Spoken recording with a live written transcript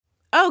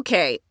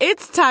Okay,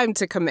 it's time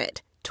to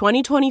commit.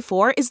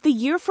 2024 is the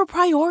year for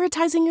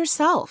prioritizing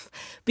yourself.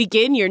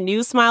 Begin your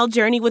new smile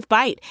journey with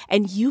Byte,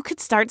 and you could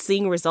start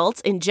seeing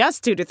results in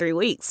just 2 to 3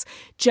 weeks.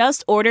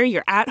 Just order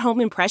your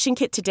at-home impression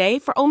kit today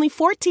for only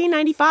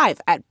 $14.95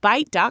 at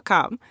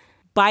Byte.com.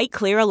 Byte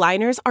Clear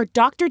aligners are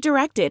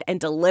doctor-directed and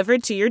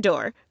delivered to your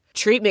door.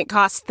 Treatment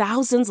costs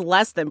thousands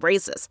less than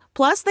braces.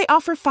 Plus, they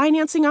offer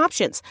financing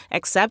options,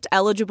 accept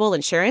eligible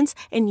insurance,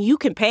 and you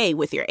can pay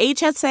with your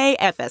HSA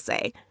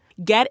FSA.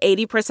 Get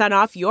 80%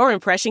 off your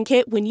impression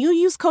kit when you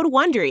use code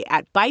WONDERY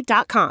at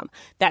Byte.com.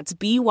 That's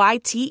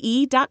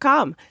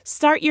BYTE.com.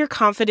 Start your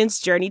confidence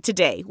journey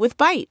today with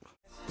Byte.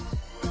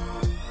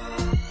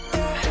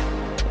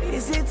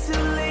 Is it too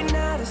late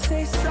now to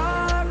say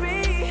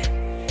sorry?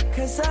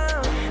 'Cause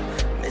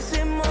I'm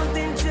missing more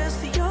than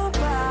just your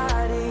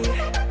body.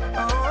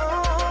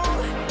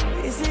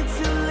 Oh, is it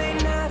too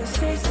late now to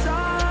say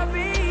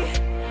sorry?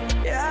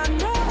 Yeah, I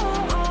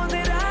know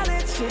that I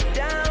let you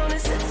down.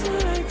 Is it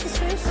too late to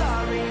say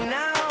sorry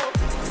now?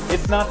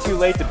 It's not too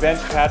late to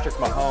bench Patrick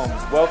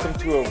Mahomes. Welcome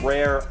to a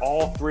rare,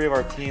 all three of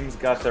our teams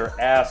got their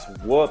ass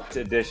whooped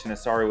edition of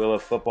Sorry We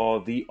Love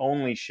Football, the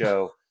only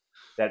show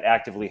that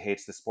actively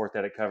hates the sport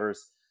that it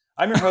covers.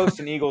 I'm your host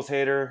and Eagles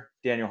hater,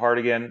 Daniel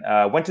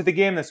Hardigan. Went to the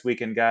game this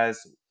weekend,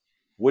 guys.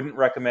 Wouldn't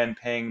recommend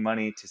paying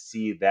money to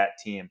see that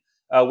team.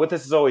 With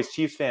us as always,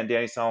 Chiefs fan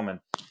Danny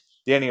Solomon.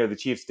 Danny, are the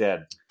Chiefs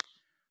dead?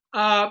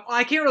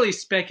 I can't really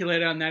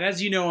speculate on that.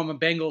 As you know, I'm a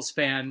Bengals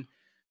fan.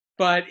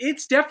 But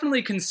it's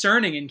definitely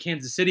concerning in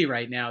Kansas City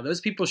right now.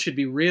 Those people should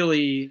be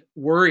really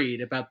worried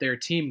about their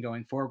team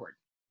going forward.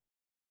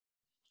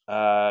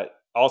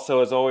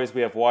 Also, as always,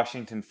 we have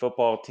Washington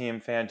football team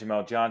fan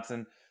Jamel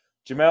Johnson.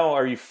 Jamel,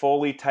 are you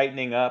fully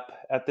tightening up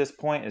at this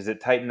point? Is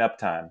it tighten up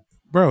time?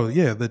 Bro,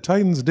 yeah, the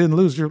Titans didn't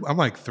lose. I'm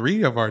like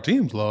 3 of our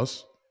teams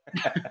lost.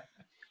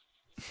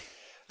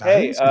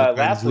 Hey,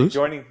 lastly,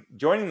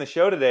 joining the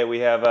show today, we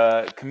have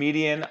a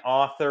comedian,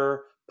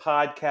 author,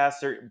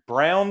 podcaster,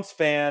 Browns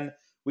fan.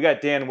 We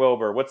got Dan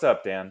Wilbur. What's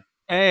up, Dan?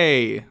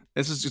 Hey,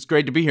 this is just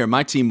great to be here.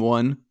 My team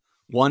won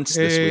once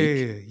this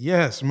week.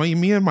 Yes,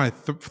 me and my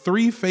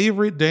 3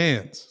 favorite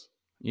Dans.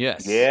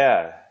 Yes.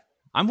 Yeah.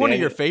 I'm one of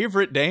your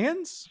favorite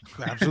Dans?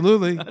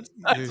 Absolutely.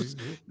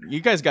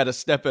 You guys got to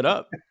step it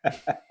up,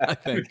 I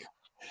think.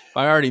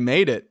 I already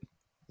made it.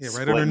 Yeah,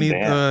 right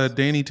underneath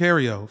Danny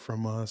Terrio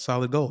from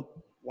Solid Gold.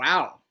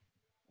 Wow.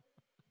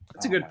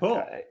 That's a good pull.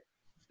 God.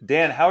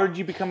 Dan, how did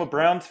you become a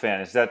Browns fan?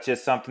 Is that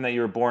just something that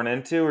you were born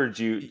into, or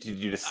did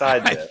you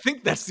decide that? I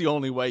think that's the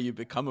only way you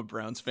become a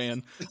Browns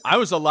fan. I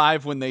was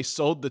alive when they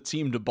sold the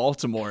team to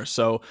Baltimore,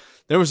 so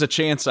there was a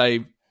chance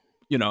I'd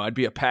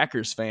be a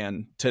Packers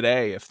fan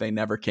today if they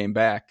never came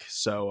back.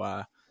 So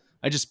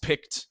I just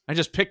picked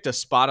a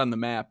spot on the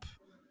map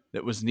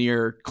that was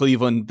near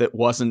Cleveland that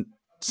wasn't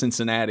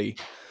Cincinnati.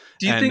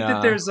 Do you think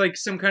that there's like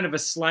some kind of a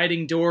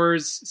sliding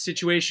doors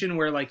situation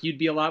where like you'd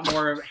be a lot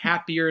more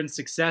happier and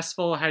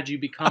successful had you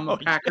become a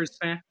Packers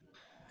fan?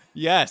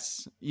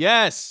 Yes,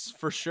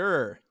 for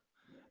sure.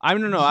 I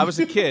don't know. I was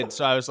a kid,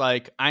 so I was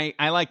like, I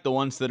like the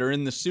ones that are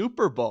in the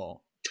Super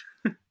Bowl.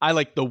 I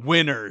like the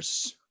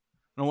winners.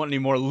 I don't want any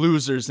more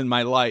losers in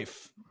my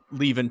life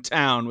leaving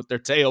town with their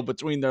tail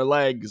between their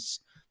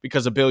legs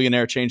because a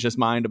billionaire changed his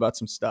mind about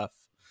some stuff.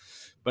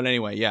 But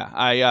anyway, yeah,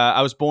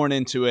 I was born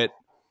into it.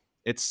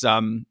 It's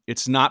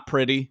not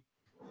pretty.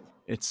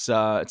 It's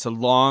a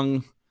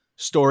long,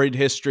 storied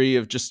history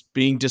of just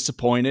being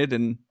disappointed,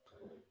 and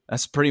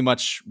that's pretty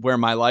much where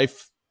my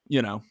life,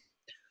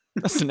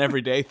 that's an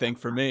everyday thing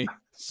for me.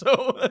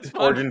 So that's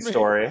origin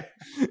story.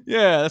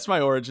 Yeah, that's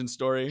my origin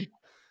story.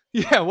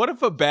 Yeah, what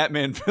if a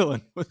Batman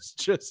villain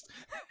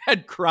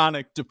had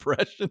chronic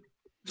depression?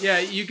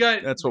 Yeah,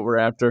 that's what we're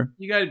after.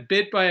 You got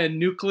bit by a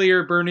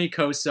nuclear Bernie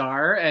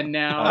Kosar, and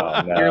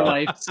now your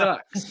life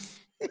sucks.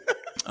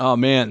 Oh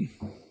man,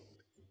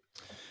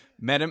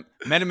 met him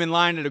in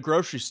line at a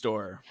grocery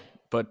store,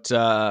 but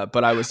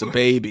I was a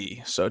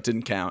baby, so it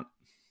didn't count.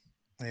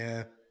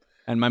 Yeah.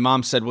 And my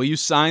mom said, "Will you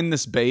sign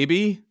this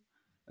baby?"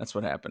 That's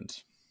what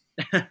happened.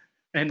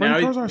 And now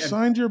Kosar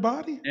signed your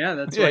body. Yeah,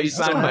 that's why you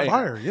signed my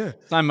fire. Yeah,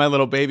 signed my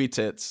little baby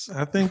tits.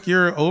 I think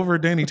you're over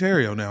Danny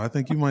Terrio now. I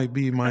think you might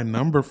be my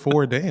number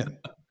 4 Dan.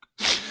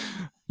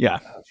 Yeah.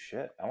 Oh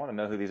shit! I want to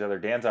know who these other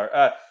Dans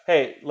are.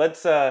 Hey,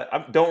 let's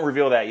don't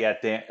reveal that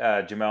yet, Dan,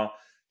 Jamel.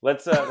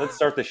 Let's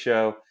start the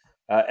show.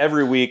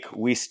 Every week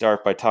we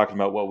start by talking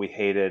about what we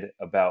hated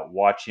about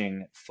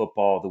watching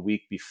football the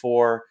week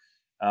before.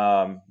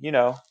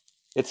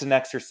 It's an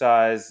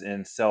exercise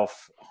in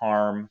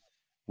self-harm.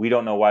 We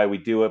don't know why we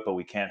do it, but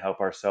we can't help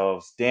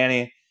ourselves.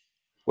 Danny,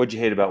 what'd you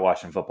hate about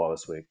watching football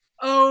this week?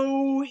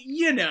 Oh,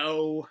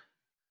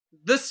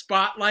 the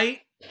spotlight.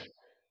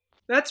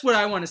 That's what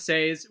I want to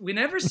say is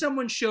whenever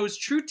someone shows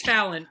true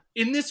talent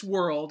in this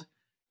world,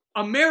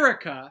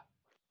 America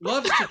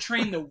loves to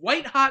train the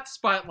white-hot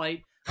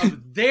spotlight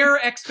of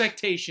their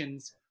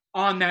expectations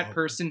on that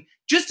person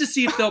just to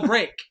see if they'll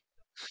break.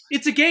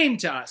 It's a game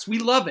to us. We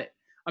love it.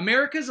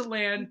 America's a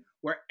land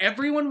where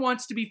everyone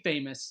wants to be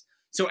famous,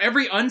 So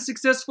every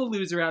unsuccessful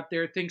loser out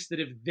there thinks that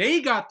if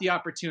they got the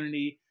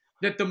opportunity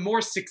that the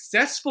more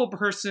successful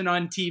person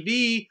on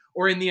TV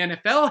or in the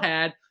NFL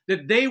had,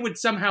 that they would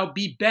somehow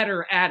be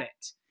better at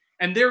it.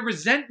 And their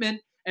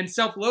resentment and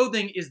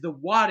self-loathing is the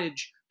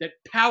wattage that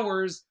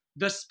powers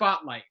the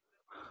spotlight.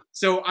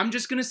 So I'm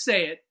just going to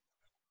say it.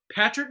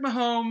 Patrick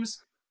Mahomes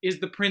is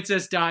the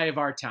Princess Di of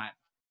our time.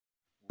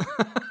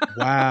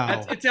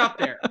 Wow. It's out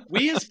there.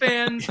 We as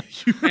fans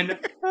and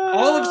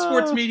all of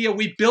sports media,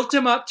 we built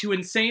him up to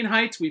insane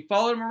heights. We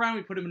followed him around.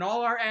 We put him in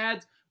all our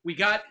ads. We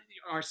got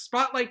our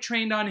spotlight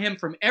trained on him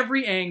from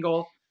every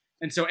angle.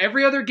 And so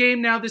every other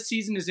game now this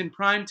season is in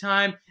prime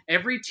time.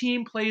 Every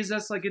team plays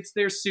us like it's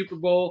their Super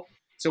Bowl.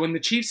 So when the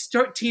Chiefs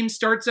team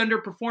starts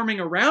underperforming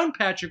around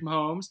Patrick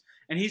Mahomes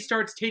and he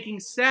starts taking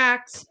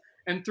sacks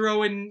and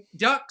throwing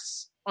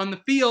ducks on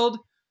the field,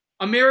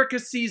 America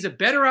sees a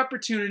better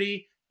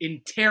opportunity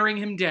in tearing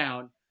him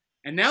down.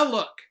 And now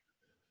look,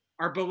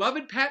 our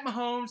beloved Pat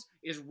Mahomes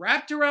is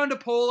wrapped around a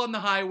pole on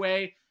the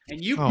highway,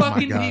 and you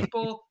fucking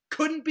people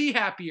couldn't be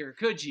happier,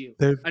 could you?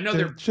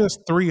 They're just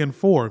 3 and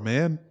 4,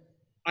 man.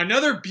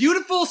 Another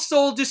beautiful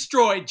soul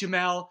destroyed,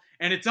 Jamel,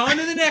 and it's on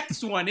to the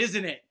next one,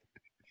 isn't it?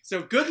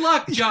 So good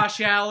luck,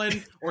 Josh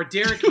Allen or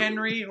Derrick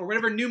Henry or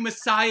whatever new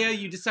messiah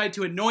you decide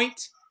to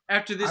anoint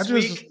after this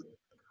week.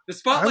 The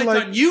spotlight's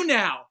on you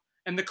now,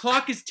 and the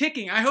clock is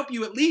ticking. I hope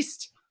you at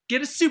least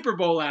get a Super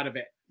Bowl out of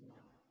it.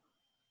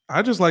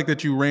 I just like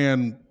that you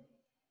ran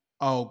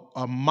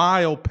a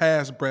mile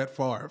past Brett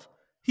Favre.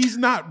 He's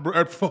not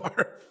Brett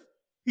Favre.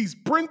 He's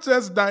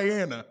Princess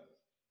Diana.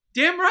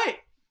 Damn right.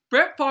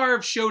 Brett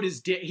Favre showed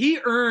his he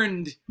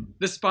earned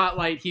the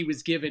spotlight he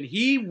was given.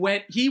 He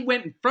went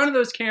in front of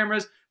those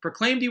cameras,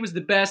 proclaimed he was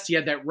the best. He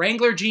had that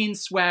Wrangler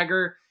jeans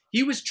swagger.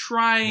 He was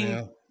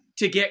trying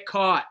to get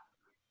caught.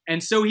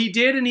 And so he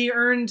did, and he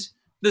earned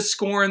the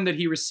scorn that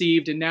he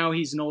received, and now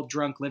he's an old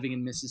drunk living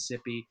in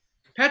Mississippi.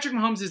 Patrick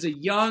Mahomes is a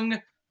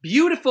young,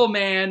 beautiful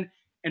man,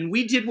 and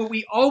we did what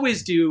we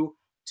always do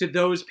to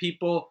those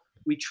people.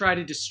 We try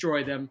to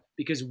destroy them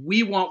because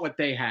we want what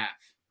they have.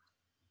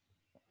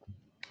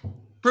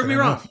 Prove me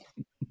wrong.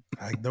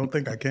 I don't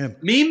think I can.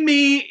 Meme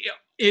me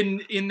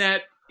in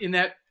that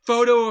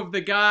photo of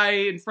the guy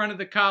in front of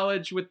the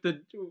college with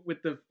the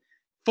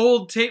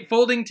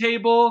folding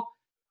table.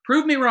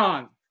 Prove me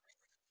wrong.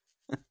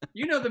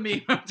 You know the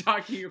meme I'm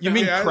talking about. You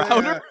mean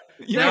Crowder?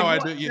 Yeah. I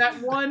do.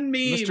 That one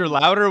meme. Mr.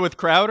 Louder with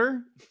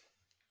Crowder?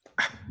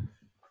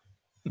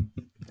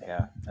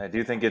 Yeah, I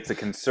do think it's a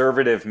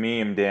conservative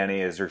meme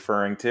Danny is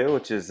referring to,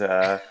 which is,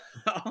 I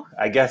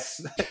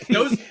guess...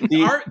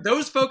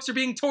 those folks are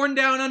being torn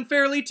down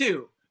unfairly,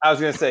 too. I was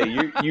going to say,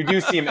 you do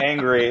seem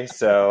angry,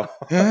 so...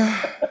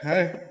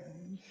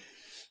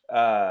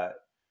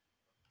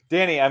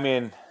 Danny, I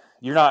mean...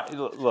 You're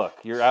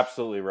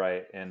absolutely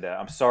right. And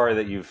I'm sorry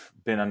that you've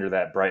been under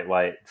that bright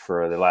light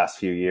for the last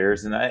few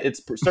years. And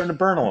it's starting to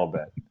burn a little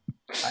bit.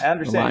 I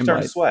understand you're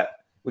starting to sweat.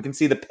 We can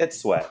see the pit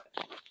sweat.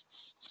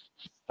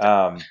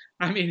 I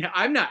mean,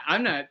 I'm not,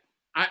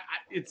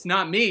 it's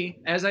not me.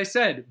 As I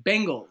said,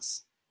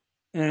 Bengals.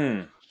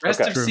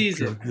 Rest of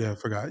season. True. Yeah, I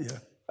forgot.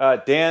 Yeah.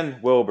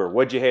 Dan Wilbur,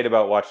 what'd you hate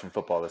about watching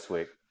football this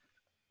week?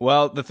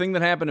 Well, the thing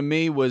that happened to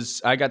me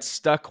was I got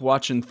stuck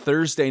watching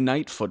Thursday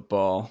night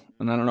football,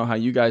 and I don't know how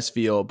you guys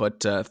feel,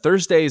 but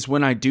Thursday is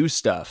when I do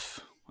stuff.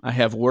 I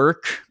have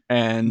work,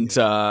 and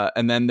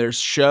then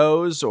there's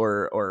shows,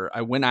 or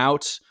I went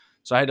out,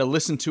 so I had to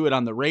listen to it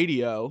on the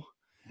radio,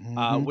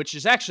 which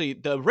is actually,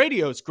 the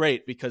radio is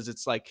great because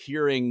it's like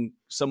hearing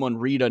someone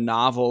read a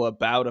novel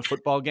about a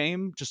football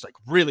game, just like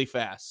really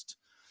fast.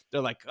 They're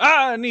like,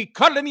 and he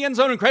caught it in the end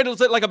zone and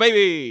cradles it like a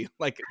baby.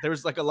 Like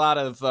there's like a lot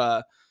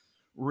of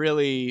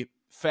really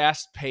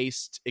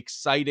fast-paced,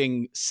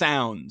 exciting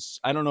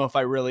sounds. I don't know if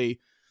I really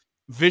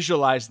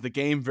visualized the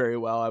game very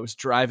well. I was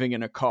driving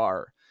in a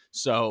car.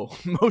 So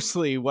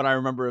mostly what I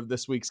remember of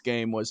this week's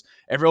game was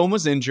everyone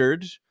was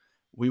injured.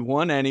 We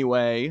won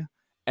anyway.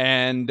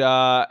 And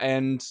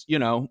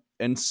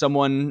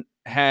someone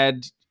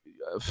had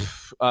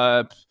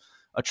a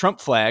Trump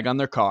flag on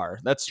their car.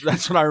 That's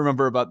what I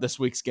remember about this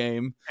week's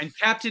game. And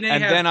Captain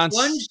Ahab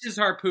plunged his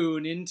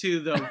harpoon into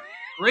the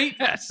great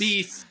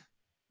beast.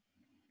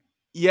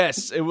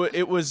 Yes, it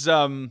was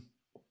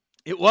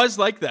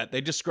like that.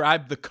 They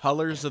described the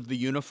colors of the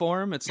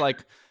uniform. It's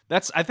like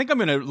I think I'm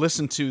going to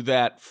listen to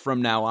that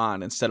from now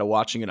on instead of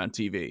watching it on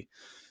TV.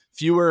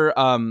 Fewer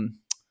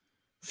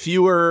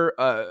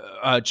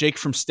Jake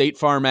from State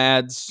Farm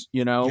ads,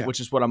 which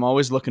is what I'm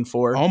always looking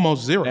for.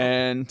 Almost zero.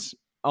 And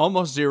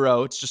almost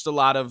zero. It's just a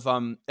lot of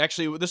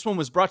actually this one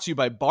was brought to you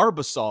by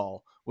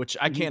Barbasol, which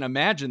I can't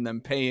imagine them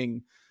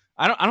paying.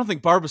 I don't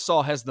think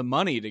Barbasol has the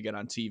money to get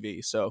on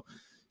TV. So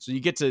you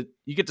get to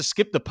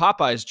skip the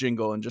Popeyes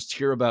jingle and just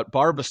hear about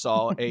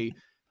Barbasol,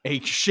 a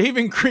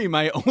shaving cream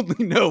I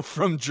only know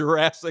from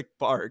Jurassic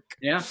Park.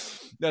 Yeah.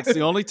 That's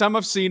the only time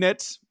I've seen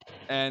it.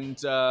 And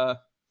so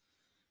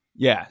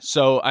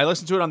I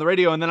listened to it on the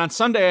radio, and then on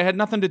Sunday I had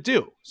nothing to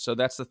do. So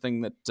that's the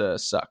thing that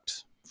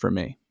sucked for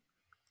me.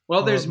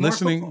 Well, there's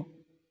more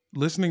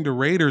listening to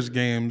Raiders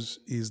games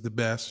is the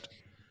best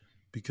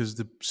because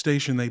the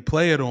station they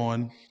play it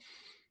on,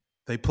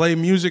 they play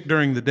music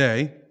during the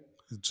day.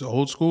 It's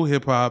old school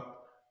hip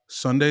hop.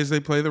 Sundays they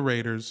play the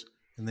Raiders.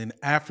 And then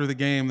after the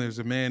game, there's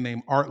a man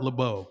named Art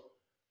LeBeau.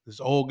 This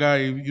old guy,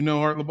 you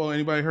know Art LeBeau?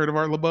 Anybody heard of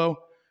Art LeBeau?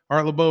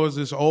 Art LeBeau is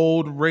this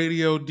old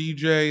radio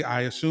DJ.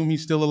 I assume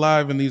he's still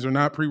alive, and these are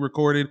not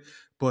pre-recorded,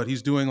 but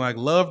he's doing like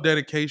love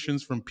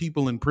dedications from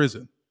people in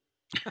prison.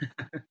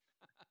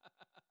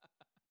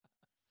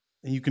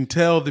 And you can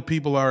tell the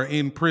people are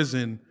in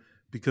prison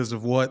because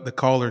of what the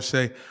callers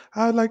say.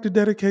 I'd like to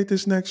dedicate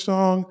this next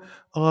song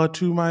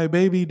to my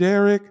baby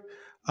Derek.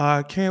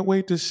 I can't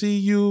wait to see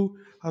you.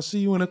 I'll see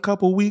you in a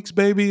couple weeks,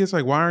 baby. It's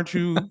like, why aren't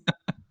you?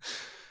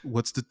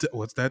 What's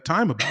that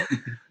time about?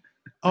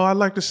 Oh, I'd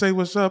like to say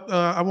what's up.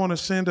 I want to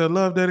send a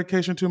love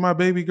dedication to my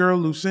baby girl,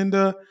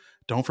 Lucinda.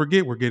 Don't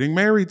forget, we're getting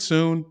married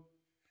soon.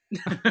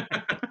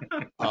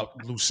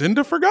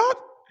 Lucinda forgot?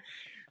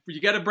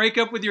 You got to break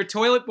up with your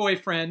toilet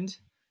boyfriend.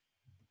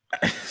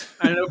 I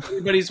don't know if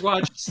anybody's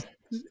watched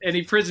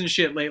any prison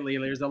shit lately.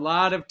 There's a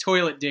lot of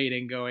toilet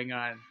dating going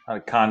on.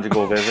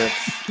 Conjugal visits.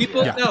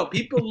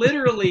 People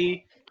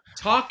literally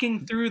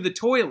talking through the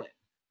toilet.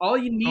 All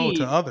you need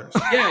to others.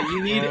 Yeah,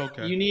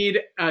 you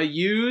need a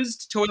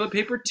used toilet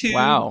paper tube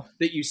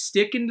that you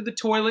stick into the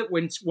toilet.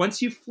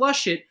 Once you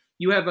flush it,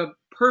 you have a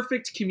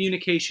perfect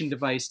communication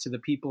device to the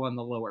people on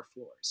the lower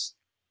floors.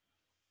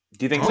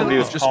 Do you think somebody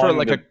was just for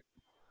like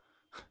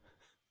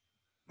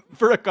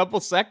for a couple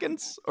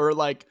seconds, or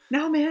like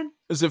no, man?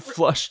 Is it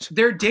flushed?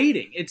 They're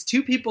dating. It's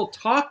two people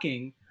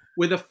talking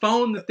with a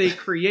phone that they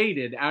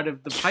created out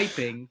of the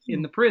piping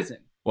in the prison.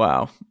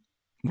 Wow.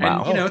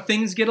 And,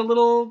 things get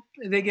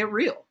they get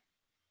real.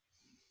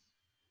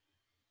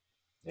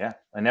 Yeah.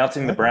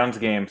 Announcing the Browns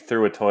game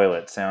through a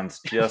toilet sounds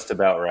just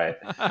about right.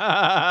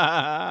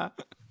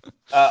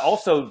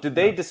 Also, did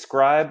they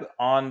describe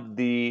on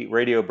the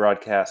radio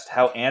broadcast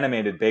how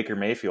animated Baker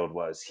Mayfield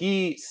was?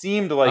 He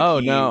seemed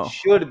like he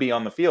should be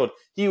on the field.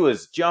 He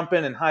was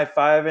jumping and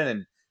high-fiving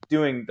and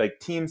doing like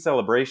team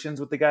celebrations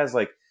with the guys.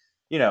 Like,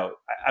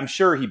 I'm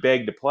sure he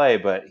begged to play,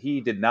 but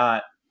he did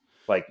not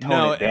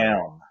tone it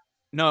down.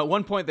 No, at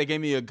one point they gave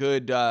me a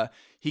good,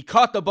 he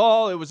caught the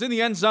ball, it was in the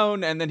end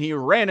zone, and then he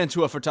ran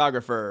into a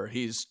photographer.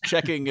 He's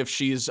checking if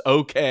she's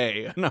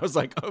okay. And I was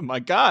like, oh my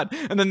God.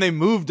 And then they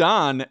moved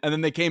on, and then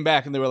they came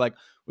back and they were like,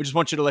 we just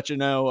want you to let you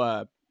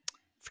know,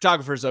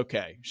 photographer's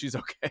okay. She's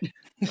okay.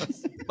 I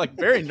was,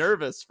 very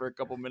nervous for a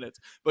couple minutes.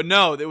 But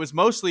no, it was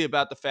mostly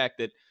about the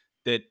fact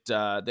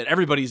that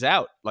everybody's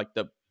out. Like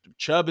the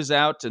Chubb is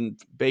out and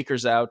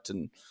Baker's out,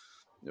 and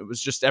it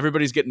was just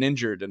everybody's getting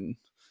injured, and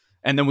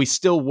then we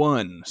still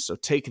won. So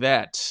take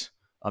that,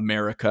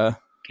 America.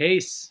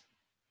 Case.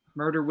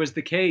 Murder was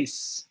the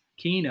case.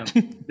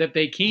 Keenum. That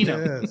they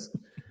Keenum. Yes.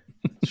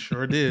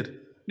 Sure did.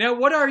 Now,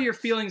 what are your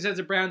feelings as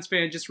a Browns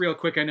fan? Just real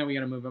quick, I know we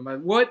got to move on.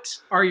 But what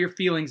are your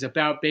feelings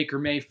about Baker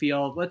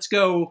Mayfield? Let's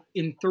go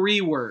in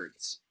 3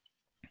 words.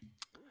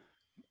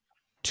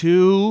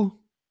 Too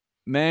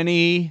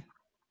many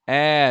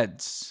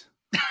ads.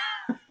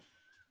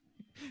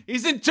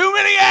 He's in too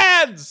many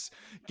ads.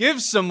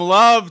 Give some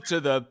love to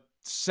the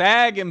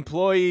SAG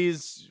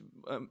employees.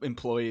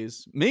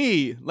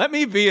 Me. Let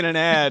me be in an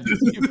ad.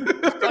 You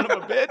son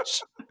of a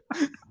bitch.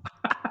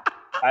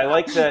 I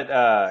like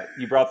that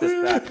you brought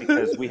this back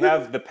because we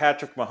have the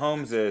Patrick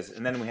Mahomeses,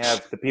 and then we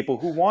have the people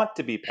who want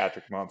to be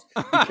Patrick Mahomes.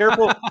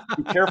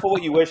 Be careful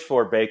what you wish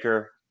for,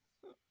 Baker.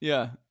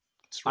 Yeah.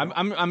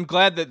 I'm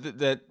glad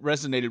that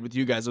resonated with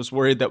you guys. I was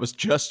worried that was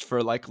just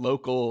for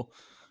local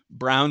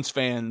Browns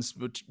fans,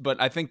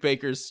 but I think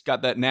Baker's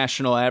got that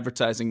national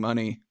advertising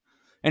money,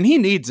 and he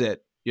needs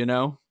it.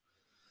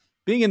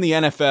 Being in the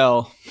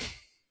NFL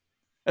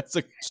as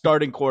a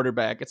starting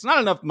quarterback, it's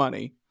not enough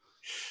money.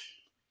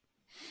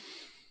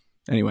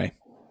 Anyway,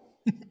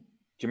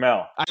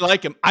 Jamel, I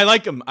like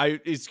him.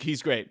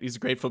 He's great. He's a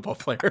great football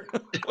player.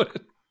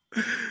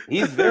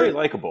 He's very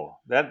likable.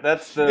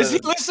 That's the. Is he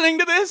listening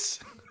to this?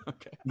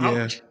 Okay.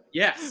 Yeah.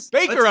 Yes.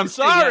 Baker, I'm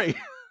sorry.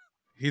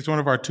 He's one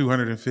of our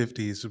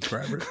 250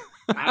 subscribers.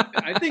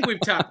 I think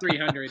we've topped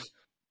 300.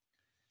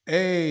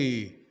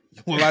 Hey.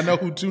 Well, I know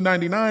who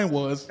 299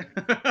 was.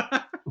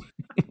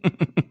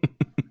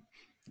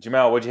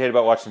 Jamel, what'd you hate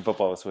about watching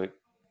football this week?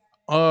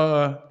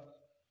 I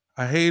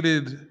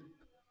hated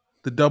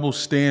the double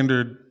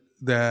standard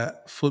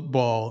that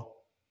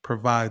football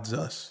provides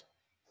us.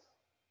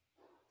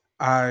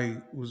 I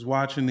was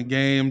watching the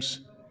games,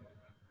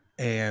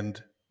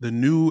 and the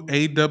new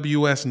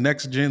AWS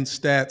Next Gen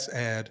Stats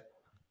ad,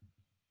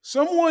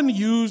 someone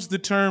used the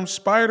term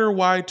Spider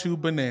Y2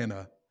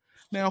 banana.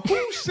 Now,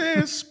 who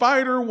says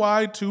Spider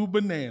Y2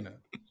 banana?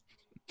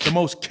 The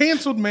most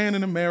canceled man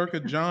in America,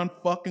 John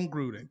fucking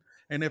Gruden.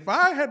 And if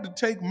I had to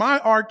take my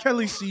R.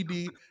 Kelly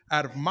CD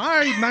out of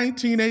my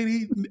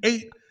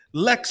 1988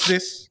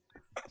 Lexus,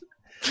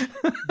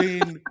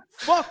 then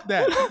fuck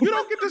that. You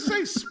don't get to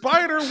say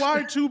Spider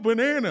Y2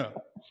 banana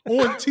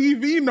on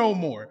TV no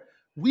more.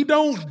 We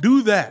don't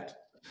do that.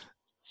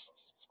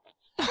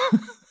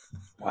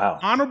 Wow.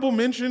 Honorable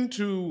mention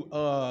to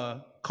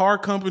car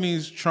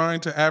companies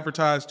trying to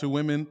advertise to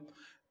women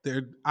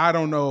I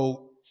don't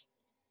know.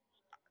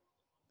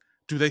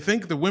 Do they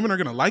think the women are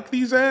going to like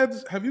these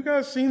ads? Have you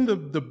guys seen the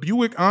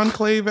Buick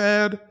Enclave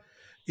ad?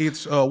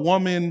 It's a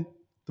woman.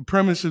 The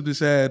premise of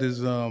this ad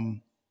is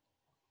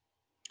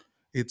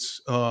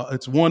it's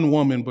one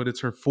woman, but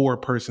it's her 4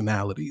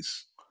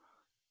 personalities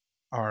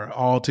are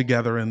all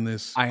together in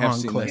this I have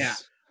seen enclave. this. Yeah.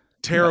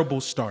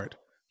 Terrible start.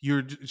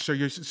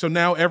 So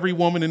now every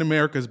woman in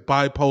America is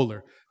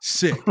bipolar,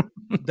 sick.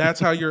 That's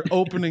how you're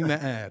opening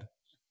the ad.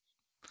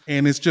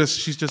 And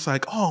she's just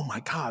like, oh my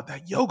God,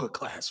 that yoga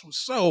class was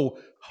so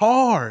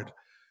hard.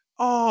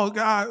 Oh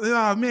God,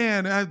 oh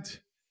man,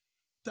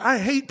 I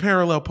hate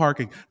parallel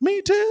parking.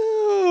 Me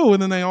too.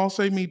 And then they all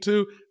say me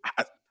too.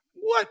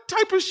 What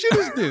type of shit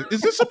is this?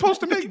 Is this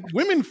supposed to make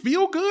women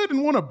feel good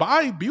and want to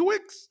buy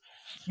Buicks?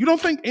 You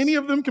don't think any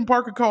of them can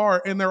park a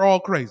car and they're all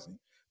crazy.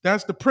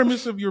 That's the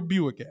premise of your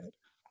Buick ad.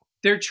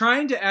 They're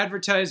trying to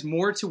advertise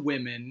more to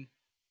women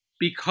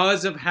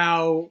because of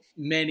how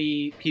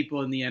many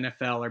people in the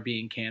NFL are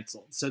being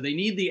canceled. So they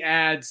need the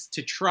ads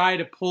to try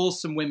to pull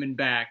some women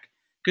back,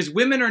 because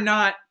women are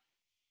not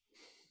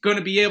going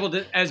to be able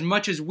to, as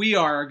much as we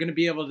are going to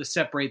be able to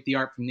separate the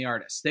art from the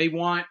artist. They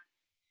want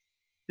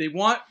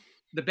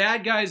the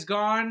bad guys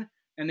gone,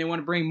 and they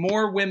want to bring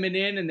more women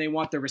in, and they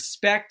want the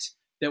respect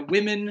that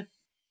women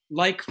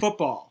like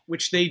football,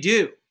 which they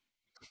do.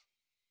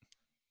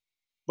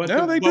 But,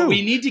 they but do.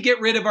 we need to get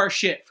rid of our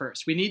shit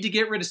first. We need to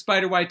get rid of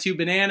Spider Y2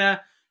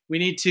 Banana. We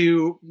need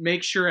to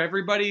make sure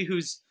everybody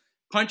who's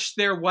punched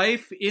their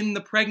wife in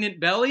the pregnant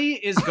belly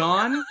is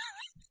gone.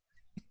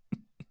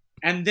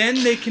 And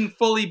then they can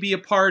fully be a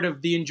part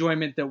of the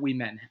enjoyment that we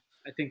men have.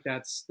 I think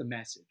that's the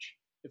message.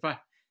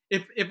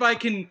 If I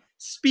can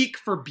speak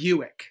for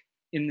Buick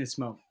in this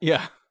moment.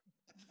 Yeah.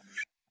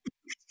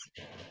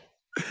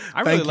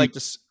 I really like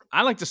to.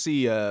 I like to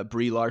see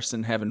Brie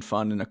Larson having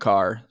fun in a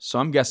car, so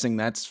I'm guessing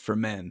that's for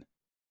men.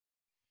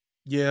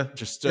 Yeah,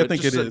 I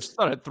think it is. Just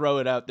thought I'd throw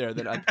it out there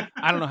that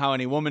I don't know how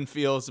any woman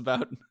feels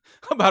about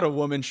a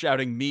woman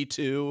shouting "Me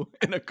too"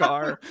 in a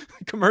car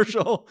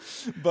commercial,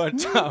 but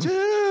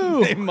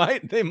they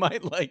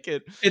might like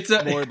it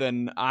more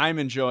than I'm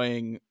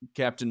enjoying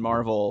Captain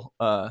Marvel.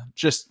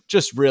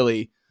 Just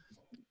really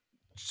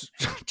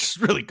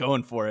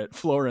going for it,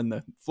 flooring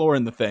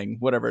the thing,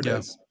 whatever it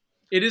is.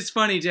 It is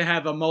funny to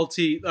have a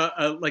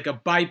like a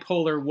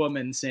bipolar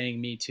woman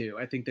saying "Me too."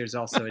 I think there's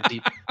also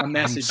a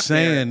message. I'm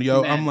saying,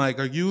 there. I'm like,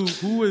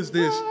 who is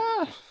this?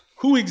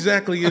 Who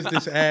exactly is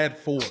this ad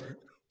for?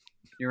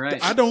 You're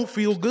right. I don't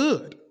feel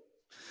good.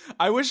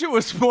 I wish it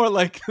was more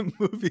like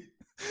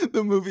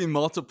the movie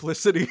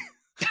Multiplicity,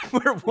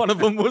 where one of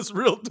them was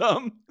real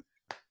dumb.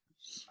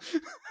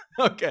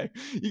 Okay,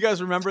 you guys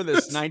remember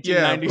this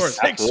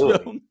 1996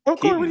 film?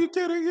 Of course, what are you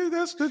kidding?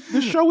 That's the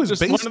show is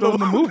based on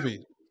the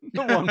movie.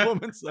 The one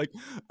woman's like,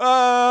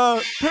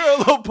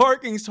 parallel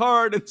parking's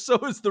hard, and so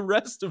is the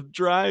rest of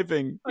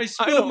driving. I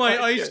spilled my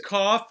iced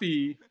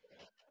coffee.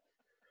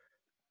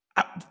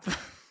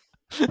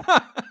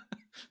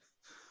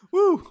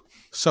 Woo.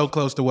 So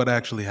close to what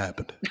actually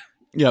happened.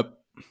 Yep.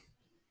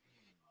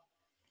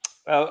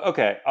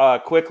 Okay.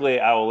 Quickly,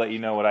 I will let you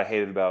know what I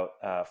hated about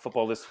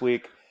football this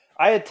week.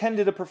 I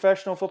attended a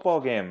professional football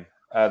game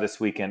this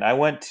weekend. I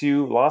went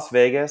to Las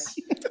Vegas.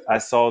 I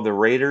saw the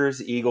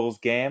Raiders-Eagles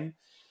game.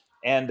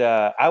 And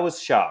I was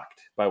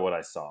shocked by what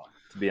I saw,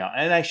 to be honest.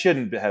 And I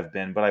shouldn't have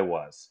been, but I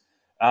was.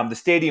 The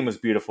stadium was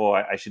beautiful.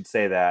 I should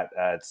say that.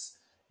 It's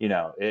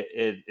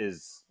it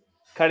is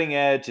cutting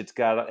edge. It's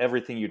got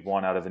everything you'd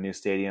want out of a new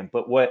stadium.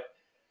 But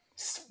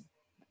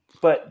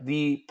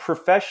the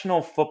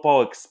professional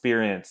football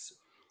experience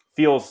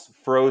feels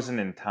frozen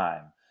in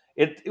time.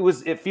 It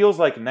feels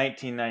like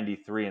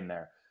 1993 in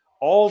there.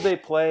 All they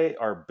play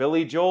are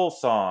Billy Joel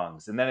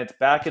songs, and then it's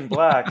Back in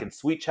Black and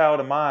Sweet Child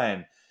of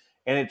Mine.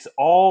 And it's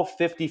all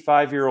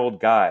 55-year-old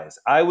guys.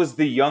 I was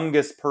the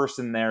youngest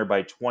person there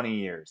by 20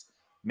 years.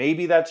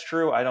 Maybe that's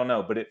true. I don't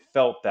know, but it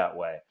felt that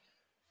way.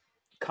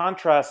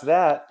 Contrast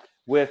that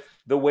with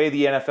the way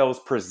the NFL is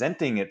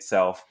presenting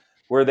itself,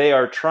 where they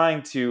are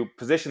trying to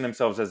position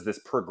themselves as this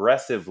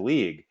progressive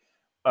league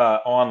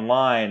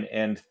online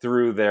and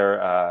through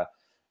their,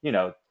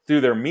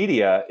 through their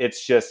media.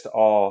 It's just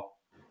all,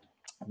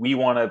 we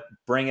want to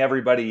bring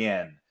everybody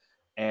in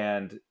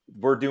and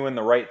we're doing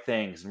the right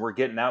things and we're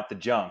getting out the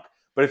junk.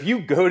 But if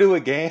you go to a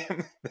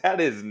game,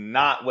 that is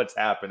not what's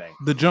happening.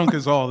 The junk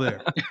is all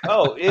there.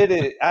 Oh, it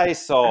is. I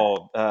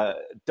saw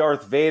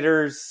Darth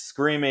Vader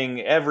screaming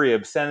every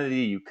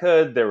obscenity you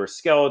could. There were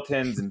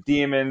skeletons and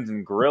demons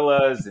and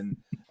gorillas and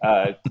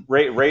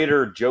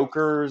Raider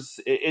jokers.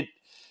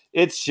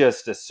 It's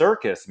just a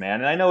circus, man.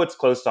 And I know it's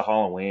close to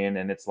Halloween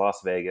and it's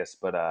Las Vegas,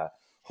 but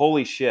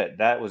holy shit,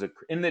 that was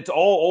and it's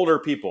all older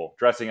people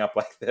dressing up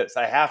like this.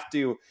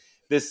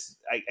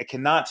 I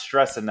cannot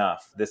stress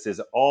enough. This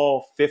is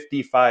all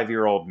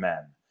 55-year-old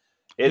men.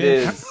 It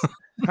is.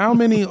 How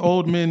many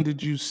old men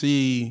did you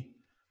see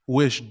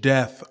wish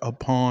death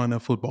upon a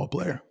football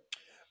player?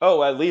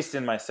 Oh, at least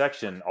in my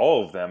section,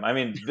 all of them. I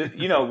mean,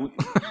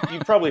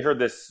 you've probably heard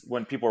this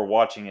when people are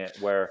watching it,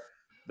 where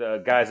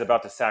the guy's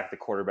about to sack the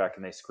quarterback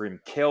and they scream,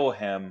 "Kill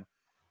him."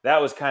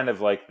 That was kind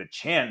of like the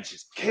chant,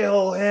 just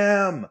kill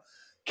him,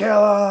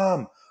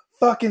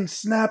 fucking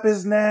snap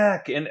his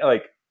neck. And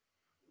like,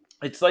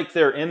 it's like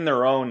they're in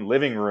their own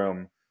living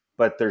room,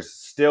 but there's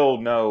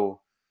still no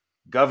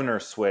governor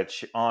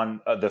switch on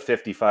the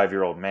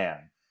 55-year-old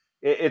man.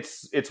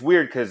 It's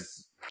weird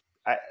because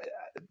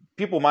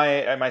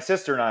my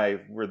sister and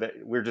I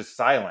we're just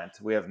silent.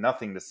 We have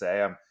nothing to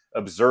say. I'm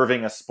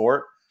observing a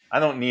sport. I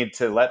don't need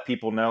to let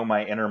people know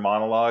my inner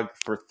monologue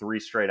for 3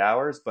 straight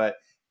hours, but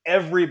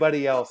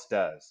everybody else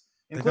does.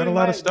 They got a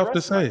lot of stuff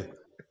to say.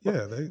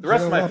 Yeah, the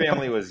rest of my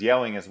family was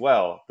yelling as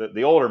well.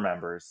 The older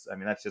members. I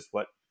mean, that's just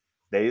what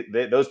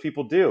those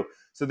people do.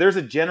 So there's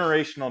a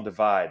generational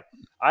divide.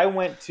 I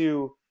went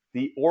to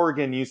the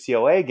Oregon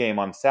UCLA game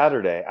on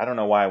Saturday. I don't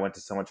know why I went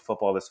to so much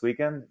football this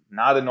weekend.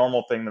 Not a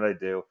normal thing that I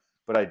do,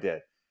 but I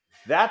did.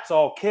 That's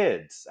all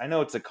kids. I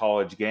know it's a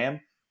college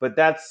game, but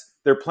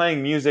they're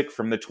playing music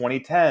from the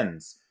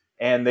 2010s,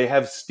 and they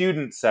have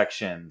student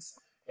sections,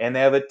 and they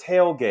have a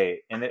tailgate,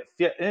 and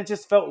it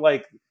just felt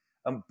like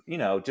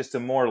just a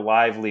more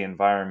lively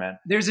environment.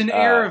 There's an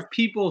air of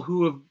people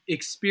who have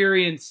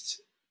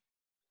experienced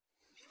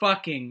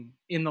fucking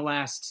in the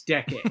last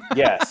decade.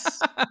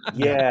 Yes.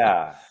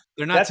 Yeah.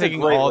 They're not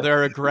taking all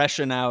their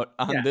aggression out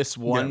on this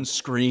one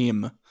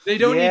scream. They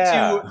don't need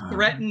to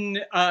threaten.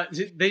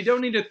 They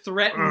don't need to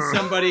threaten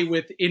somebody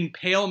with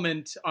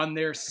impalement on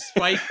their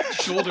spiked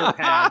shoulder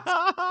pads.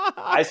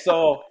 I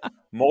saw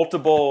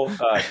multiple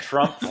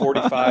Trump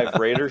 45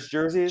 Raiders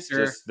jerseys,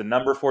 just the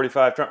number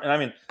 45 Trump. And I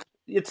mean,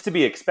 it's to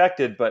be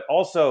expected, but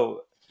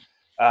also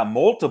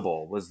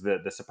multiple was the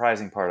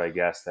surprising part, I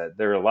guess, that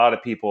there are a lot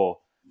of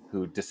people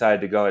who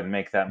decided to go ahead and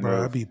make that move.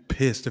 Bro, I'd be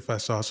pissed if I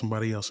saw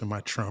somebody else in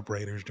my Trump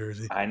Raiders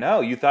jersey. I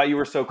know. You thought you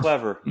were so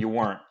clever. You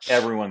weren't.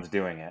 Everyone's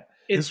doing it.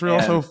 It's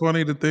also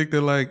funny to think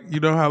that, like, you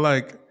know how,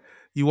 like,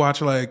 you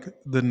watch, like,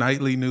 the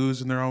nightly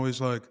news and they're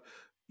always like,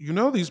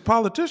 these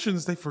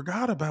politicians, they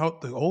forgot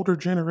about the older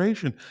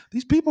generation.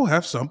 These people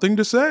have something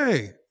to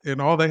say. And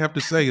all they have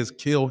to say is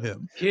kill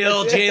him.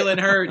 Kill Jalen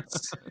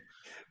Hurts.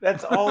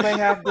 That's all they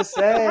have to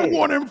say. I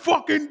want him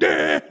fucking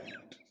dead.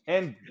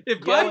 And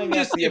if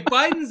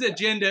Biden's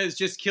agenda is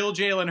just kill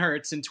Jalen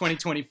Hurts in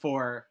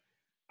 2024,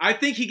 I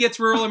think he gets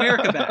rural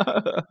America back.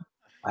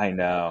 I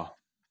know.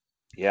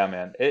 Yeah,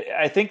 man.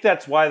 I think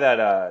that's why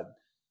that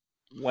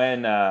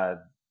when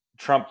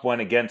Trump went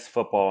against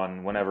football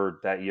and whenever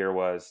that year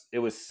was, it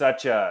was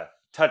such a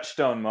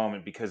touchstone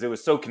moment because it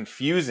was so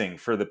confusing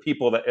for the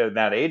people that in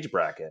that age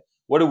bracket.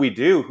 What do we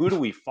do? Who do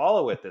we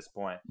follow at this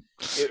point?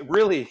 It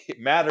really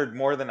mattered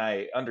more than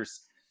I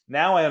understand.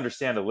 Now I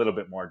understand a little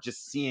bit more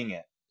just seeing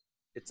it.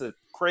 It's a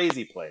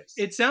crazy place.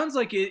 It sounds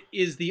like it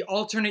is the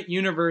alternate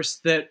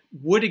universe that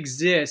would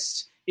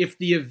exist if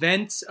the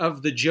events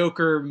of the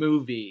Joker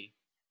movie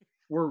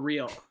were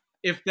real.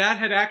 If that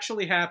had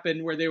actually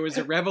happened, where there was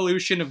a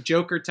revolution of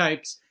Joker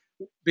types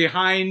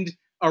behind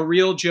a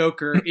real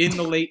Joker in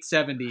the late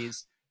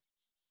 70s,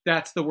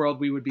 that's the world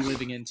we would be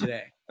living in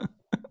today.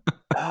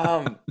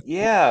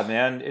 Yeah,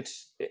 man.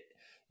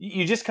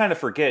 You just kind of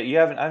forget.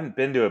 I haven't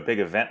been to a big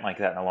event like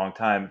that in a long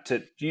time.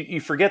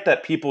 You forget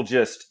that people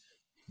just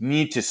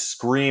need to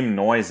scream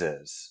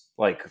noises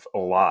like a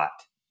lot,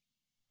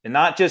 and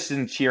not just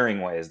in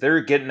cheering ways. They're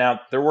getting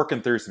out, they're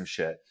working through some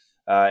shit,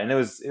 and it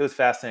was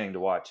fascinating to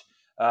watch.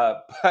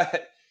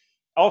 But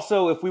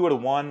also, if we would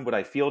have won, would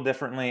I feel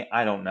differently?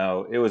 I don't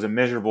know. It was a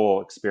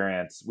miserable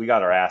experience. We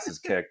got our asses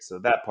kicked, so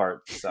that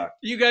part sucked.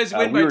 You guys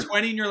win by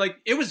 20, and you're like,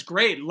 it was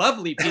great,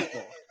 lovely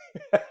people.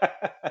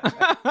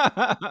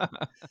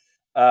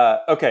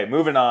 Okay,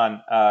 moving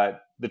on.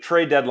 The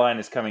trade deadline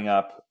is coming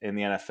up in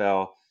the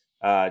NFL.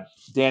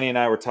 Danny and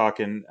I were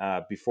talking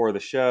before the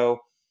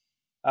show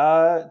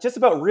just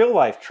about real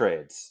life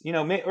trades,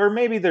 or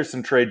maybe there's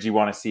some trades you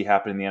want to see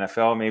happen in the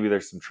NFL. Maybe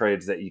there's some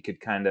trades that you could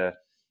kind of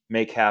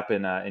make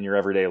happen in your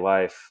everyday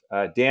life.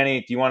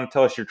 Danny, do you want to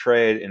tell us your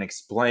trade and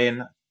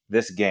explain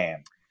this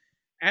game?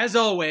 As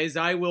always,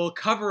 I will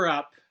cover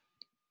up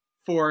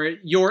for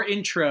your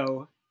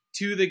intro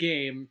to the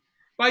game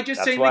by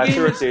just saying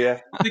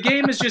the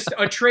game is just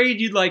a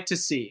trade you'd like to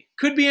see.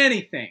 Could be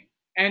anything.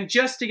 And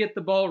just to get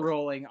the ball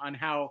rolling on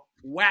how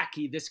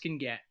wacky this can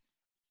get,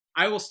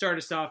 I will start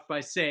us off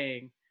by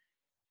saying,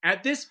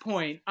 at this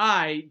point,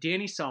 I,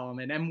 Danny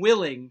Solomon, am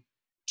willing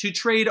to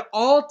trade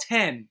all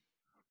 10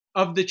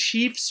 of the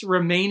Chiefs'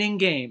 remaining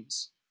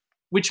games,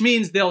 which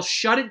means they'll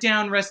shut it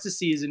down rest of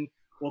season,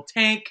 we'll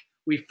tank,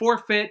 we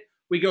forfeit,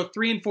 we go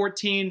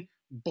 3-14,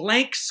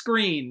 blank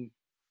screen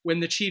when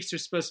the Chiefs are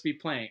supposed to be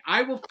playing.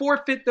 I will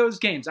forfeit those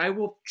games. I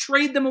will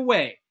trade them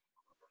away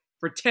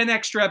for 10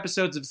 extra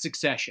episodes of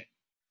Succession.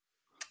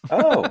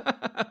 Oh.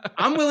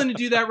 I'm willing to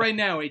do that right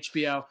now,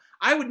 HBO.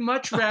 I would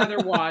much rather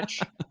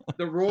watch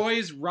the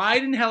Roys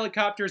ride in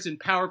helicopters and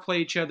power play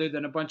each other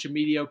than a bunch of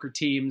mediocre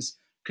teams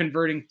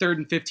converting 3rd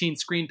and 15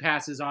 screen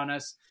passes on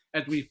us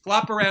as we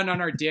flop around on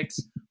our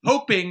dicks,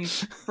 hoping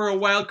for a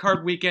wild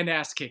card weekend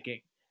ass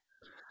kicking.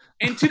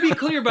 And to be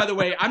clear, by the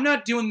way, I'm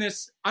not doing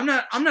this. I'm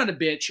not a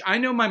bitch. I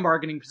know my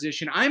marketing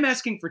position. I'm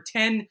asking for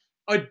 10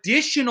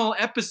 additional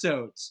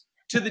episodes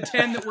to the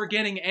 10 that we're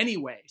getting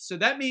anyway. So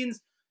that means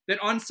that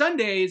on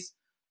Sundays,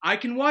 I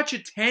can watch a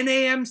 10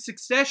 a.m.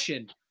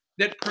 Succession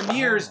that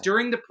premieres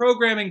during the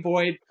programming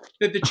void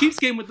that the Chiefs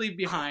game would leave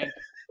behind.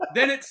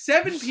 Then at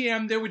 7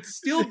 p.m., there would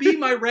still be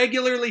my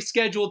regularly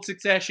scheduled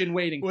Succession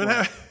waiting for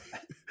me.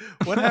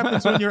 What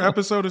happens when your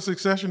episode of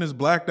Succession is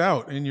blacked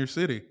out in your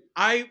city?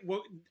 I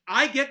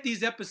get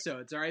these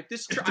episodes, all right?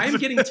 I'm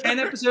getting 10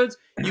 episodes.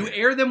 You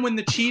air them when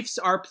the Chiefs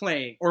are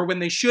playing or when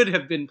they should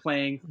have been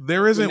playing.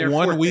 There isn't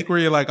one week where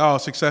you're like, oh,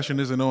 Succession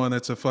isn't on.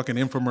 That's a fucking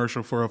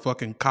infomercial for a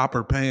fucking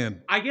copper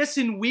pan. I guess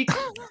in week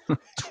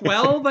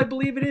 12, I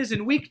believe it is.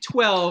 In week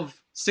 12,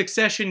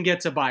 Succession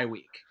gets a bye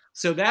week.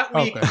 So that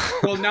week,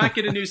 we'll not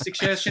get a new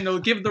Succession. It'll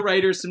give the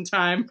writers some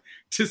time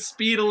to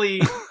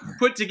speedily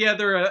put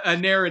together a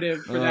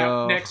narrative for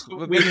that next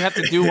week. You have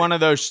to do one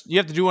of those. You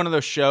have to do one of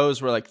those shows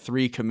where like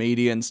 3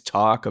 comedians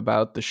talk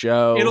about the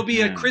show. It'll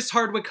be a Chris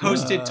Hardwick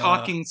hosted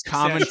talking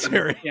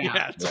commentary.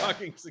 Yeah,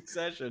 talking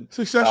Succession.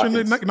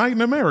 Night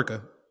in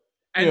America.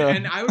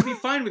 And I would be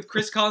fine with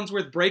Chris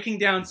Collinsworth breaking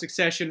down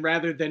Succession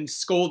rather than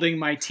scolding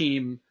my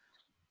team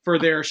for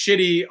their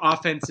shitty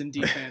offense and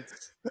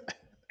defense.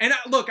 And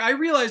look, I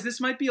realize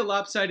this might be a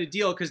lopsided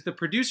deal because the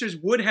producers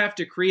would have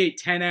to create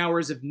 10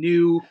 hours of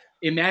new,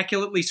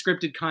 immaculately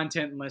scripted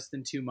content in less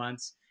than 2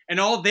 months. And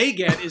all they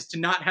get is to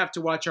not have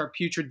to watch our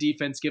putrid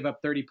defense give up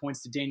 30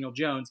 points to Daniel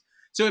Jones.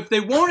 So if they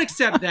won't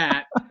accept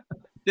that,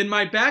 then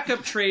my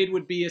backup trade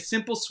would be a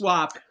simple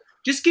swap.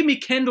 Just give me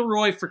Kendall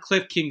Roy for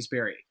Cliff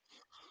Kingsbury.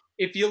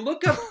 If you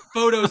look up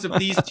photos of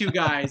these two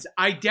guys,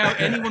 I doubt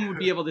anyone would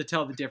be able to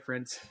tell the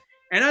difference.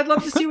 And I'd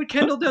love to see what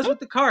Kendall does with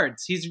the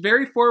Cards. He's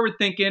very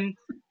forward-thinking,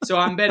 so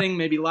I'm betting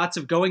maybe lots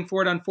of going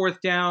for it on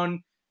 4th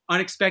down,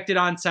 unexpected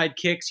onside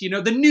kicks,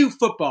 the new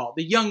football,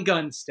 the young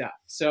gun stuff.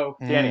 So,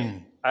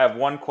 Danny, I have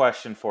one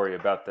question for you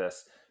about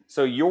this.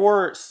 So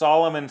your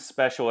Solomon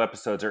special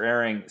episodes are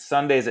airing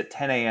Sundays at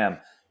 10 a.m.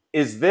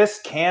 Is this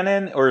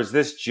canon or is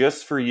this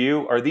just for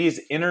you? Are these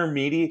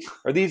intermediate?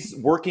 Are these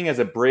working as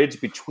a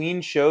bridge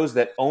between shows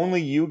that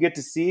only you get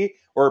to see,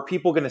 or are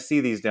people going to see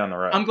these down the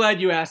road? I'm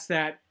glad you asked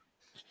that.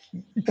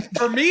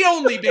 For me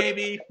only,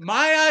 baby.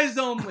 My eyes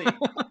only.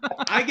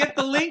 I get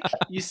the link.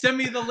 You send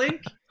me the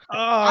link.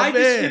 I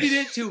distribute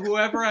it to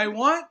whoever I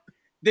want.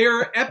 There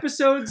are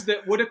episodes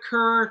that would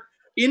occur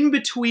in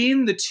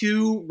between the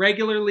 2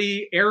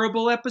 regularly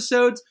airable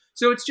episodes.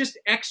 So it's just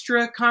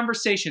extra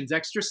conversations,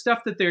 extra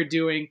stuff that they're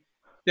doing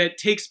that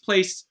takes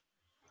place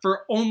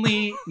for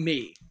only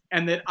me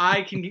and that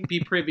I can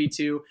be privy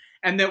to.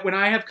 And that when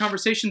I have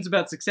conversations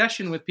about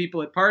Succession with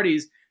people at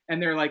parties,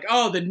 and they're like,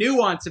 oh, the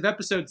nuance of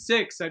episode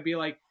 6. I'd be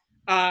like,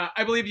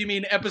 I believe you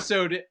mean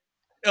episode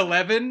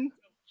 11.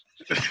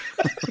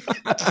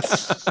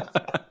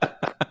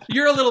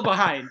 You're a little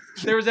behind.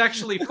 There was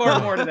actually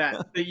far more to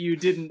that you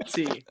didn't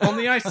see.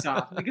 Only I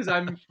saw, because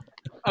I'm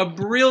a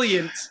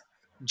brilliant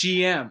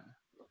GM.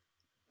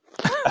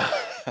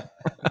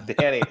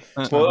 Danny,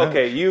 well,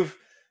 okay,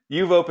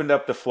 you've opened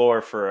up the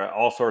floor for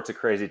all sorts of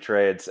crazy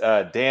trades.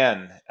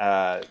 Dan,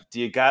 do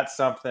you got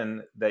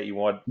something that you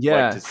want?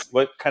 Yeah.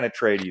 What kind of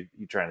trade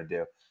you trying to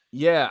do?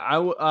 Yeah,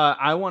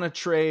 I want to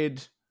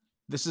trade.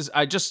 This is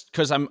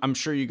because I'm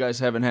sure you guys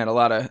haven't had a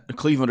lot of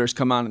Clevelanders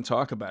come on and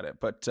talk about it,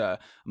 but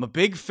I'm a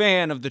big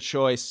fan of the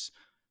choice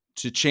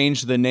to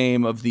change the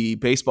name of the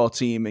baseball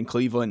team in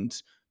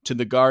Cleveland to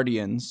the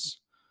Guardians,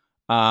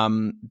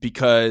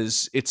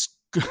 because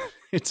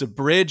it's a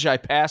bridge I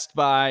passed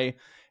by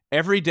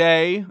every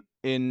day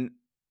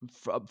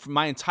for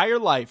my entire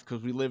life,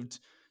 because we lived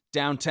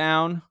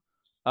downtown,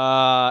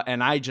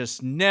 and I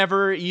just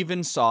never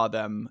even saw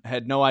them.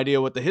 Had no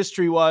idea what the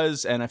history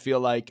was, and I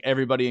feel like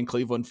everybody in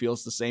Cleveland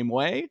feels the same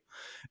way.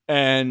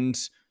 And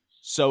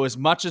so, as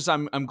much as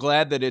I'm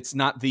glad that it's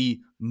not the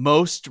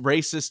most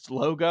racist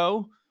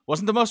logo,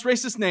 wasn't the most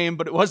racist name,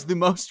 but it was the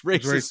most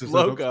racist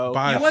logo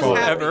by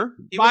ever.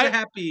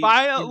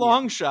 By a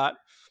long shot.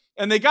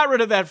 And they got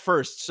rid of that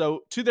first.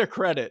 So to their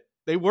credit,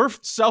 they were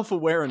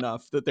self-aware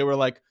enough that they were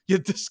like, yeah,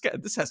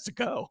 this has to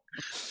go.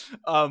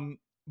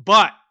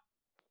 But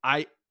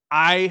I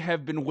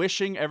have been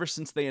wishing ever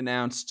since they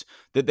announced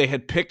that they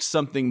had picked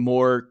something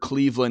more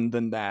Cleveland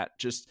than that.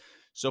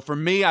 So for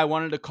me, I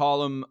wanted to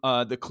call them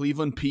the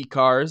Cleveland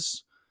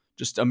P-Cars,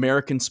 just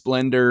American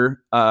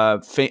splendor,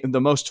 the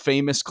most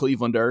famous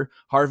Clevelander,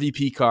 Harvey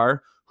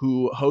P-Car,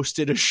 who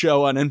hosted a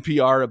show on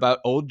NPR about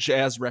old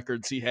jazz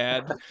records he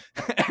had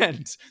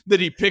and that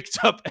he picked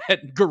up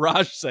at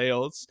garage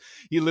sales.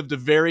 He lived a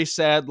very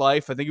sad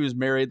life. I think he was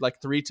married like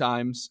 3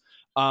 times.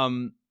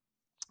 And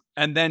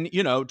then,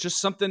 just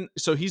something.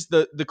 So he's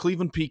the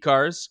Cleveland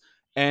P-Cars,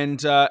 and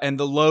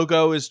the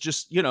logo is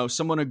just,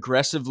 someone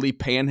aggressively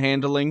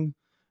panhandling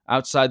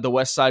outside the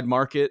West Side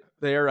Market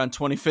there on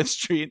 25th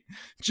Street.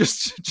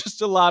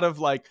 Just a lot of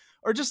like,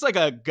 or just like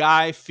a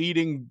guy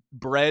feeding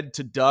bread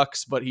to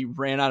ducks, but he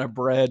ran out of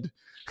bread.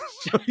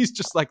 So he's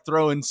just like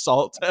throwing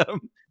salt at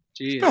them.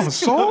 Jeez.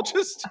 Salt?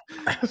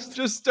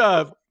 Just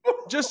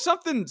just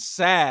something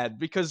sad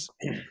because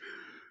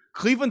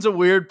Cleveland's a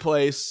weird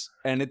place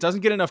and it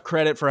doesn't get enough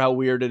credit for how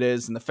weird it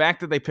is. And the fact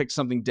that they picked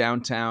something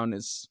downtown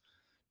is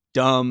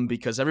dumb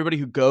because everybody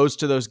who goes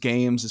to those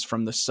games is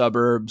from the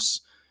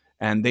suburbs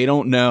and they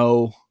don't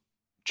know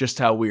just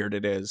how weird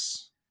it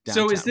is.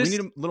 Downtown. So is this, we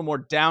need a little more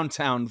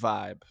downtown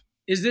vibe.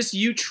 Is this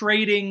you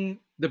trading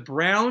the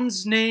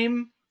Browns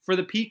name for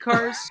the P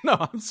Cars? No,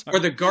 I'm sorry. Or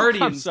the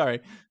Guardians? I'm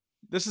sorry.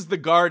 This is the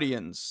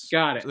Guardians.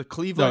 Got it. The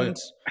Cleveland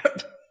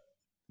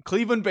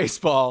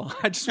baseball.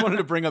 I just wanted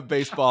to bring up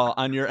baseball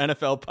on your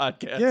NFL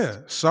podcast. Yeah,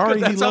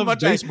 sorry he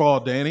loves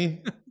baseball,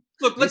 Danny.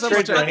 Look, let's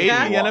just cut hate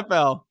that. the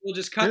NFL. We'll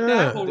just cut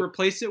that. We'll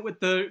replace it with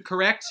the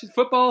correct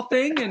football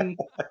thing and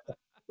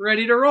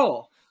ready to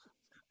roll.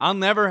 I'll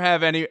never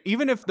have any,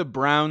 even if the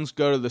Browns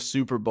go to the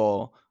Super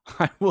Bowl,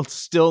 I will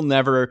still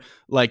never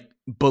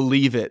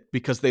believe it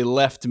because they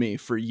left me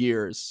for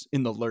years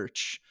in the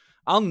lurch.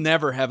 I'll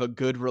never have a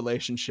good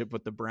relationship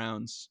with the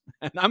Browns,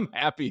 and I'm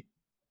happy.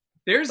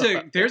 There's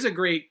a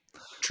great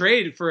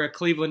trade for a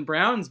Cleveland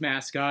Browns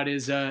mascot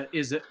is a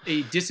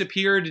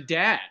disappeared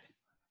dad.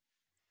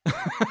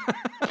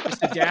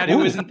 Just a dad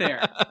who isn't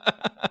there.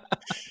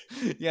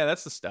 Yeah,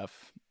 that's the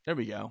stuff. There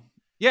we go.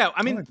 Yeah,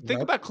 I mean,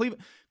 think about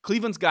Cleveland.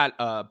 Cleveland's got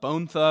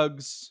Bone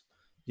Thugs.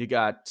 You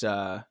got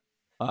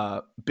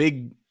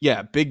big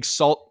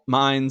salt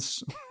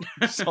mines.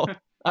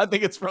 I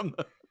think it's from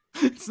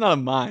it's not a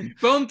mine.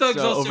 Bone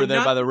Thugs also over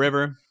there by the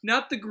river.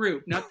 Not the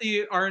group, not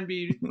the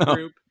R&B No.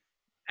 group.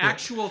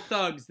 Actual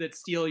thugs that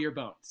steal your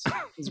bones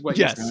is what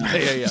Yes.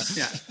 you're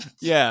saying.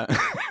 Yeah.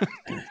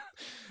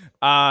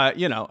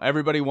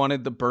 Everybody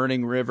wanted the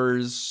burning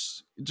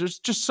rivers.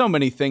 Just so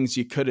many things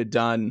you could have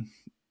done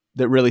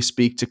that really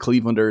speak to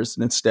Clevelanders,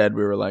 and instead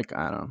we were like,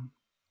 I don't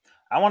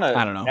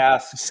know.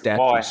 Ask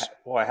Statues.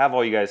 while I have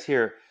all you guys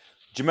here.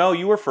 Jamel,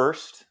 you were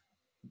first.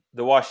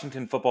 The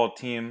Washington football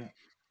team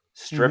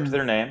stripped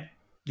their name.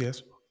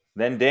 Yes.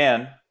 Then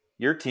Dan,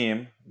 your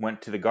team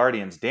went to the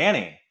Guardians.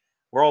 Danny,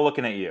 we're all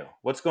looking at you.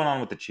 What's going on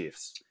with the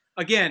Chiefs?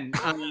 Again,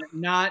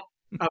 not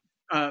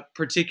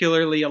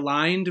particularly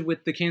aligned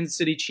with the Kansas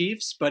City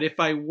Chiefs, but if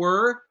I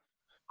were,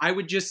 I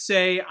would just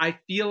say I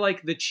feel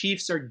like the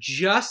Chiefs are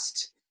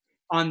just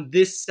on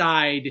this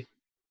side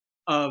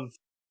of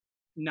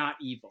not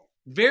evil.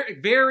 Very,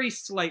 very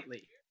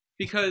slightly.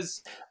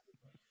 Because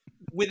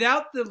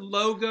without the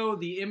logo,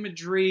 the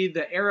imagery,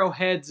 the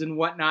arrowheads and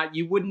whatnot,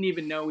 you wouldn't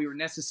even know we were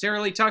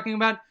necessarily talking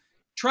about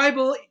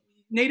tribal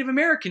Native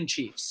American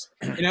chiefs.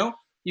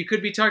 You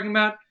could be talking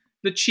about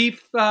the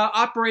chief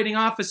operating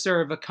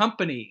officer of a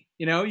company.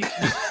 You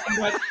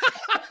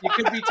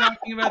could be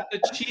talking about the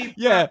chief,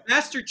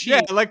 master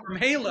chief from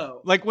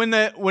Halo. Like when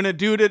a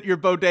dude at your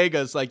bodega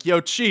is like,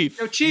 "Yo, chief,"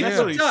 that's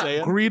what he's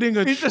saying. Greeting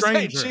a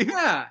stranger. Saying,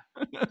 Yeah,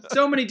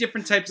 so many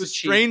different types of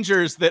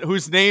strangers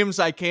whose names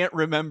I can't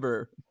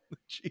remember. The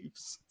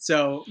Chiefs.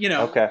 So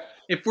okay.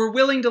 If we're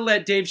willing to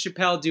let Dave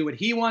Chappelle do what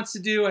he wants to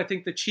do, I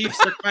think the Chiefs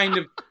are kind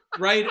of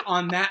right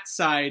on that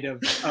side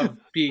of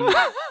being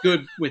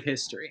good with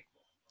history.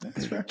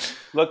 That's fair.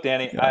 Look,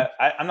 Danny, yeah.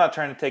 I'm not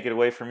trying to take it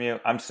away from you.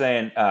 I'm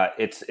saying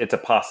it's a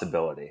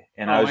possibility,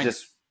 and I was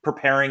just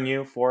preparing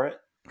you for it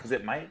because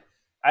it might.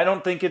 I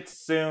don't think it's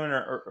soon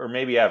or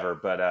maybe ever,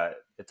 but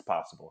it's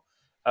possible.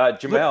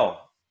 Jamel,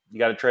 you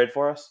got a trade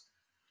for us?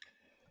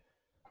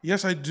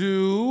 Yes, I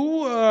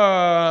do.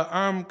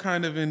 I'm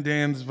kind of in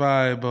Dan's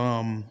vibe.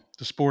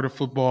 The sport of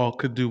football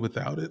could do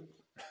without it.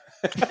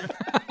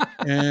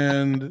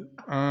 And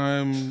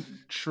I'm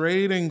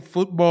trading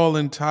football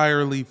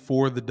entirely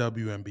for the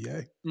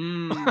WNBA.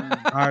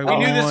 I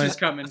knew this was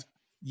coming.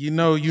 You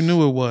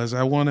knew it was.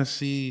 I want to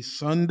see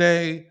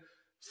Sunday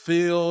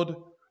filled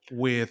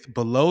with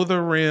below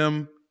the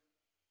rim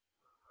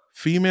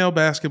female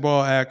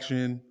basketball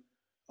action,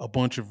 a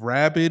bunch of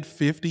rabid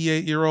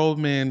 58-year-old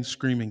men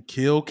screaming,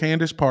 "Kill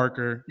Candace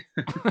Parker."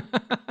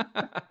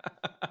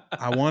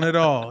 I want it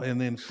all. And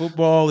then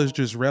football is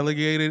just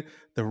relegated.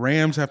 The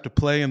Rams have to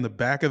play in the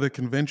back of the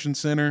convention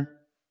center.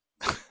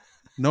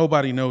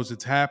 Nobody knows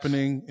it's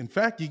happening. In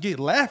fact, you get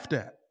laughed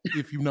at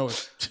if you know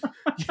it.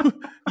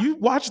 You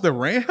watch the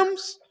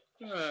Rams?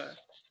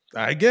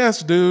 I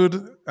guess,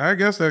 dude. I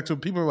guess that's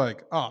what people are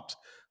like,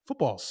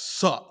 football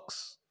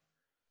sucks.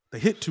 They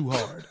hit too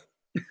hard.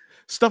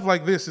 Stuff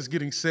like this is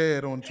getting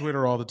said on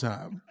Twitter all the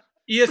time.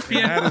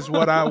 ESPN. That is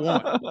what I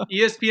want.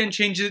 ESPN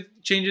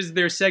changes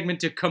their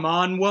segment to "Come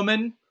on,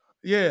 woman."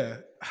 Yeah.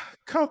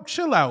 Come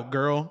chill out,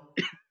 girl.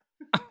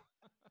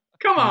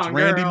 Come on, it's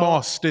Randy girl.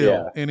 Moss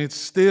still, and it's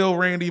still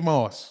Randy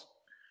Moss.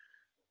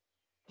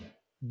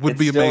 Would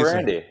be amazing.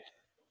 Randy.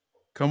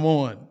 Come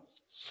on.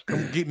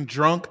 I'm getting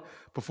drunk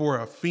before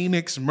a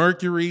Phoenix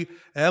Mercury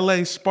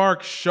LA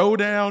Sparks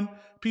showdown.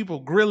 People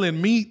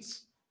grilling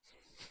meats.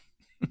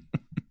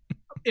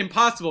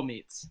 Impossible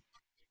meats.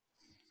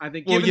 I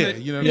think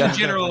given the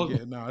general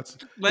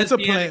it's a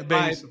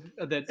plant-based.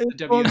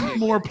 It's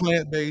more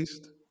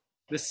plant-based.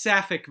 The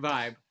sapphic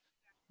vibe.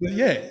 But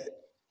yeah.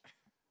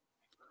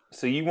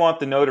 So you want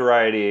the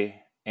notoriety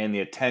and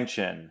the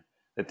attention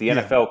that the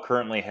NFL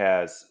currently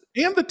has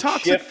And the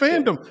toxic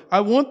shifted. fandom.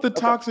 I want the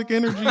toxic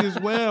energy as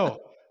well.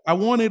 I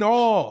want it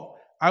all.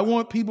 I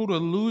want people to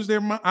lose their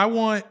mind. I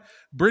want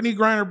Brittany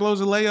Griner blows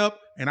a layup,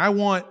 and I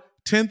want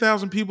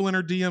 10,000 people in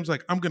her DMs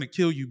like, I'm going to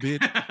kill you, bitch.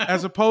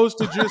 As opposed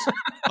to just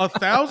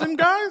 1,000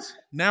 guys.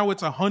 Now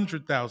it's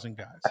 100,000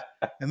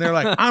 guys. And they're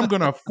like, I'm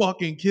going to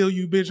fucking kill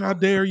you, bitch. How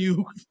dare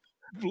you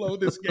blow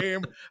this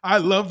game? I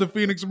love the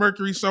Phoenix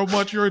Mercury so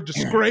much. You're a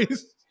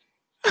disgrace.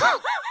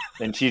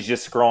 And she's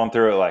just scrolling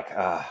through it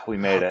like, we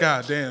made it.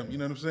 God damn. You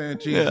know what I'm saying?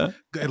 Jeez,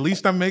 at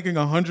least I'm making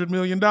 $100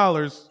 million.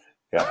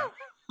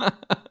 Yeah.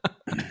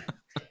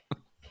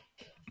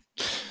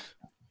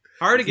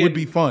 Hardigan Would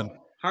be fun.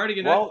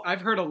 Hardigan, Well-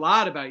 I've heard a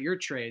lot about your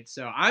trade,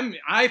 so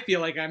I feel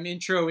like I'm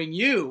introing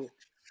you,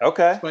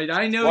 Okay. but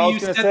I know Well, I you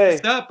was gonna set say-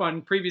 this up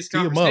on previous Tee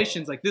 'em up.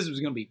 conversations. Like this was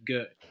going to be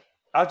good.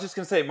 I was just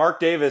going to say, Mark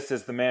Davis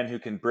is the man who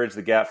can bridge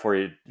the gap for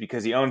you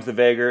because he owns the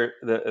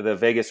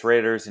Vegas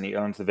Raiders and he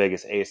owns the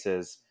Vegas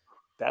Aces.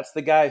 That's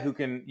the guy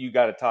you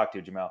got to talk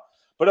to, Jamel.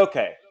 But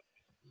okay.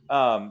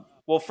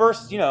 Well,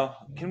 first,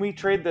 can we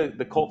trade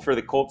the Colt for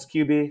the Colts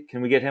QB?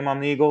 Can we get him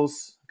on the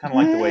Eagles? Kind of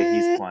like the way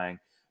he's playing.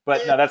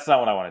 But no, that's not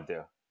what I want to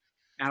do.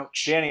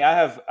 Ouch. Danny, I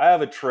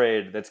have a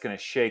trade that's going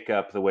to shake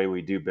up the way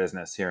we do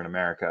business here in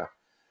America.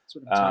 That's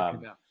what I'm talking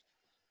about.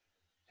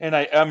 And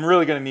I'm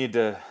really going to need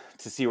to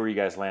see where you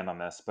guys land on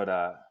this. But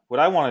what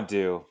I want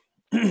to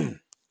do,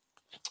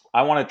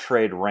 I want to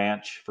trade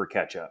ranch for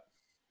ketchup.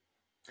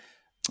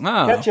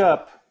 Oh.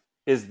 Ketchup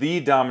is the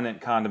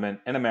dominant condiment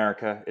in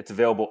America. It's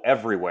available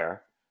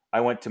everywhere.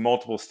 I went to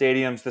multiple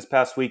stadiums this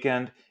past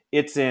weekend.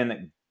 It's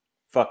in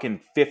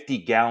fucking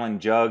 50-gallon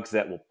jugs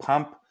that will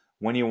pump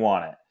when you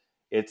want it.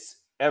 It's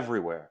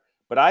everywhere.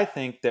 But I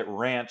think that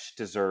ranch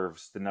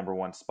deserves the number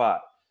one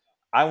spot.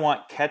 I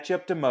want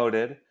ketchup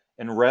demoted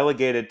and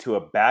relegated to a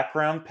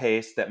background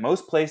paste that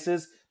most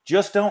places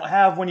just don't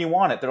have when you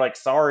want it. They're like,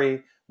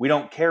 sorry, we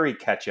don't carry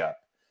ketchup.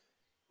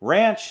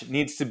 Ranch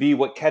needs to be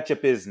what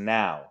ketchup is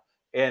now.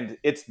 And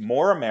it's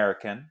more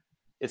American.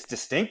 It's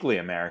distinctly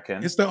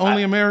American. It's the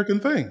only American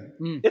thing.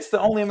 It's the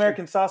only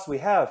American sauce we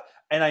have.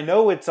 And I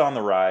know it's on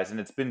the rise and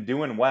it's been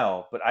doing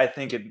well, but I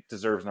think it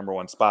deserves number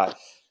one spot.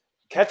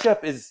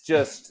 Ketchup is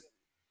just,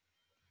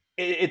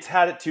 it's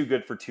had it too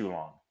good for too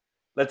long.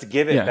 Let's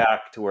give it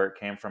back to where it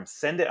came from.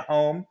 Send it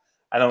home.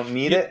 I don't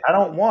need it. I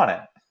don't want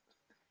it.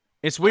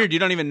 It's weird. You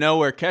don't even know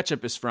where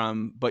ketchup is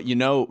from, but you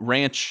know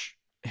Ranch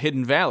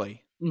Hidden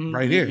Valley.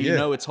 Right here. You Yeah.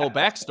 know its whole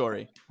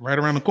backstory. Right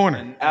around the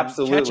corner.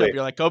 Absolutely. Ketchup,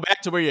 you're like, go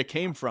back to where you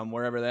came from,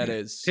 wherever that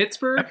is.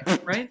 Pittsburgh,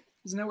 right?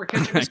 Isn't that where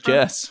ketchup I is from?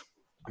 guess.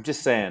 I'm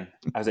just saying,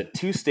 I was at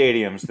 2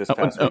 stadiums this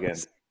past knows?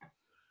 weekend.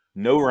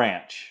 No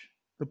ranch.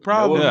 The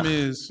problem Yeah.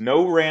 is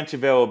No ranch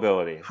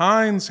availability.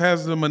 Heinz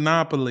has the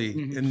monopoly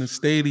in the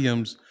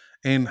stadiums,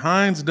 and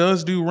Heinz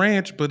does do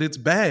ranch, but it's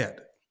bad.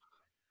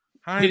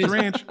 Heinz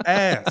ranch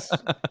ass.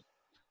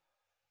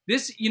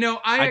 This,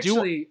 I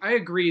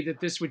agree that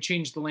this would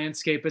change the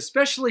landscape,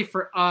 especially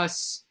for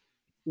us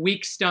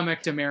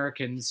weak-stomached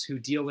Americans who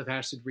deal with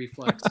acid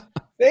reflux.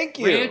 Thank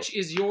you. Ranch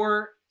is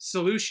your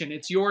solution.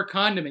 It's your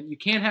condiment. You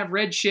can't have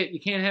red shit.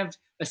 You can't have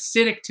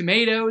acidic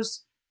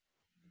tomatoes.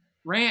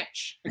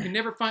 Ranch. I can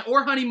never find,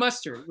 or honey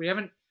mustard.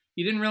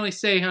 You didn't really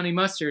say honey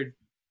mustard.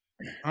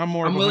 I'm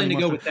willing to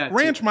go with that,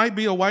 Ranch too. might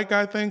be a white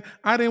guy thing.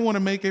 I didn't want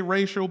to make it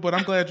racial, but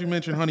I'm glad you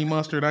mentioned honey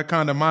mustard.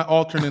 My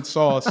alternate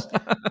sauce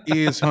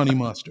is honey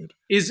mustard.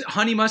 Is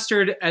honey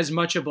mustard as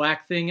much a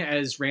black thing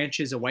as ranch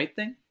is a white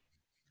thing?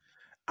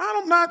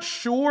 I'm not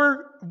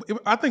sure.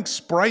 I think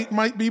Sprite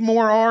might be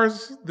more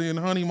ours than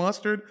honey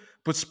mustard,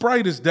 but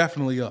Sprite is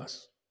definitely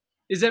us.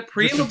 Is that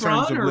Just in terms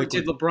pre-LeBron, of or liquid.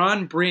 did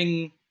LeBron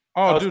bring...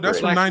 Oh, Oh, dude, that's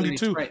Sprite. from Black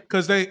 '92. Sprite.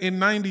 Because in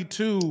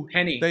 '92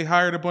 Penny. they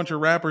hired a bunch of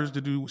rappers to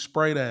do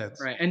Sprite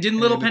ads. Right. And didn't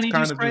Little And it's Penny do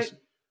kind of Sprite? just-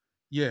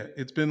 yeah,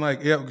 it's been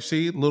like,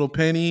 see, Little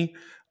Penny,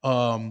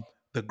 the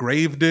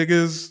Grave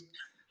Diggers,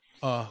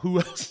 who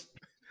else?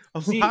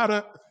 See, Lot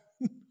of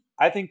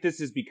I think this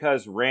is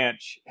because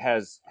ranch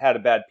has had a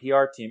bad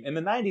PR team. In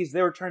the 90s,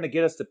 they were trying to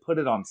get us to put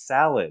it on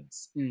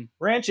salads.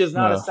 Ranch is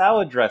not a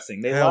salad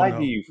dressing. They Hell lied no.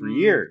 to you for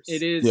years.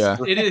 It is. Yeah.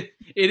 It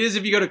is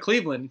if you go to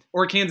Cleveland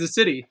or Kansas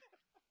City.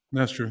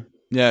 That's true.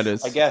 Yeah, it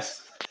is. I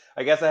guess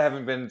I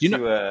haven't been You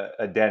to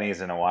a Denny's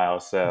in a while.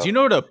 So Do you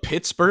know what a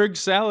Pittsburgh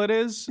salad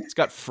is? It's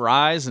got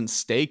fries and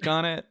steak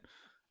on it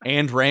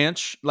and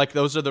ranch. Like,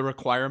 those are the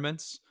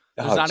requirements.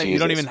 There's Oh, not you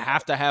don't Jesus. even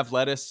have to have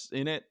lettuce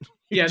in it.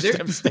 You Yeah, just there-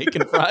 have steak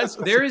and fries.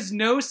 There is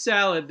no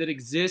salad that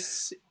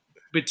exists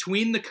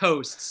between the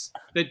coasts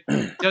that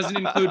doesn't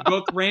include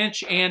both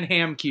ranch and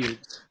ham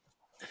cubes.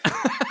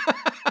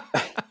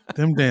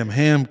 Them damn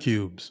ham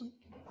cubes.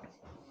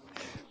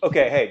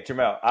 okay, hey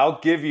Jamel, I'll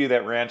give you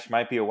that ranch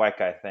might be a white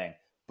guy thing,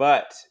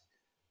 but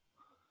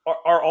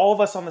are all of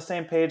us on the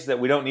same page that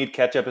we don't need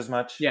ketchup as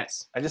much?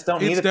 Yes. I just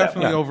don't need It's it that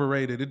definitely much.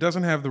 overrated. It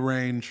doesn't have the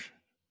range.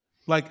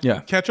 Like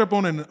Yeah. ketchup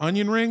on an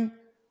onion ring,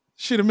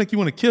 shit'll make you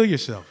want to kill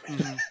yourself.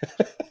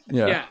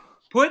 Yeah.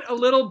 Put a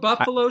little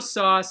buffalo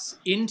sauce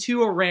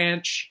into a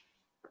ranch,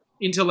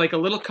 into like a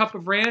little cup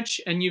of ranch,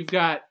 and you've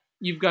got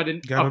Got a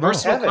it all.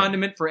 versatile Heaven.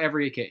 condiment for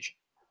every occasion.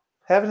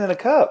 Have it in a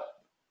cup.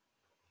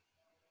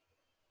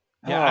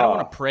 Yeah, I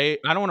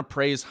don't want to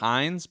praise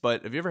Heinz,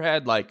 but have you ever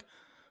had like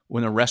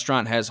when a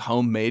restaurant has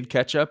homemade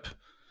ketchup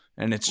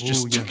and it's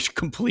just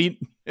complete?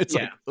 It's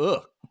like,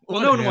 ugh.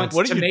 Well, no one wants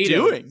what are you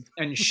doing?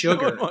 And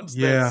sugar. No one wants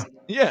this.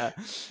 Yeah.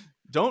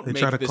 Don't They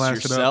make try to this class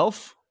it up.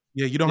 yourself.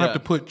 Yeah, you don't have to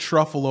put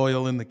truffle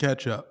oil in the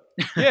ketchup.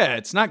 Yeah,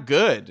 it's not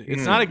good.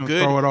 It's not a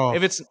good. Throw it off.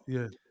 If it's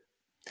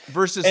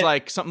versus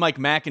like something like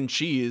mac and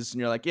cheese, and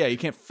you're like, yeah, you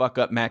can't fuck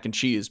up mac and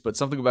cheese, but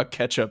something about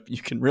ketchup,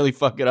 you can really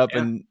fuck it up,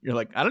 and you're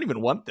like, I don't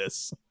even want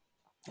this.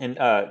 And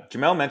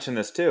Jamel mentioned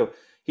this too.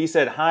 He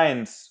said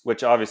Heinz,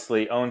 which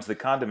obviously owns the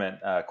condiment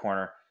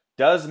corner,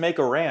 does make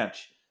a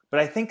ranch, but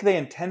I think they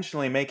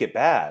intentionally make it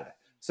bad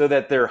so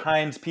that their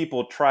Heinz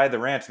people try the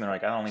ranch and they're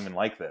like, I don't even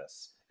like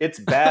this. It's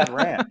bad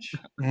ranch.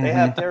 They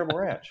have terrible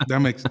ranch.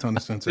 That makes a ton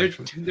of sense,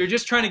 actually. They're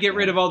just trying to get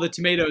rid of all the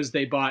tomatoes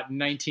they bought in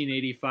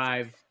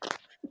 1985.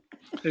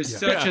 There's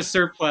such a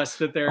surplus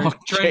that they're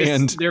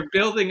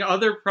building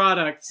other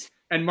products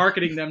and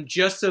marketing them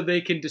just so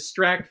they can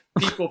distract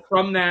people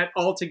from that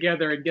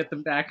altogether and get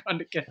them back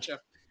onto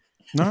ketchup.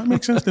 No, it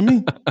makes sense to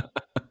me.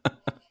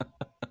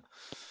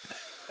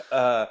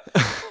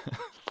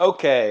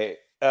 Okay.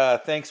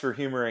 Thanks for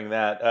humoring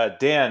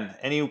that. Dan,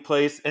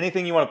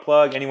 anything you want to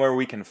plug, anywhere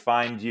we can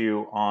find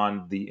you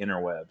on the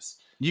interwebs?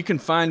 You can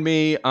find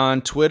me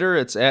on Twitter.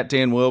 It's at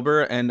Dan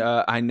Wilbur. And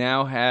I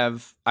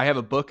have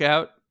a book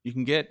out you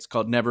can get. It's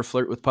called Never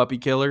Flirt with Puppy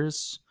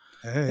Killers.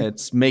 Hey.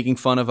 It's making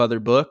fun of other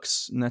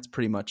books. And that's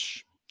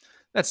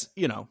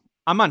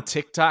I'm on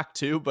TikTok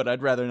too, but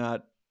I'd rather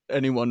not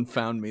anyone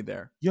found me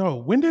there. Yo,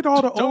 when did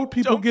all the old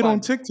people get on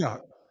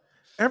TikTok?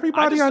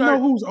 Everybody I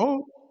know who's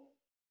old.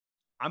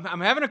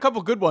 I'm having a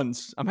couple good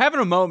ones. I'm having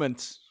a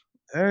moment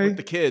with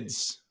the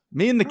kids.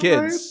 Me and the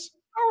kids.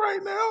 All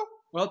right now.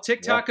 Well,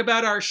 TikTok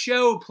about our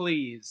show,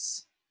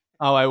 please.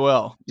 Oh, I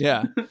will.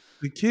 Yeah.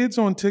 The kids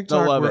on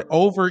TikTok were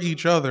over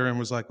each other and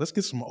was like, let's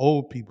get some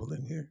old people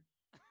in here.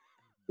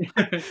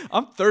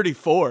 I'm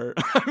 34.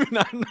 I mean,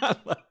 I'm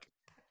not like...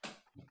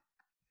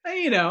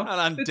 Hey, not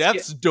on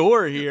death's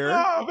door here.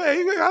 Oh, man,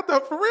 you got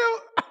that for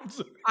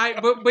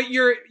real? But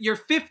you're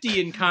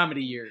 50 in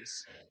comedy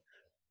years.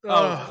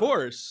 Oh,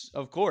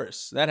 of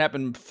course. That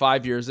happened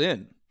 5 years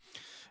in.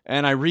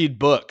 And I read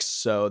books,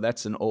 so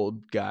that's an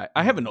old guy.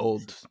 I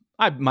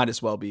might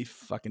as well be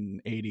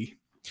fucking 80.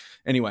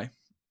 Anyways,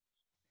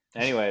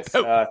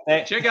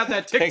 check out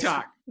that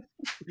TikTok.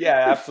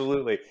 Yeah,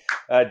 absolutely.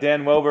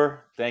 Dan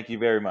Wilbur, thank you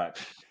very much.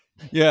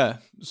 Yeah,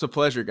 it's a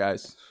pleasure,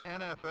 guys.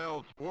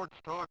 NFL Sports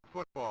Talk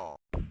Football.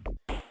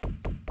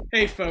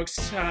 Hey,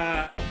 folks,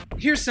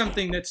 here's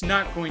something that's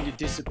not going to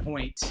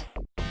disappoint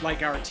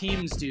like our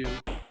teams do.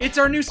 It's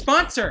our new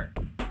sponsor,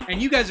 and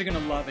you guys are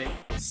going to love it.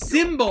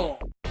 Symbol.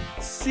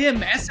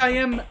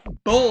 S-I-M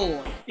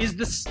Bull is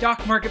the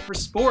stock market for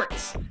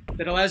sports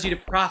that allows you to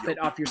profit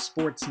off your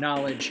sports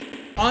knowledge.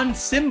 On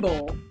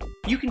Symbol,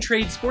 you can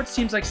trade sports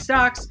teams like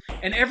stocks,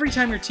 and every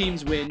time your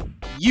teams win,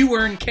 you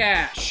earn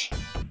cash.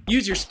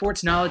 Use your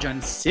sports knowledge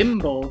on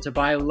Symbol to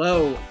buy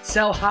low,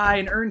 sell high,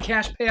 and earn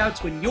cash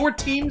payouts when your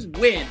teams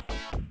win.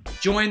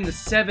 Join the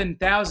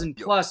 7,000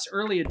 plus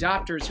early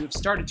adopters who have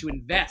started to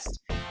invest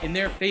in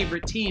their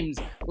favorite teams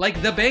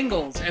like the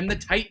Bengals and the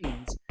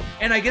Titans,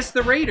 and I guess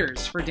the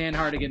Raiders for Dan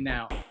Hardigan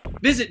now.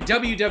 Visit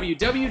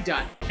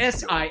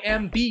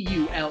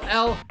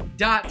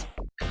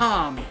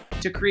www.simbull.com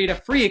to create a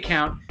free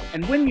account,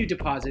 and when you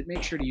deposit,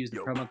 make sure to use the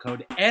promo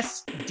code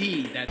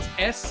SD, that's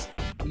S,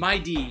 my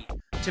D,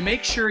 to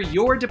make sure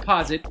your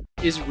deposit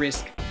is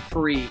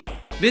risk-free.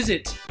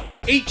 Visit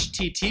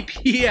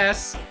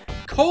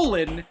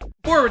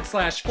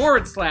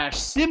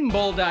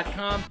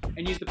https://symbol.com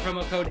and use the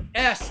promo code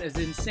S as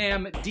in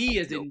Sam, D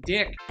as in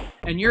Dick,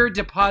 and your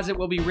deposit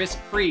will be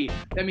risk-free.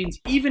 That means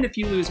even if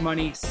you lose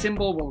money,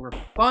 Symbol will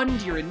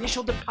refund your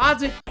initial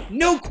deposit,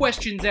 no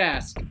questions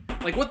asked.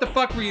 Like, what the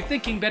fuck were you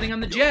thinking betting on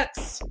the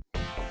Jets?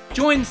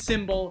 Join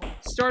Symbol,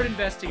 start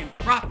investing and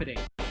profiting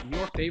from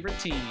your favorite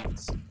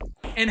teams.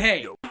 And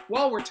hey,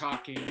 while we're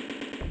talking,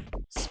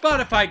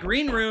 Spotify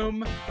Green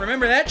Room,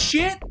 remember that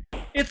shit?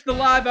 It's the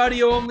live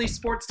audio-only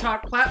sports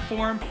talk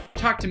platform.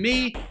 Talk to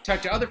me,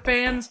 talk to other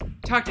fans,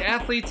 talk to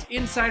athletes,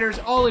 insiders,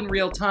 all in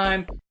real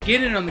time.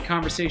 Get in on the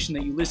conversation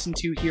that you listen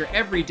to here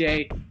every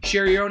day.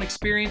 Share your own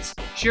experience,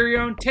 share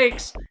your own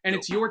takes, and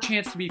it's your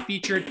chance to be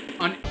featured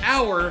on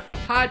our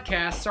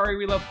podcast, Sorry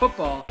We Love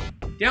Football.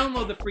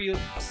 Download the free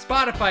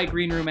Spotify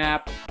Green Room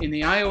app in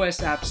the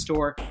iOS App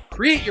Store.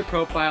 Create your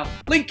profile,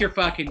 link your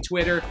fucking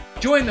Twitter,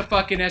 join the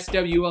fucking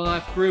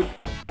SWLF group,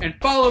 and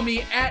follow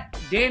me at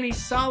Danny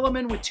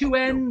Solomon with 2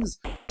 N's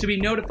to be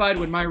notified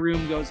when my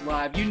room goes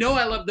live. You know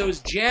I love those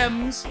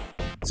gems,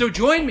 so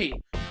join me.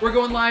 We're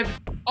going live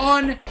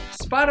on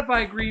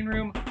Spotify Green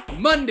Room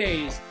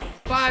Mondays,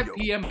 5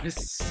 p.m.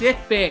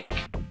 Pacific.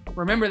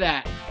 Remember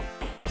that.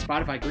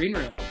 Spotify Green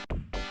Room.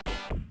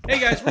 Hey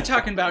guys, we're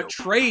talking about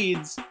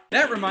trades.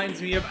 That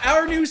reminds me of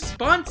our new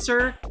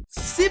sponsor,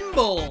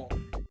 Symbol.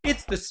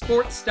 It's the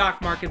sports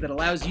stock market that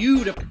allows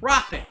you to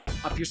profit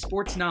off your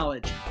sports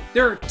knowledge.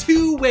 There are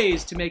 2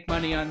 ways to make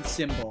money on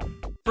Symbol.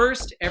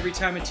 First, every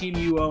time a team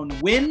you own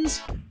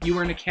wins, you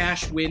earn a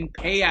cash win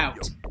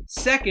payout.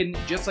 Second,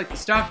 just like the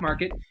stock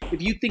market,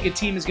 if you think a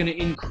team is going to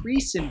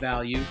increase in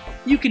value,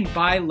 you can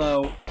buy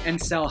low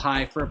and sell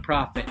high for a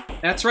profit.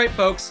 That's right,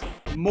 folks.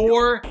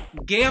 More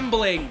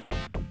gambling.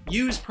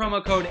 Use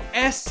promo code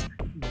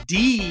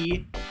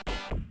SD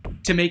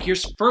to make your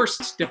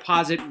first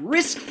deposit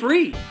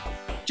risk-free,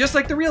 just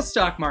like the real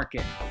stock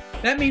market.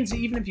 That means that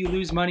even if you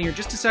lose money or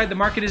just decide the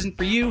market isn't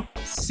for you,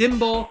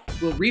 Symbol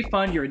will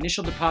refund your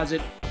initial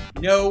deposit.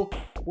 No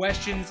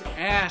questions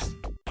asked.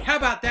 How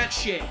about that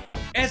shit?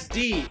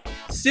 SD,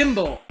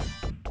 Symbol,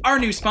 our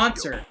new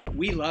sponsor.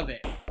 We love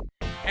it.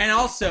 And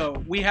also,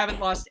 we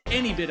haven't lost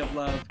any bit of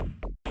love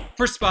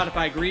for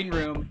Spotify Green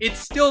Room. It's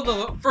still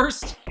the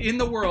first in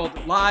the world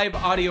live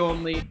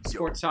audio-only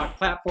sports talk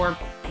platform.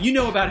 You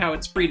know about how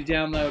it's free to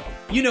download.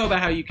 You know about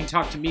how you can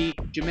talk to me,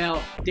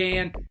 Jamel,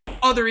 Dan,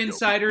 other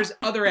insiders,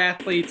 other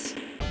athletes,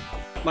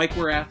 like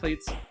we're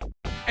athletes.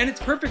 And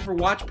it's perfect for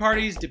watch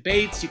parties,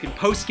 debates. You can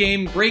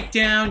post-game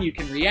breakdown. You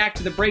can react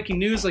to the breaking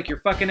news like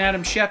you're fucking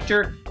Adam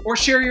Schefter, or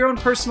share your own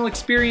personal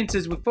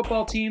experiences with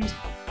football teams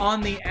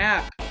on the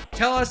app.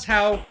 Tell us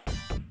how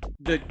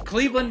the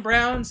Cleveland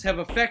Browns have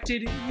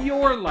affected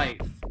your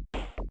life.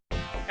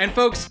 And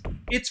folks,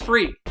 it's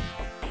free.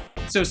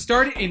 So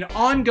start in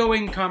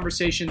ongoing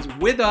conversations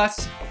with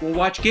us. We'll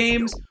watch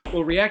games.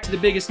 We'll react to the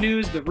biggest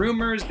news, the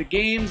rumors, the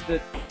games, the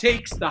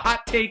takes, the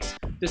hot takes,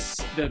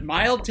 the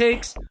mild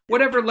takes,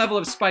 whatever level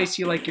of spice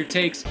you like your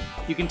takes.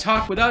 You can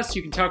talk with us.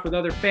 You can talk with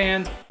other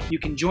fans. You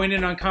can join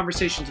in on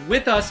conversations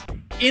with us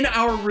in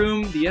our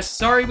room, the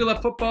Sorry We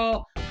Love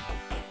Football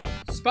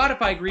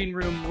Spotify Green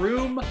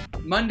Room,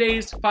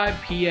 Mondays,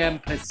 5 p.m.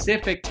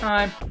 Pacific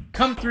time.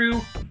 Come through,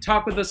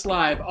 talk with us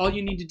live. All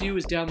you need to do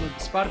is download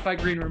the Spotify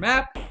Green Room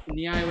app in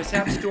the iOS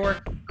App Store,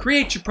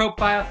 create your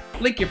profile,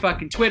 link your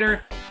fucking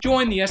Twitter,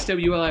 join the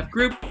SWLF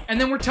group, and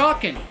then we're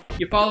talking.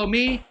 You follow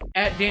me,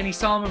 at Danny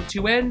Solomon with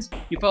 2 N's.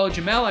 You follow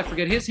Jamel, I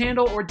forget his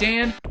handle, or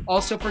Dan,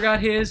 also forgot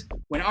his.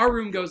 When our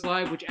room goes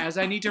live, which, as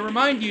I need to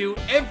remind you,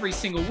 every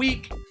single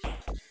week,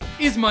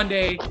 is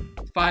Monday,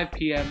 5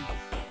 p.m.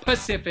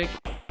 Pacific.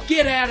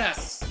 Get at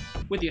us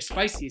with your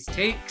spiciest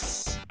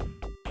takes.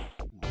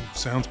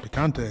 Sounds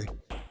picante.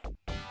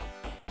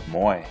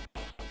 Moy.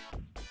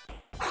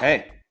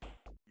 Hey,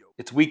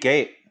 it's week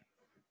 8.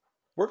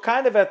 We're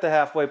kind of at the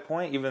halfway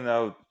point, even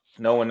though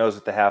no one knows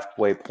what the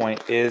halfway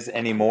point is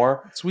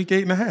anymore. It's week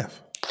 8.5.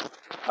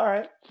 All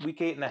right, week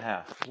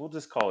 8.5. We'll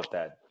just call it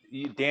that.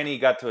 Danny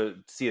got to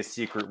see a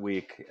secret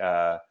week.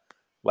 The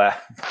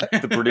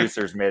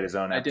producers made his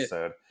own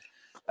episode.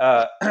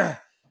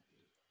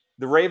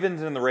 The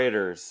Ravens and the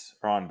Raiders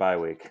are on bye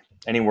week.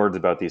 Any words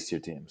about these two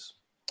teams?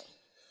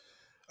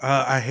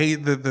 I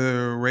hate that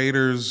the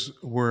Raiders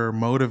were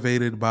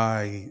motivated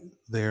by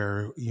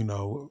their,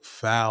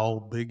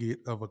 foul bigot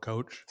of a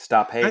coach.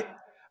 Stop hate.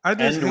 I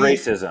just End hate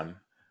racism.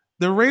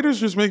 The Raiders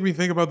just make me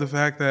think about the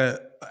fact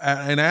that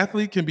an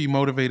athlete can be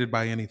motivated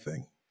by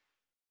anything.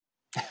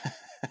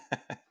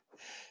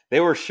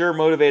 They were sure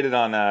motivated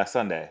on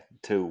Sunday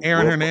to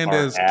Aaron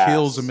Hernandez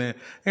kills a man.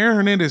 Aaron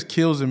Hernandez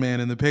kills a man,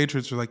 and the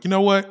Patriots are like, you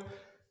know what?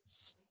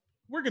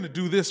 We're going to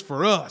do this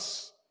for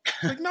us.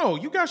 It's like, no,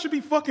 you guys should be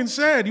fucking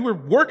sad. You were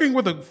working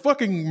with a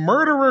fucking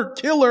murderer,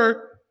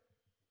 killer.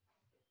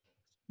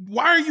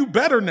 Why are you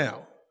better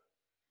now?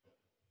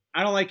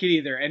 I don't like it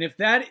either. And if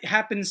that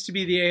happens to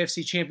be the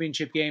AFC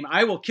Championship game,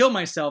 I will kill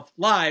myself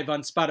live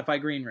on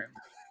Spotify Green Room.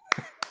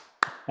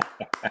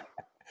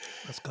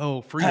 Let's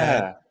go. Free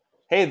ad.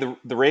 Hey,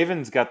 the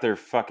Ravens got their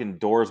fucking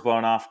doors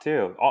blown off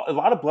too. A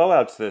lot of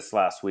blowouts this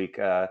last week.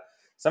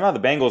 Somehow the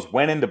Bengals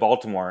went into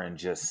Baltimore and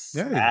just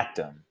smacked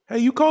them. Hey,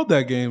 you called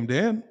that game,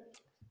 Dan.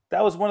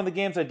 That was one of the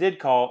games I did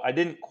call. I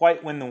didn't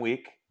quite win the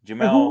week.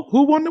 Jamel,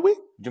 who won the week?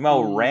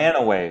 Jamel ran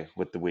away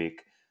with the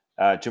week.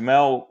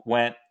 Jamel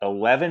went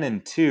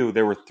 11-2.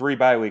 There were 3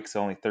 bye weeks, so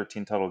only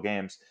 13 total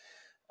games.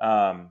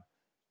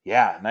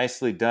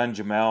 Nicely done,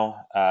 Jamel.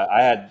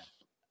 I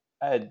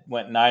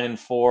went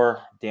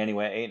 9-4. Danny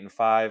went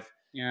 8-5.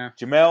 Yeah.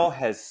 Jamel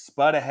has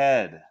spud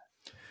ahead.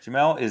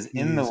 Jamel is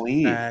in the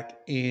lead. Back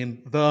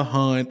in the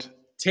hunt.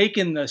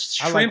 Taking the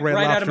shrimp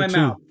right out of my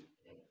mouth.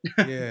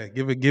 Yeah,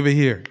 give it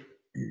here.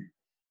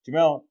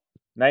 Jamel,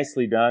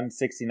 nicely done.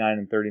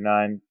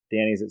 69-39.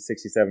 Danny's at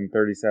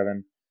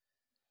 67-37.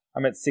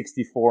 I'm at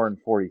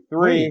 64-43.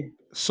 Wait,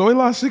 Soy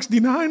Law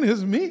 69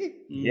 is me?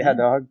 Yeah,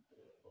 dog.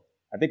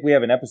 I think we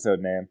have an episode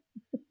name.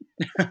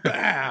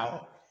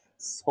 Wow.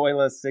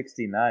 Soyla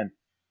 69.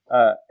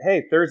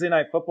 Hey, Thursday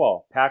night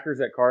football.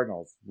 Packers at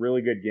Cardinals.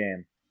 Really good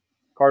game.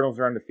 Cardinals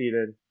are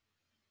undefeated.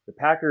 The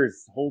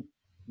Packers' whole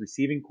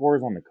receiving corps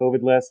is on the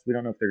COVID list. We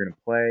don't know if they're going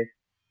to play.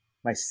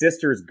 My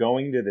sister's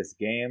going to this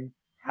game.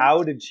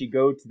 How did she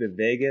go to the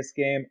Vegas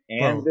game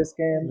and this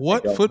game?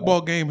 What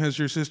football game has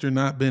your sister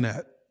not been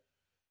at?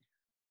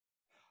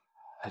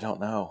 I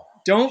don't know.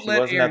 Don't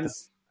let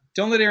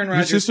Aaron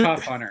Rodgers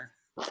cough on her.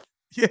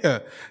 Yeah,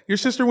 your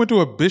sister went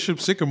to a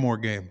Bishop Sycamore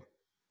game.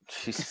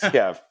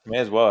 Yeah, may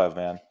as well have,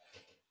 man.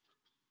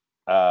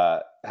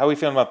 How are we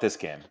feeling about this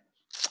game?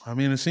 I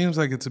mean, it seems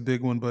like it's a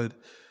big one, but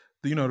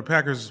the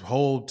Packers'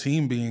 whole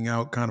team being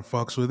out kind of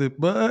fucks with it.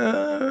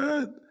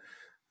 But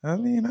I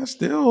mean,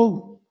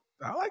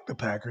 I like the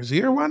Packers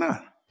here. Why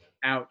not?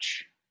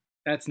 Ouch.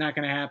 That's not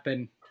going to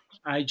happen.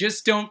 I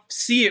just don't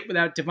see it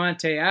without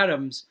Devontae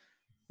Adams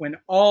when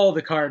all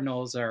the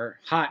Cardinals are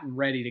hot and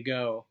ready to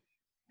go.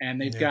 And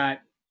they've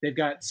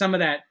got some of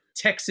that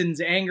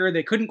Texans anger.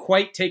 They couldn't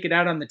quite take it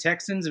out on the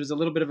Texans. It was a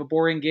little bit of a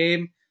boring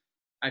game.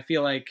 I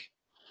feel like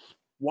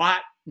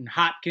Watt and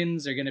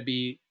Hopkins are going to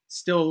be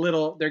still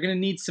they're going to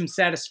need some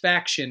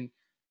satisfaction.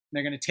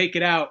 They're going to take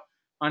it out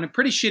on a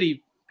pretty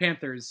shitty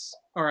Packers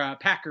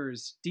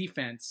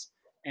defense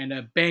and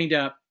a banged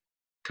up,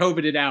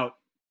 COVIDed out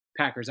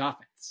Packers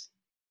offense.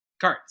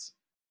 Cards.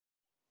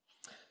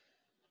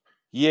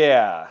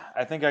 Yeah,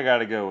 I think I got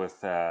to go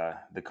with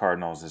the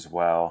Cardinals as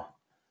well.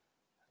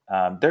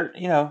 They're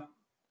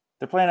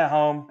playing at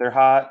home. They're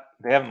hot.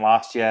 They haven't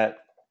lost yet.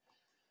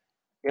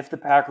 If the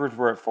Packers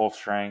were at full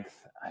strength,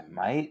 I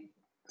might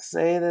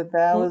say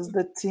that was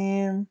the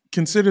team.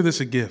 Consider this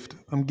a gift.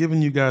 I'm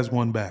giving you guys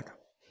one back.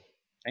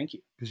 Thank you.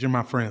 Because you're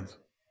my friends.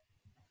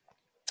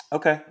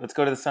 Okay, let's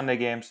go to the Sunday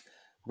games.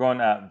 We're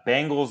going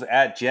Bengals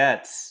at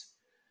Jets.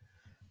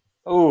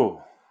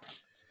 Ooh,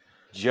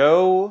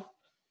 Joe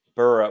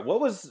Burrow.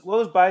 What was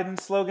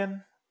Biden's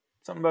slogan?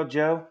 Something about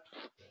Joe?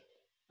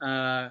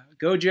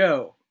 Go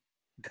Joe.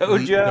 Go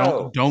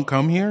Joe. Don't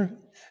come here?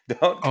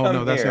 Don't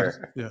come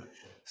here. Yeah.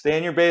 Stay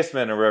in your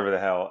basement or wherever the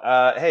hell.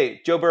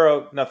 Hey, Joe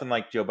Burrow, nothing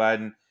like Joe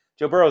Biden.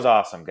 Joe Burrow's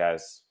awesome,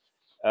 guys.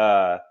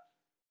 And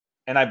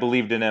I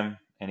believed in him,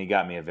 and he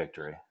got me a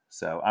victory.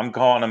 So I'm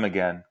calling him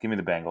again. Give me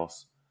the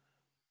Bengals.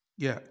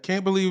 Yeah.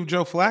 Can't believe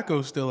Joe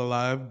Flacco's still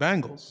alive.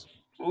 Bengals.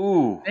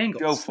 Ooh, Bengals.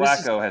 Joe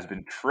Flacco has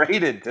been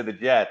traded to the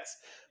Jets.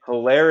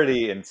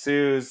 Hilarity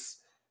ensues.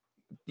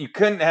 You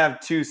couldn't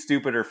have two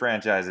stupider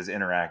franchises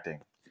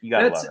interacting. You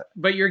gotta love it.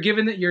 But you're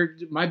given that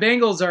my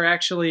Bengals are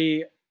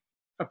actually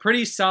a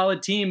pretty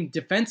solid team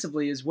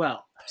defensively as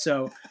well.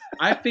 So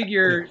I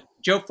figure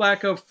Joe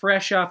Flacco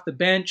fresh off the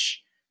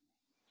bench,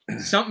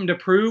 something to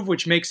prove,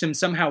 which makes him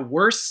somehow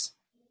worse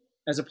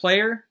as a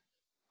player.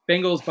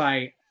 Bengals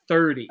by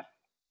 30.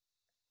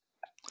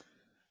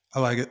 I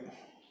like it.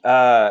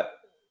 Yeah,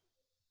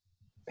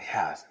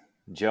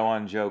 Joe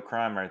on Joe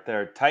crime right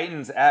there.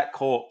 Titans at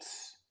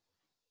Colts.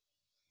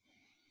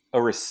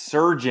 A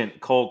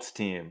resurgent Colts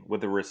team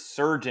with a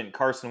resurgent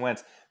Carson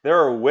Wentz. There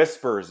are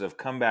whispers of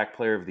comeback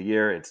player of the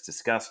year. It's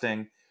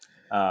disgusting.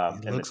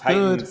 And the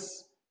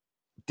Titans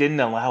didn't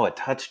allow a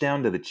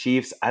touchdown to the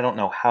Chiefs. I don't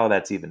know how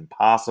that's even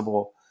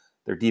possible.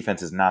 Their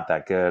defense is not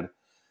that good.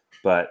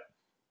 But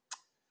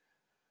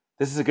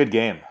this is a good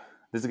game.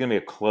 This is going to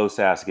be a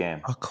close-ass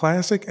game. A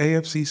classic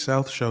AFC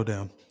South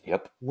showdown.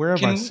 Yep. Where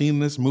have I seen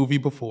this movie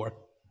before?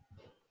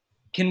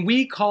 Can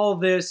we call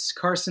this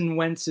Carson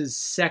Wentz's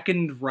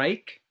second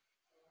Reich?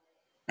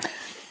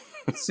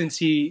 Since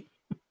he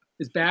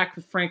is back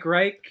with Frank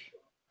Reich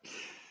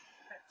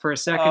for a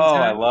second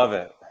time. I love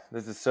it.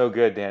 This is so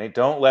good, Danny.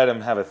 Don't let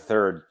him have a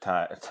third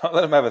time. Don't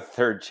let him have a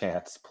third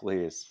chance,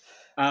 please.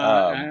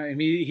 I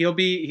mean, he'll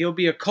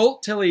be a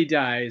Colt till he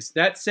dies.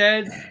 That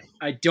said,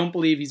 I don't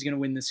believe he's going to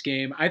win this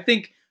game. I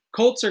think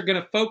Colts are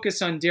going to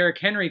focus on Derrick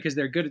Henry because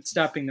they're good at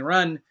stopping the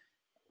run.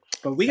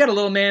 But we got a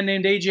little man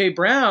named A.J.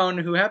 Brown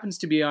who happens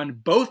to be on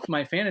both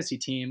my fantasy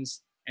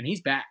teams, and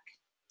he's back.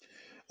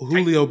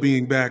 Julio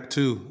being back,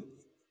 too.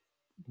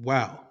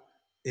 Wow.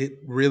 It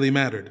really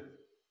mattered.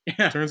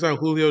 Yeah. Turns out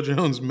Julio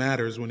Jones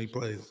matters when he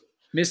plays.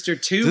 Mr.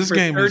 2 for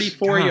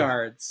 34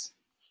 yards.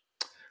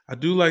 I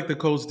do like the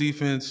Colts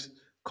defense.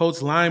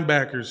 Colts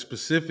linebackers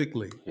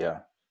specifically. Yeah.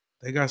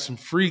 They got some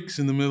freaks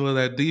in the middle of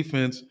that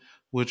defense,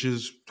 which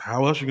is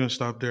how else you're going to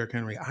stop Derrick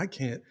Henry. I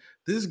can't.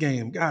 This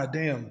game,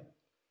 goddamn.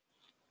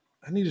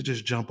 I need to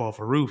just jump off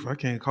a roof. I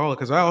can't call it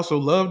because I also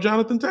love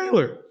Jonathan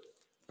Taylor.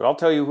 But I'll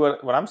tell you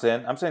what I'm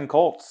saying. I'm saying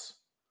Colts.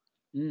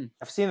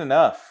 I've seen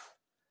enough.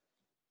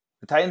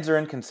 The Titans are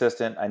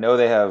inconsistent. I know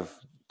they have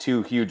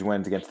two huge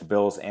wins against the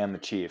Bills and the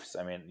Chiefs.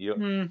 I mean,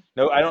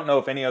 I don't know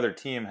if any other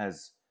team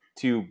has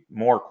two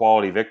more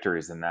quality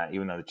victories than that,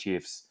 even though the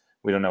Chiefs,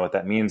 we don't know what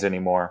that means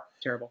anymore.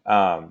 Terrible.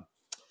 But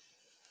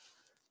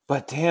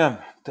damn,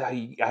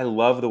 I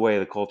love the way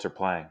the Colts are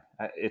playing.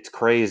 It's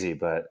crazy,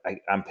 but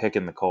I'm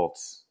picking the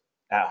Colts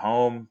at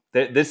home.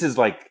 This is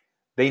like,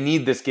 they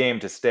need this game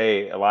to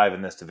stay alive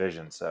in this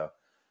division. So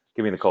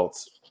give me the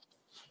Colts.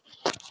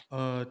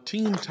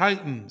 Team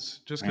Titans,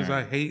 just because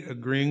I hate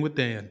agreeing with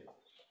Dan.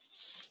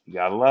 You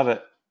gotta love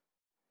it.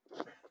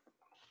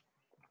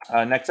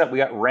 Next up, we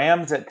got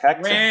Rams at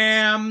Texans.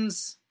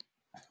 Rams.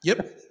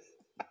 Yep.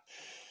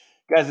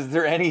 Guys, is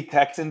there any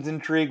Texans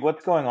intrigue?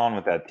 What's going on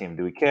with that team?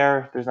 Do we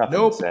care? There's nothing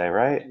Nope. to say,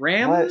 right?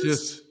 Rams? What?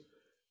 Just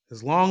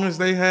as long as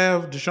they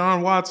have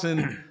Deshaun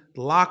Watson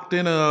locked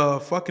in a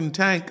fucking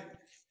tank.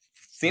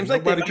 Seems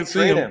like they nobody might can see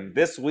trade him. him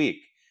this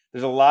week.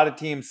 There's a lot of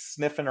teams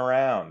sniffing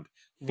around,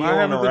 Why feeling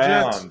haven't the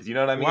around. Jets? You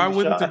know what I mean? Why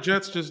wouldn't the Sean?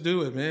 Jets just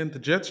do it, man? The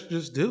Jets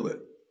just do it.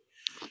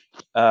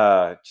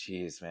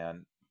 Jeez,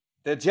 man.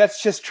 The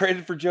Jets just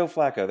traded for Joe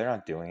Flacco. They're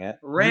not doing it.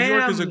 Rams. New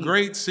York is a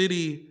great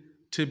city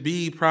to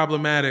be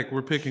problematic,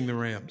 we're picking the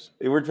Rams.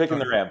 We're picking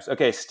the Rams.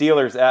 Okay,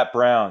 Steelers at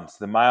Browns.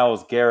 The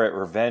Myles Garrett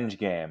revenge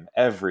game.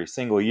 Every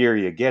single year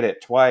you get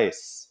it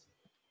twice.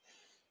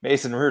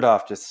 Mason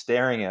Rudolph just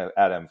staring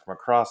at him from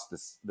across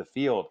the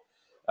field.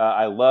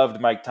 I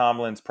loved Mike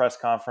Tomlin's press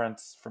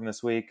conference from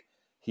this week.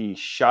 He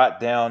shot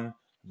down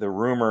the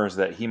rumors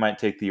that he might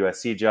take the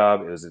USC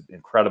job. It was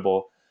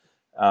incredible.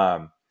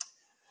 The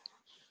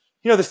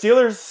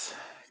Steelers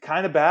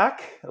kind of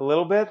back a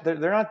little bit.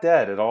 They're not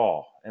dead at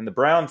all. And the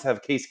Browns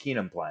have Case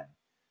Keenum playing.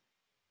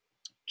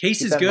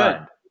 Case is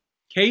good.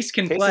 Case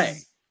can play.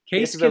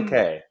 Case is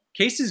okay.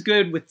 Case is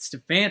good with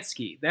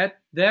Stefanski.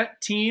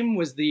 That team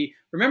was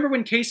remember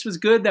when Case was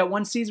good that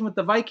one season with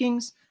the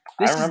Vikings?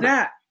 This is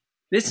that.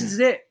 This is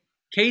it.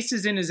 Case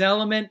is in his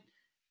element.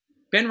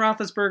 Ben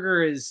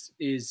Roethlisberger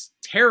is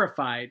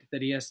terrified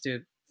that he has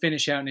to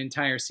finish out an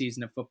entire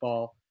season of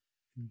football.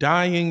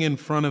 Dying in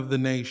front of the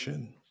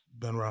nation,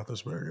 Ben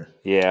Roethlisberger.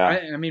 Yeah.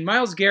 I mean,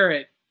 Myles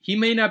Garrett, he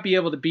may not be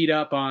able to beat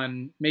up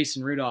on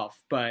Mason Rudolph,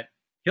 but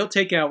he'll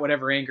take out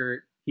whatever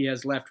anger he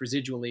has left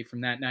residually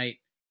from that night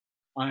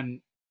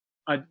on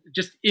a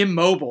just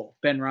immobile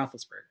Ben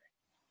Roethlisberger.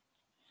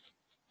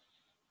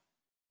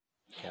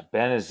 Yeah,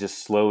 Ben is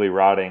just slowly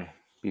rotting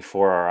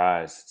before our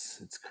eyes.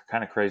 It's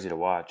kind of crazy to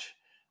watch.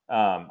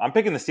 I'm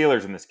picking the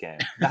Steelers in this game,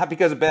 not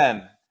because of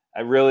Ben.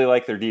 I really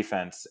like their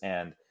defense,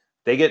 and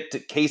they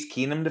get Case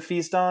Keenum to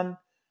feast on.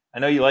 I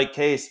know you like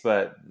Case,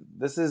 but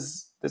this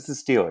is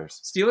Steelers.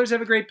 Steelers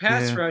have a great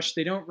pass rush.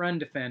 They don't run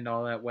defend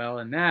all that well,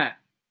 and that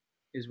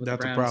is what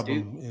that's the a Browns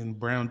problem do. in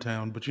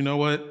Browntown. But you know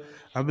what?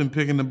 I've been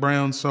picking the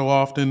Browns so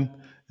often,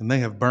 and they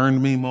have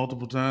burned me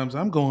multiple times.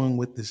 I'm going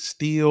with the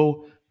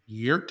Steel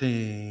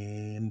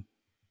Yurtin.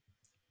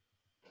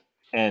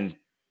 And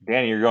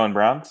Danny, you're going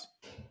Browns?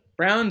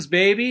 Browns,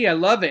 baby. I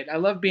love it. I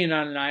love being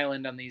on an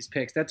island on these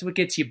picks. That's what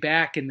gets you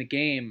back in the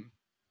game.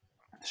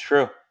 It's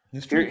true.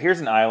 Here's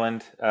an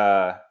island.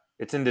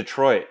 It's in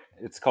Detroit.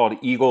 It's called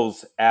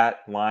Eagles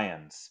at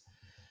Lions.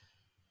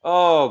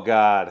 Oh,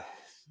 God.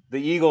 The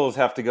Eagles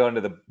have to go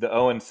into the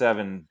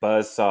 0-7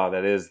 buzzsaw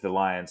that is the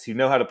Lions, who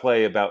know how to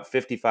play about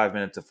 55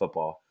 minutes of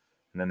football,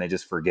 and then they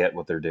just forget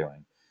what they're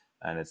doing.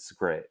 And it's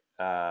great.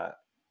 The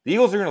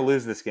Eagles are going to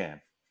lose this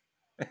game.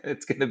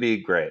 It's going to be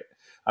great.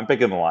 I'm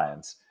picking the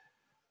Lions.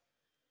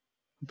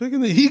 I'm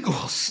picking the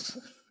Eagles.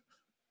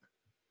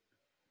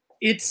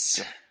 It's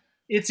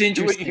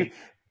interesting.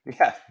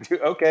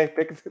 Okay.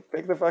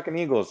 Pick the fucking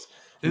Eagles.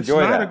 It's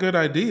Enjoy not that. a good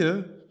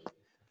idea.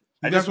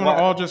 You guys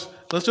want to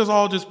let's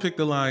all just pick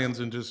the Lions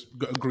and just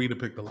agree to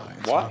pick the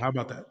Lions. What? So how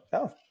about that?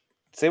 Oh,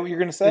 say what you're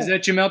going to say. Is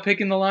that Jamel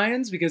picking the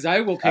Lions? Because I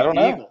will pick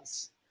the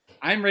Eagles.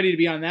 I'm ready to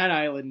be on that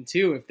island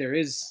too, if there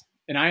is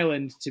an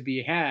island to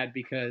be had,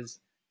 because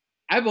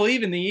I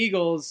believe in the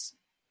Eagles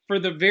for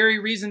the very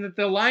reason that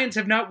the Lions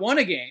have not won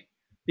a game.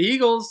 The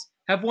Eagles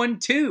have won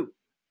 2.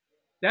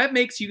 That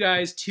makes you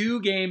guys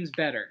 2 games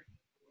better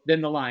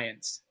than the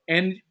Lions.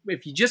 And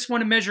if you just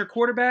want to measure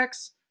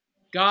quarterbacks,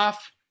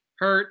 Goff,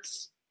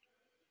 Hurts,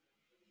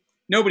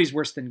 nobody's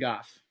worse than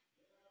Goff.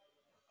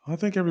 I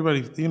think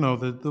everybody, the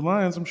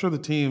Lions, I'm sure the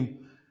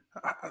team,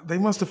 they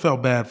must have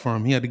felt bad for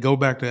him. He had to go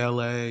back to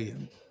L.A.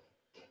 and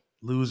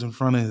lose in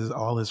front of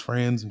all his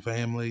friends and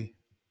family.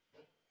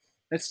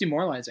 That's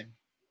demoralizing.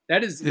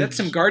 That's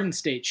some Garden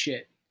State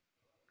shit.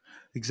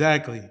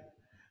 Exactly.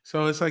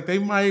 So it's like they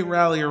might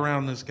rally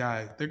around this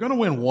guy. They're going to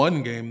win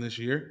 1 game this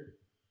year.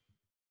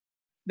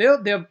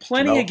 They'll have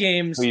plenty of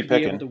games to be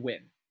able to win.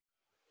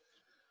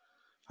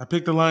 I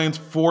picked the Lions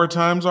 4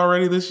 times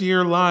already this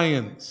year.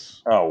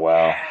 Lions. Oh,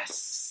 wow.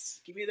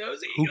 Yes. Give me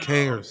those Eagles. Who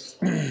cares?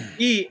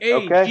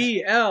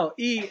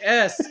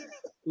 Eagles.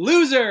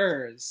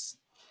 Losers.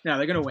 No,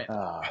 they're going to win.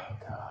 Oh,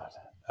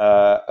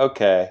 God.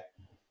 Okay.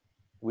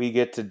 We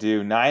get to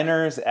do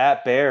Niners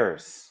at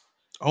Bears.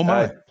 Oh,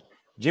 my.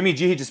 Jimmy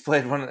G just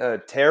played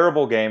a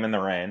terrible game in the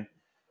rain,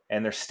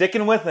 and they're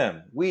sticking with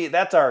him.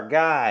 That's our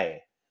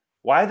guy.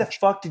 Why the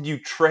fuck did you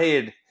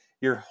trade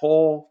your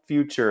whole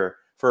future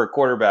for a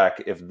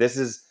quarterback if this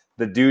is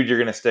the dude you're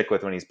going to stick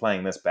with when he's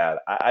playing this bad?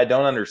 I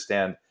don't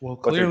understand. Well,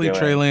 clearly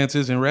Trey Lance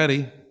isn't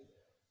ready.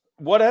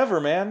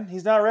 Whatever, man.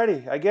 He's not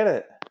ready. I get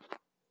it.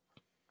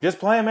 Just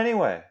play him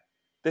anyway.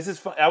 This is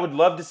fun. I would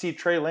love to see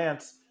Trey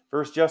Lance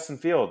versus Justin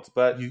Fields,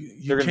 but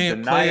you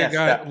can't play a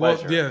guy. That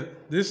pleasure. Well, yeah,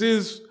 this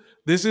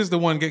is the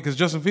one game because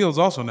Justin Fields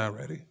also not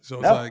ready. So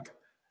it's like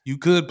you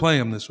could play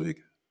him this week.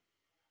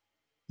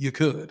 You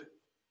could.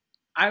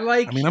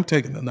 I'm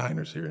taking the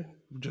Niners here.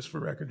 Just for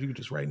record, you could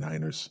just write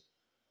Niners.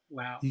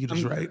 Wow. You could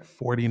just write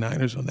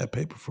 49ers on that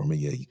paper for me.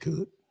 Yeah, you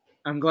could.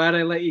 I'm glad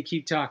I let you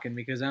keep talking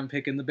because I'm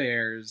picking the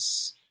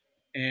Bears.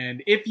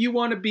 And if you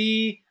want to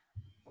be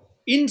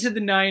into the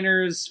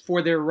Niners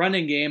for their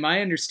running game,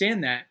 I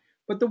understand that.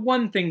 But the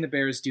one thing the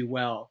Bears do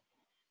well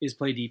is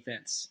play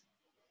defense.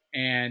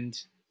 And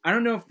I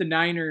don't know if the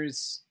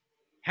Niners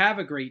have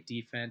a great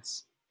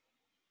defense,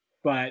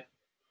 but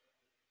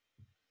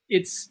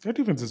their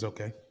defense is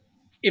okay.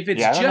 If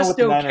it's I don't know what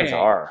the Niners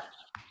are.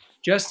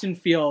 Justin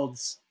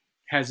Fields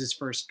has his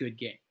first good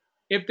game.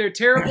 If they're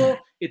terrible,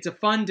 it's a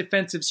fun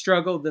defensive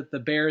struggle that the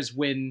Bears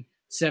win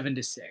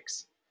 7-6.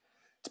 It's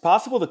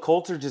possible the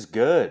Colts are just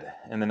good,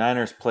 and the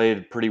Niners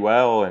played pretty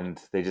well, and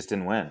they just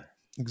didn't win.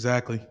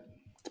 Exactly.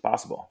 It's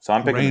possible. So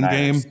I'm picking Rain the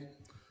Niners. game.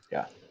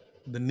 Yeah.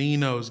 The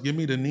Ninos. Give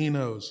me the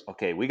Ninos.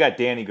 Okay, we got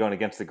Danny going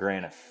against the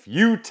grain a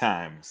few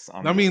times.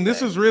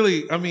 This is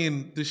really,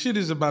 the shit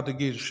is about to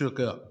get shook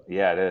up.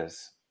 Yeah, it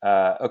is.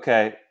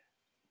 Okay,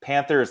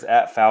 Panthers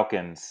at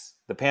Falcons.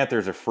 The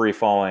Panthers are free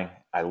falling.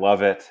 I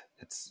love it.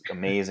 It's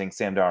amazing.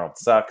 Sam Darnold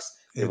sucks.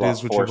 They've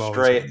lost 4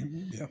 straight.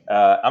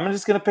 Yeah. I'm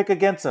just going to pick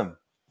against them.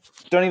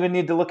 Don't even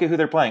need to look at who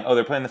they're playing. Oh,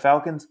 they're playing the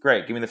Falcons?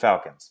 Great. Give me the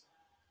Falcons.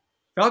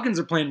 Falcons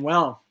are playing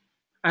well.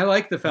 I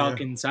like the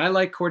Falcons. Yeah. I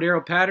like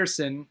Cordero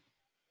Patterson,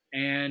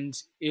 and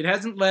it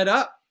hasn't let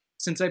up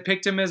since I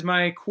picked him as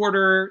my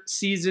quarter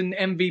season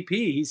MVP.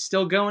 He's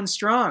still going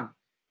strong.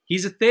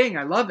 He's a thing.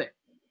 I love it.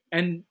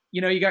 And,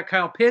 you got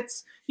Kyle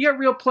Pitts. You got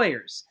real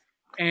players.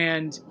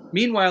 And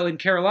meanwhile, in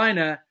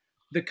Carolina,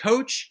 the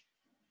coach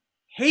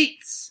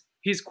hates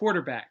his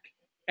quarterback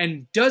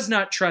and does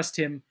not trust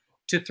him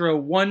to throw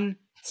one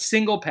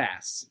single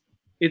pass.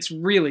 It's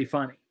really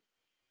funny.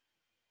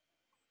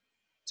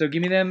 So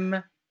give me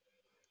them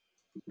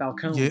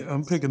Falcons. Yeah,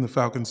 I'm picking the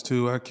Falcons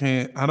too.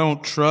 I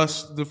don't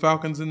trust the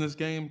Falcons in this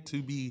game,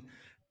 to be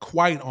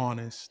quite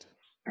honest.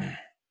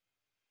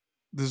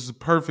 This is a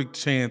perfect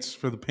chance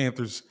for the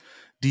Panthers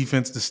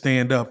defense to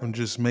stand up and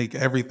just make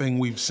everything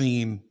we've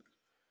seen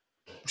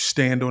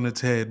stand on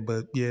its head.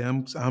 But yeah,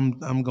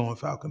 I'm going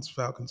Falcons.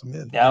 Falcons, I'm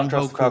in. Yeah, I don't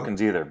trust the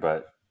Falcons either,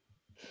 but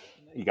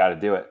you got to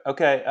do it.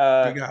 Okay.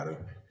 You got it.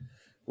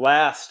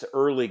 Last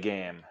early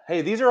game.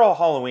 Hey, these are all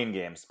Halloween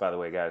games, by the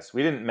way, guys.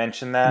 We didn't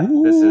mention that.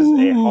 This is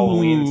a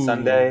Halloween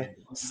Sunday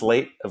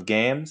slate of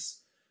games.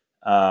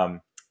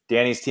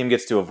 Danny's team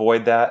gets to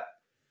avoid that,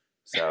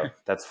 so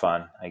that's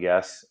fun, I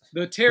guess.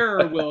 The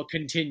terror will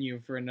continue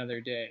for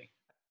another day.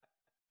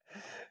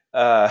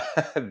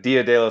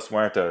 Dia de los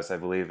Muertos, I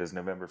believe, is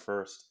November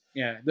 1st.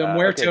 Yeah, the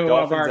muerto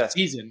of our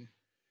season.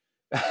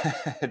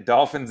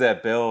 Dolphins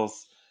at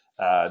Bills.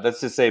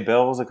 Let's just say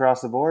Bills across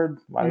the board.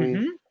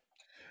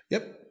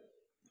 Yep.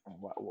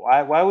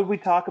 Why would we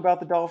talk about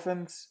the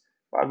Dolphins?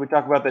 Why would we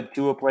talk about that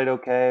Tua played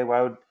okay?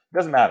 It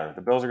doesn't matter.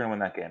 The Bills are going to win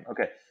that game.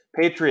 Okay.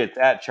 Patriots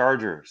at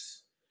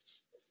Chargers.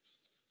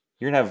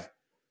 You're going to have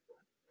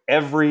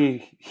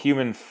every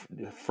human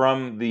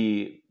from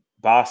the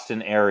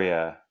Boston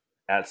area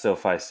at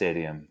SoFi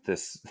Stadium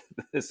this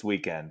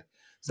weekend.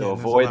 So yeah,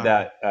 avoid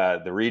that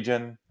the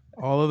region.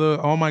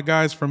 All my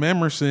guys from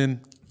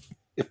Emerson.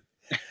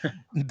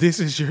 This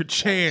is your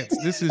chance.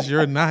 This is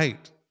your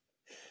night.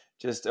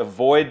 Just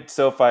avoid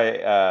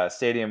SoFi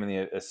Stadium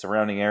and the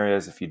surrounding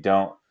areas if you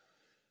don't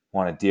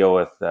want to deal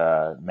with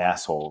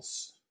mass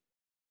holes.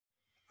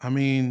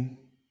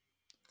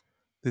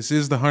 This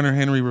is the Hunter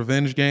Henry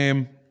revenge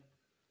game,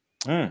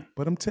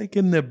 but I'm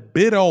taking the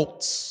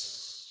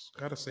Bills.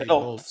 Gotta say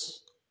Bills.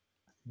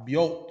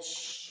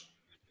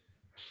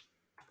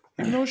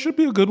 Even though it should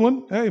be a good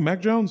one. Hey,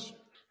 Mac Jones.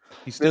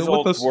 He's still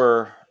with us.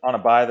 Were on a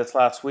bye this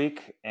last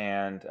week,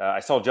 and I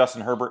saw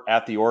Justin Herbert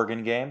at the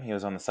Oregon game. He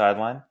was on the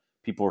sideline.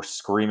 People were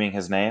screaming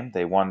his name.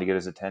 They wanted to get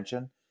his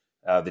attention.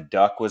 The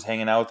Duck was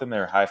hanging out with him. They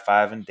were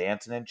high-fiving,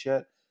 dancing and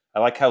shit. I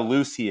like how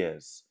loose he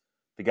is.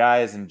 The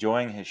guy is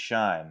enjoying his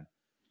shine.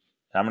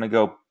 I'm going to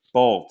go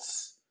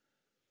Bolts.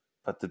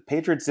 But the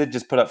Patriots did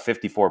just put up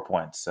 54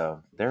 points,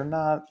 so they're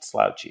not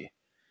slouchy.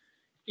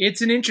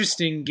 It's an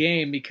interesting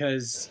game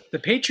because the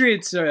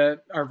Patriots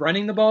are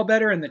running the ball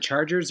better, and the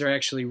Chargers are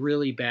actually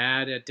really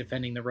bad at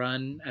defending the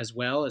run as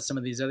well as some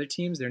of these other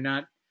teams. They're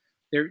not.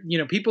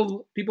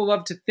 People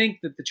love to think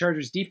that the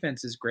Chargers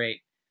defense is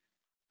great,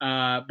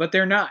 but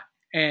they're not.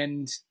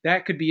 And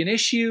that could be an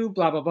issue,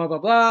 blah, blah, blah, blah,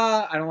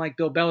 blah. I don't like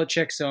Bill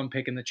Belichick, so I'm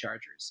picking the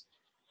Chargers.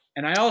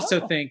 And I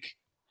also think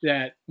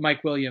that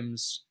Mike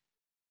Williams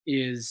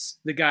is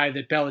the guy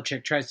that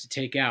Belichick tries to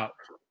take out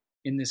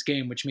in this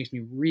game, which makes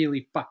me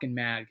really fucking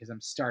mad because I'm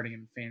starting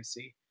him in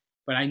fantasy.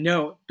 But I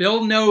know,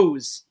 Bill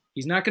knows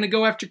he's not going to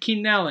go after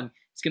Keenan Allen.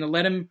 He's going to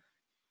let him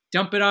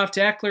dump it off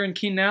to Eckler and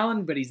Keenan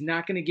Allen, but he's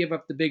not going to give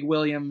up the big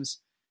Williams.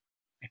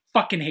 I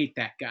fucking hate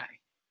that guy.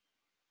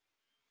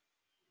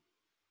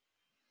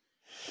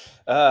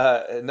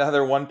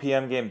 Another 1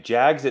 p.m. game.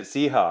 Jags at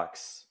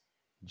Seahawks.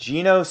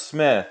 Geno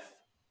Smith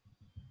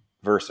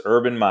versus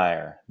Urban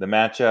Meyer. The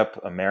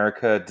matchup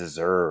America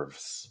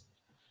deserves.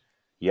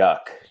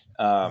 Yuck.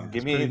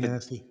 Give me the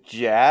nasty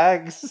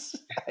Jags,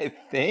 I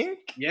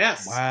think.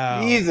 Yes.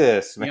 Wow.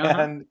 Jesus,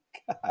 man.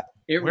 God.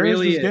 It Where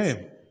really is. This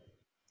game?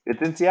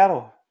 It's in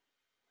Seattle.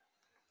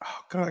 Oh,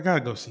 God, I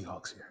gotta go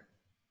Seahawks here.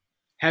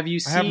 Have you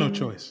seen I have no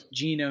choice.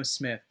 Geno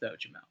Smith, though,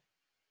 Jamal?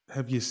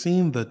 Have you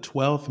seen the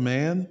 12th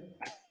man?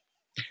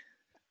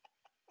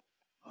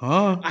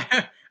 Huh?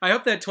 I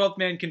hope that 12th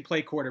man can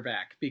play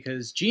quarterback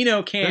because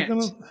Geno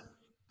can't.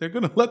 They're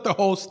gonna let the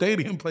whole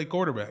stadium play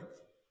quarterback.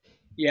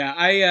 Yeah,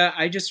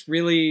 I just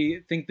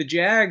really think the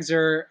Jags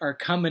are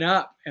coming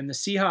up, and the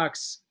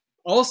Seahawks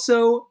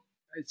also.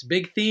 It's a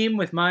big theme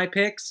with my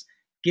picks,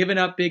 giving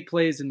up big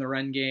plays in the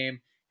run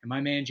game. And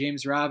my man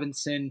James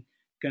Robinson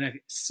going to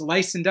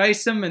slice and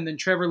dice them, and then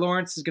Trevor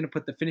Lawrence is going to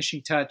put the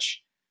finishing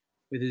touch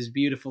with his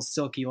beautiful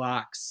silky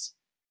locks.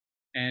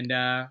 And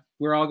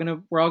we're all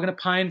gonna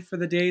pine for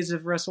the days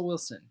of Russell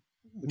Wilson,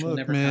 which will Look,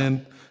 never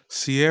man, come.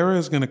 Sierra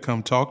is going to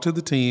come talk to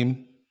the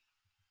team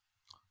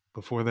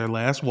before their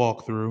last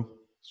walkthrough.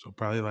 So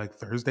probably like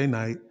Thursday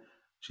night.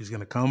 She's going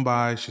to come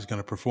by. She's going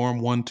to perform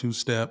 1-2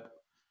 step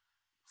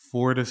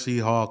for the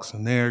Seahawks,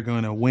 and they're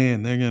going to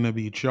win. They're going to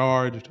be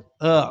charged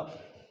up.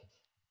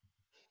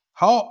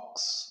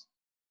 Hawks.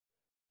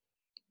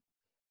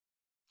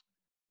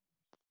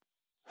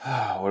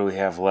 What do we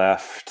have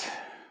left?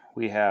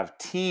 We have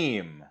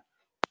team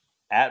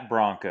at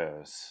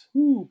Broncos.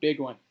 Ooh, big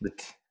one.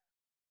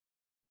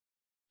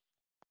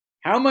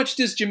 How much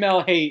does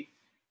Jamel hate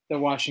the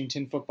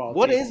Washington football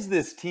What team? is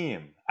this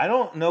team? I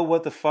don't know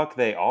what the fuck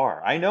they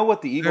are. I know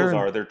what the Eagles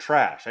are. They're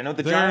trash. I know what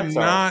the They're Giants are.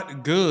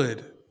 not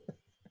good.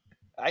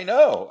 I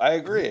know. I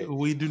agree.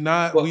 We do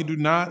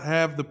not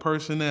have the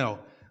personnel.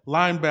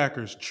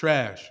 Linebackers,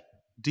 trash.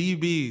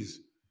 DBs,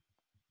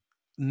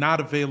 not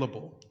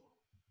available.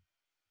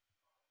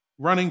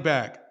 Running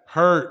back,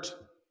 hurt.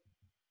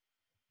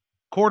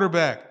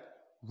 Quarterback,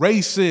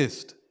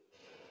 racist.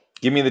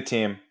 Give me the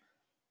team.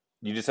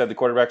 You just said the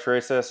quarterback's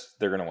racist.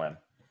 They're going to win.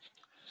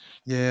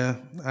 Yeah,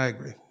 I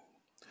agree.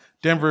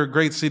 Denver, a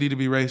great city to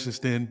be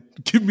racist in.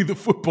 Give me the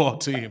football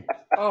team.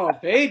 Oh,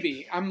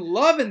 baby. I'm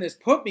loving this.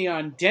 Put me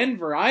on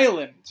Denver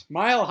Island.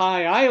 Mile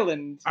High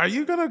Island. Are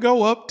you going to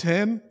go up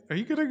 10? Are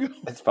you going to go?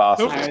 It's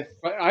possible.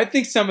 I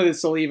think some of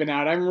this will even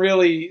out. I'm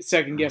really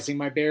second-guessing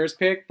my Bears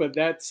pick, but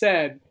that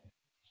said,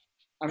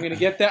 I'm going to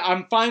get that.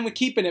 I'm fine with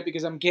keeping it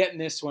because I'm getting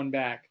this one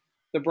back.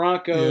 The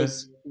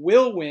Broncos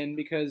will win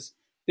because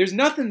there's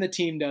nothing the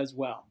team does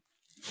well.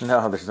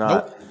 No, there's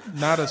not. Nope,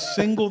 not a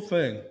single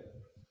thing.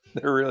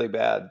 They're really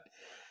bad.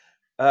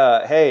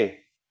 Hey,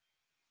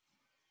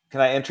 can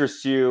I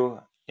interest you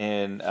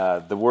in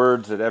the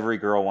words that every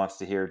girl wants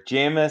to hear?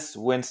 Jameis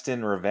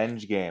Winston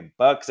revenge game.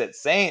 Bucks at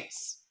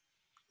Saints.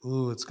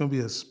 Ooh, it's going to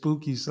be a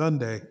spooky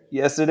Sunday.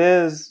 Yes, it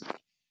is.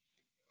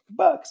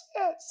 Bucks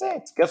at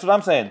Saints. Guess what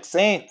I'm saying?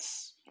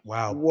 Saints.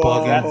 Wow,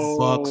 Whoa.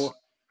 Bucks.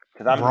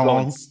 Because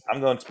Wrong. I'm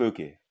going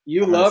spooky.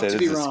 You I'm gonna love say to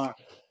be this is- wrong.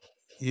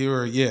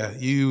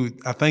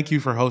 I thank you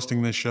for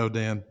hosting this show,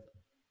 Dan.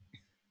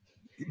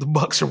 The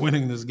Bucks are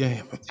winning this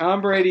game.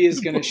 Tom Brady is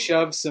going to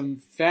shove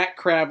some fat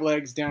crab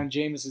legs down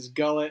Jameis's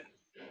gullet.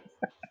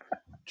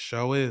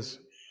 Show is.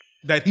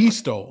 That he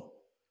stole.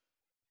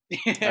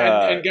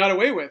 and got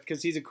away with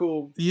because he's a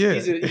cool. Yeah.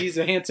 He's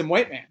a handsome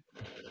white man.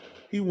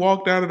 He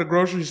walked out of the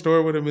grocery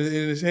store with him in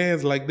his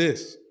hands like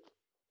this.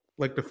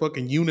 Like the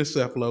fucking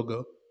UNICEF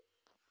logo.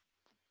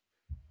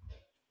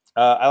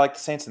 I like the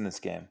Saints in this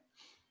game.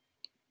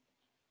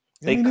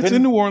 It's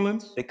in New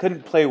Orleans. They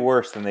couldn't play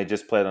worse than they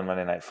just played on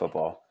Monday Night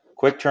Football.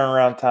 Quick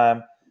turnaround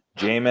time.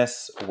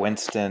 Jameis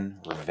Winston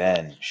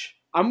revenge.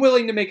 I'm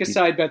willing to make a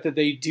side bet that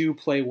they do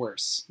play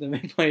worse than they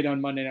played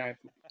on Monday Night.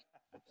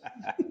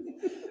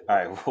 All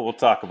right, we'll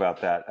talk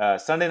about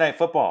that. Sunday Night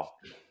Football.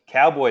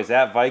 Cowboys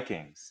at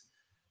Vikings.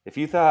 If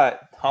you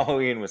thought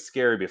Halloween was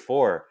scary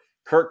before,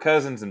 Kirk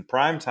Cousins in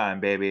primetime,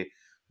 baby.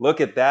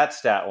 Look at that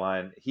stat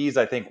line. He's,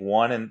 I think,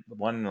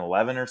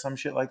 1-11 or some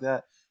shit like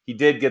that. He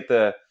did get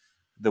the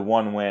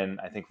one win,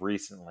 I think,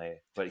 recently,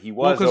 but he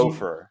was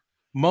over.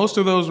 Most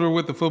of those were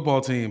with the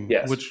football team,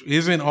 Yes. which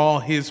isn't all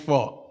his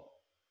fault.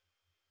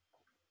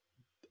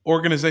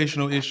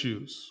 Organizational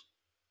issues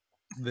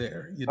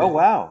there. Oh,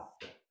 wow.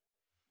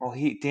 Well,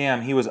 he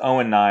was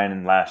 0-9,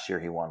 and last year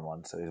he won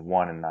one, so he's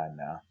 1-9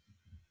 now.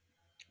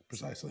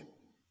 Precisely.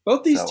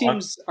 Both these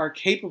teams are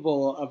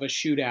capable of a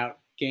shootout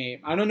game.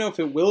 I don't know if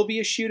it will be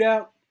a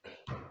shootout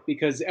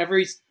because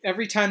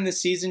every time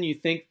this season you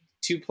think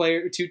two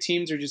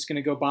teams are just going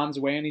to go bombs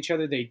away on each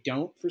other, they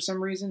don't for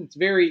some reason. It's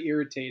very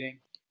irritating.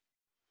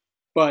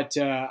 But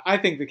I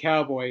think the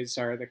Cowboys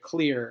are the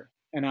clear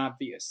and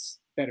obvious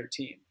better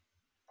team.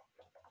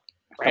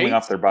 Right? Coming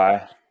off their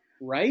bye.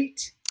 Right?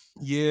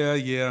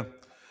 Yeah.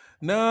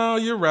 No,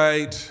 you're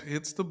right.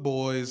 It's the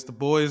boys. The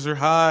boys are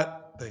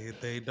hot.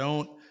 They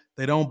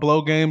don't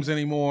blow games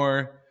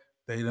anymore.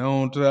 They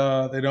don't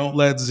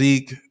let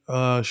Zeke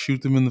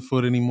shoot them in the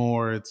foot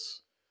anymore.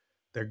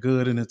 They're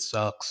good and it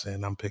sucks.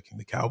 And I'm picking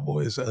the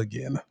Cowboys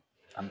again.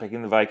 I'm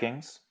picking the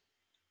Vikings.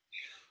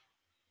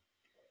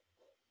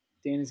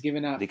 Dan is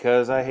giving up.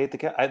 Because I hate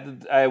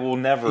the I will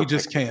never. You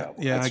just pick the can't.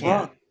 Cowboys. Yeah, It's I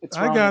wrong. get. It's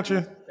I wrong. got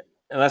you.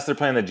 Unless they're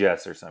playing the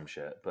Jets or some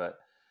shit. But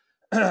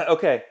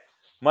okay,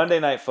 Monday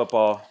Night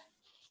Football,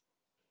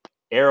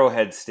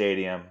 Arrowhead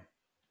Stadium,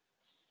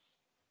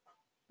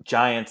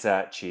 Giants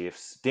at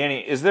Chiefs. Danny,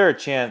 is there a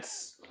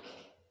chance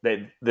that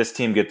this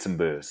team gets some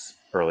booze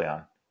early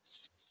on?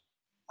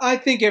 I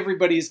think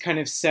everybody's kind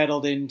of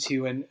settled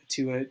into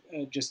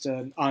just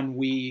an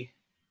ennui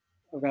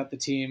about the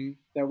team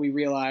that we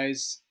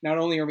realize not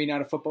only are we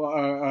not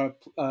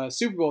a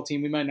Super Bowl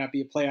team, we might not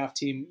be a playoff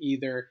team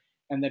either,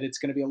 and that it's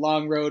going to be a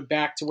long road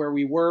back to where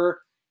we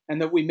were,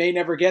 and that we may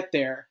never get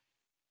there.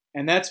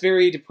 And that's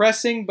very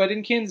depressing. But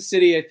in Kansas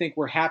City, I think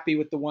we're happy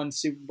with the one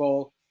Super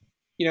Bowl.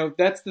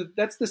 that's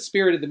the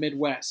spirit of the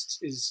Midwest,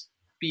 is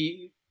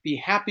be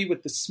happy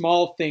with the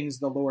small things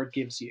the Lord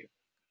gives you.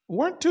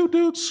 Weren't two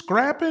dudes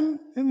scrapping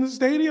in the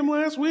stadium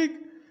last week?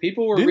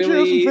 People were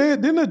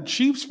Didn't a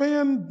Chiefs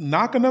fan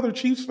knock another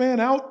Chiefs fan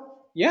out?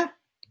 Yeah.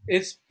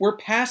 We're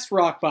past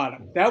rock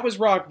bottom. That was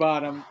rock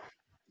bottom.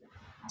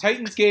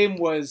 Titans game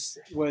was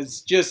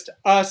just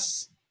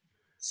us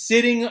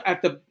sitting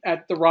at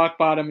the rock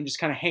bottom and just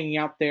kind of hanging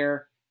out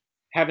there,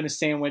 having a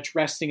sandwich,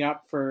 resting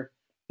up for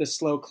the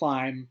slow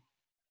climb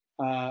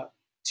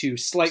to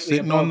slightly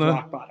above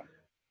rock bottom.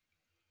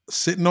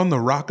 Sitting on the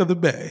rock of the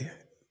bay,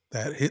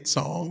 that hit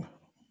song.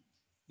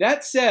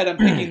 That said, I'm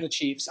picking the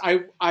Chiefs.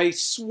 I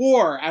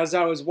swore as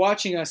I was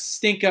watching us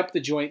stink up the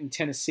joint in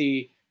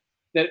Tennessee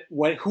that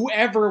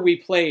whoever we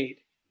played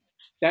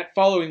that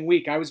following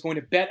week, I was going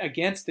to bet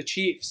against the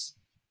Chiefs.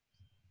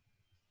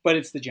 But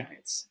it's the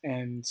Giants,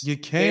 and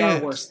they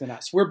are worse than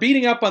us. We're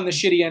beating up on the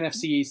shitty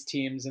NFC East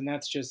teams, and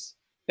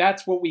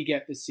that's what we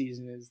get this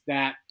season, is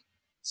that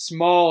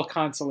small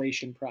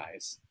consolation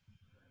prize.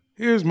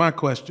 Here's my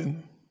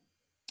question.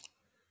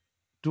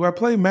 Do I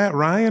play Matt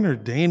Ryan or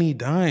Danny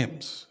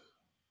Dimes?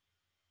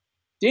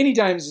 Danny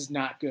Dimes is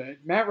not good.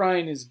 Matt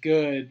Ryan is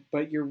good,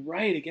 but you're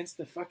right, against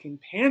the fucking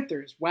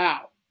Panthers.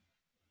 Wow.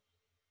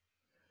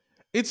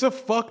 It's a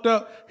fucked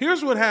up.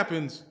 Here's what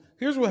happens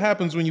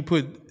when you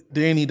put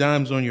Danny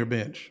Dimes on your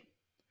bench.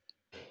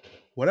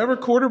 Whatever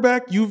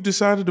quarterback you've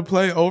decided to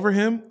play over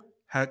him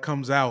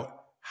comes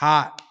out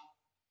hot.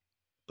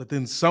 But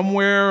then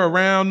somewhere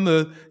around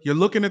you're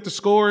looking at the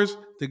scores,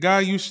 the guy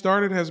you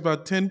started has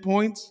about 10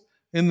 points.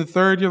 In the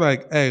third, you're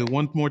like, hey,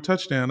 one more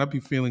touchdown, I'll be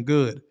feeling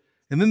good.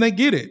 And then they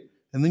get it.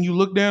 And then you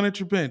look down at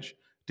your bench.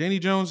 Danny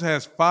Jones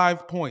has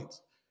 5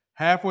 points.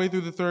 Halfway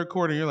through the third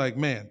quarter, you're like,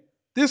 man,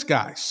 this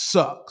guy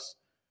sucks.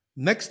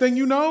 Next thing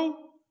you know,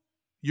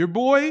 your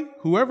boy,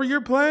 whoever you're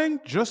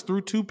playing, just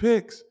threw 2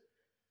 picks.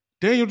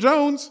 Daniel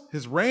Jones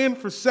has ran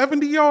for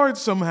 70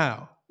 yards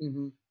somehow.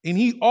 Mm-hmm. And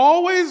he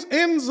always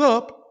ends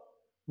up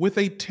with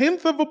a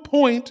 1/10 of a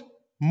point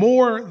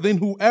more than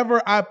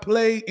whoever I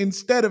play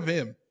instead of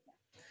him.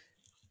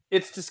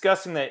 It's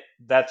disgusting that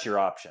that's your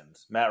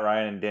options, Matt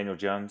Ryan and Daniel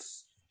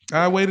Jones.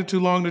 I waited too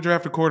long to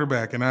draft a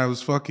quarterback, and I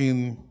just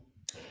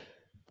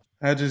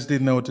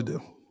didn't know what to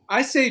do.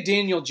 I say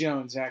Daniel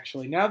Jones,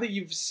 actually. Now that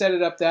you've set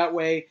it up that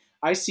way,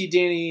 I see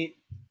Danny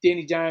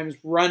Dimes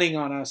running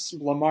on us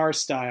Lamar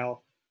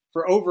style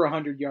for over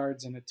 100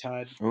 yards and a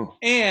tud. Ooh.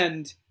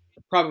 And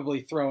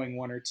probably throwing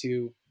 1 or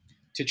 2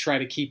 to try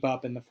to keep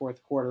up in the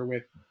fourth quarter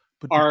with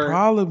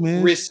our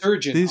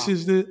resurgent.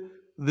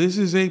 This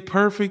is a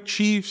perfect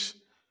Chiefs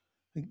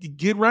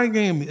get right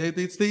game.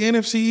 It's the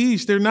NFC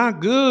East. They're not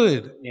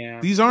good.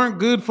 Yeah. These aren't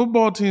good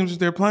football teams that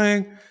they're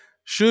playing.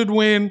 Should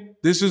win.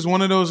 This is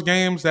one of those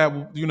games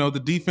that,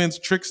 the defense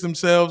tricks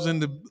themselves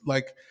into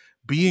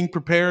being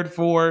prepared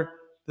for.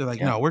 They're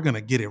like, no, we're going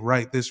to get it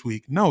right this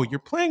week. No, you're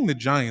playing the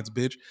Giants,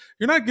 bitch.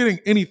 You're not getting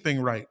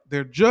anything right.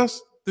 They're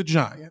just the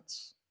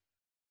Giants.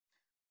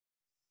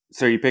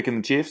 So are you picking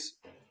the Chiefs?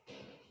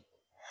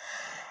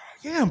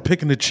 Yeah, I'm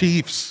picking the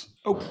Chiefs.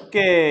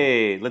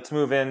 Okay, let's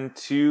move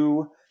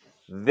into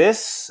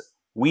this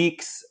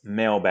week's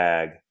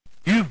mailbag.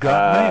 You've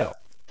got mail.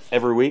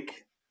 Every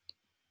week,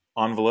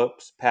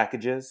 envelopes,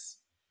 packages,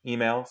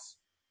 emails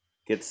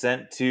get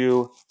sent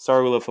to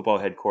Sorry We Love Football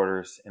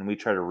headquarters, and we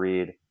try to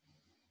read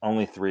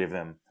only 3 of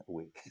them a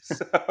week.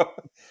 So,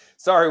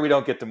 sorry we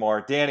don't get to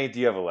more. Danny, do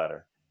you have a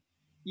letter?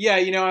 Yeah,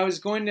 I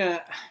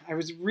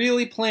was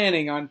really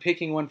planning on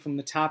picking one from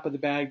the top of the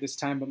bag this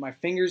time, but my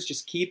fingers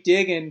just keep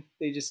digging.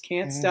 They just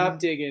can't stop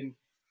digging.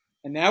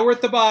 And now we're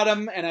at the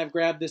bottom, and I've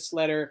grabbed this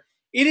letter.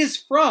 It is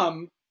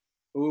from,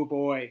 oh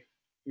boy,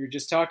 we were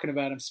just talking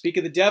about him. Speak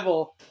of the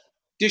devil,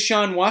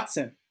 Deshaun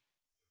Watson.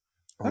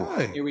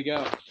 Hi. Here we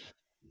go.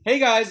 Hey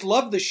guys,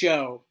 love the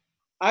show.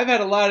 I've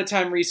had a lot of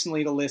time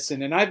recently to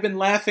listen, and I've been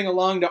laughing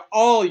along to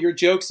all your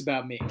jokes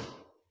about me.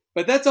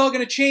 But that's all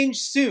going to change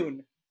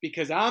soon,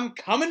 because I'm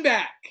coming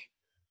back.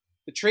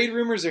 The trade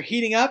rumors are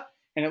heating up,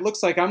 and it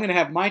looks like I'm going to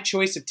have my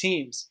choice of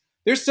teams.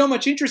 There's so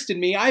much interest in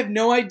me, I have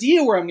no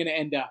idea where I'm going to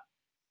end up.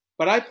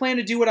 But I plan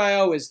to do what I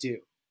always do,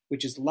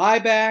 which is lie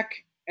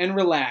back and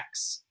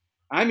relax.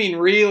 I mean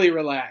really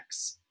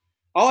relax.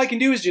 All I can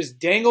do is just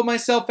dangle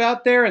myself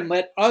out there and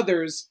let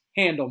others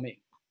handle me.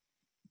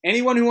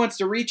 Anyone who wants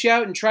to reach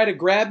out and try to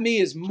grab me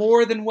is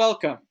more than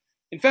welcome.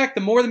 In fact,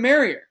 the more the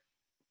merrier.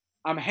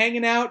 I'm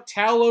hanging out,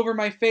 towel over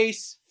my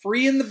face,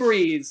 free in the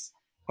breeze,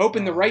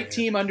 hoping the right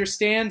team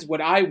understands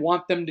what I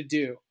want them to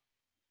do.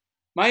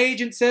 My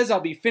agent says I'll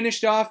be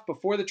finished off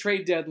before the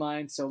trade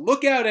deadline, so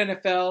look out,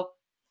 NFL,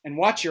 and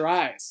watch your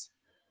eyes.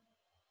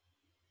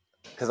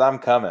 Because I'm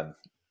coming.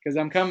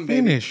 Baby.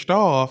 Finished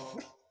off?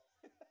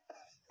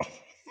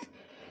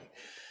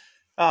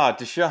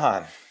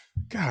 Deshaun.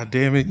 God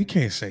damn it. You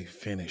can't say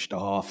finished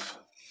off.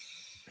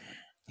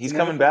 He's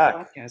coming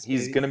back.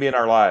 He's going to be in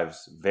our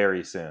lives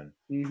very soon.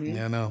 Mm-hmm.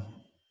 Yeah, I know.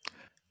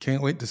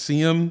 Can't wait to see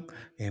him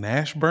in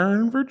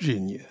Ashburn,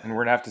 Virginia. And we're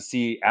going to have to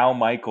see Al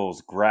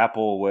Michaels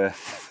grapple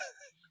with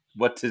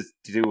what to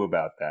do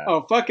about that.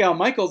 Oh, fuck Al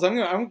Michaels.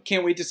 I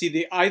can't wait to see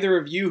the either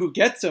of you who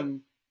gets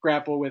him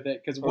grapple with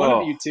it, because one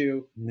of you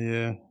two.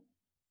 Yeah.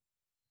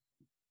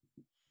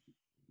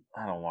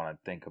 I don't want to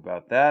think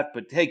about that,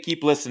 but hey,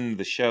 keep listening to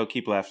the show.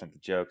 Keep laughing at the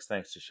jokes.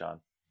 Thanks to Sean.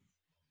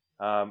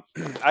 I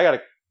got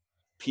a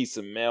piece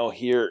of mail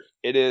here.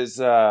 It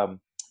is,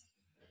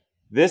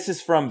 this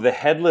is from the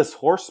Headless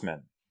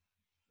Horseman.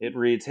 It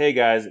reads, "Hey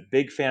guys,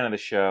 big fan of the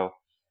show.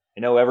 I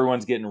know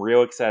everyone's getting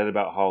real excited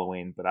about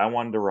Halloween, but I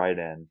wanted to write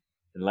in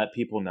and let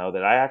people know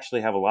that I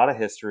actually have a lot of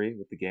history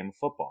with the game of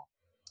football.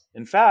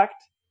 In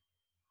fact,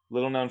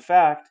 little known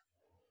fact,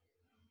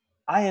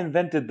 I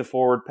invented the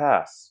forward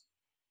pass.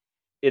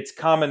 It's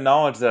common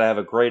knowledge that I have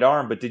a great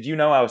arm, but did you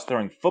know I was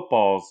throwing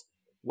footballs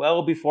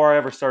well before I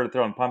ever started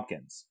throwing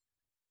pumpkins?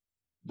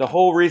 The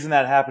whole reason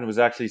that happened was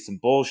actually some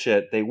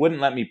bullshit. They wouldn't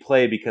let me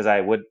play because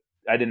I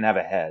didn't have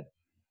a head.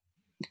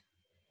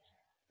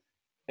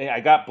 I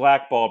got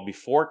blackballed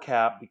before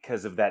cap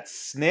because of that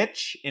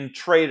snitch and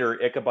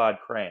traitor Ichabod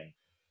Crane.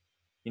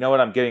 You know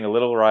what? I'm getting a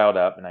little riled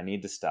up and I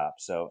need to stop.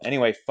 So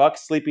anyway, fuck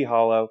Sleepy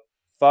Hollow,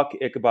 fuck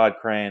Ichabod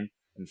Crane,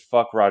 and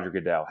fuck Roger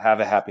Goodell. Have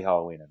a happy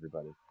Halloween,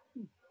 everybody."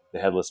 The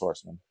Headless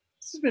Horseman.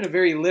 This has been a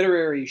very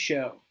literary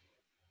show.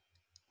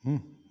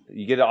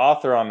 You get an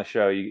author on the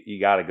show, you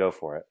got to go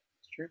for it.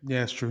 It's true.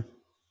 Yeah, it's true.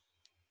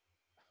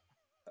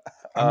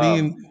 I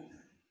mean,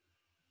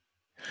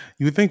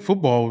 you would think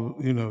football,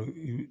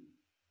 you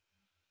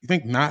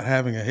think not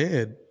having a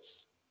head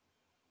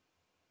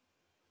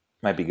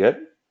Might be good.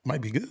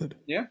 might be good.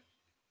 Yeah.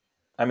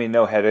 I mean,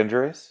 no head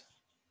injuries,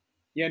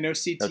 Yeah, no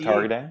CTE. no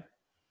targeting.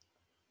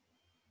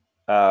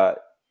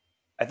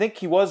 I think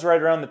he was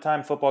right around the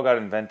time football got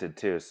invented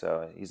too,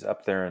 so he's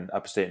up there in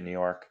upstate New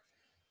York.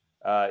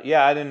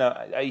 Yeah, I didn't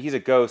know. He's a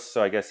ghost,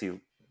 so I guess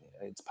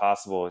it's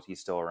possible that he's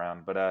still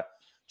around. But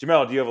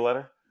Jamel, do you have a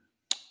letter?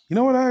 You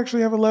know what? I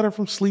actually have a letter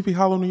from Sleepy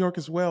Hollow, New York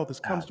as well. This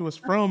comes to us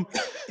from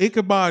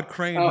Ichabod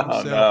Crane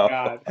himself. no.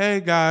 God. Hey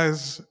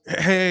guys,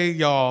 hey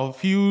y'all,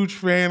 huge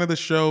fan of the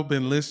show,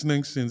 been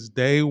listening since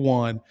day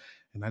one,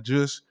 and I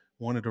just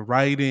wanted to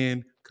write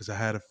in because I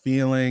had a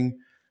feeling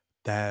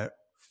that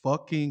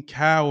fucking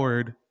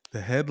coward, the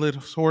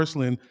Headless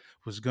Horseman,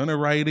 was gonna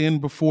write in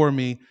before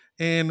me,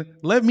 and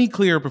let me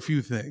clear up a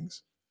few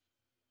things.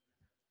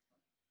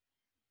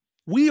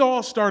 We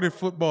all started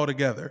football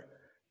together,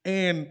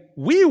 and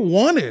we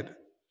wanted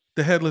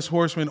the Headless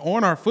Horseman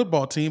on our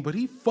football team, but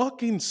he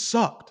fucking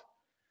sucked.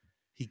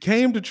 He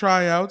came to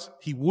tryouts.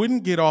 He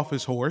wouldn't get off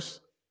his horse.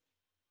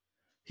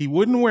 He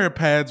wouldn't wear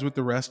pads with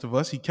the rest of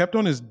us. He kept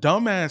on his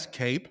dumbass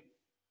cape.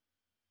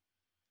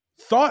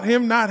 Thought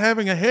him not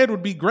having a head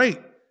would be great.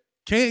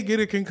 Can't get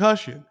a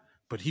concussion,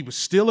 but he was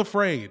still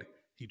afraid.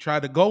 He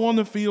tried to go on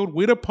the field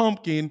with a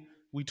pumpkin.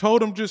 We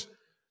told him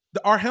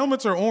our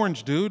helmets are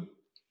orange, dude.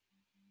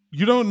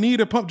 You don't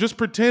need a pump. Just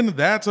pretend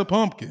that's a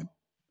pumpkin.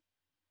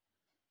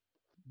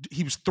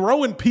 He was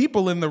throwing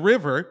people in the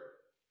river.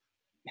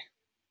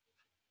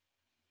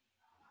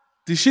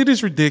 This shit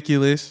is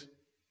ridiculous.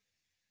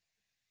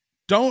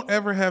 Don't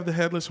ever have the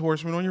Headless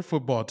Horseman on your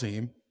football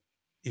team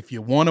if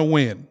you want to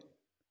win.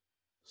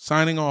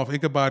 Signing off,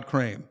 Ichabod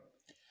Crane.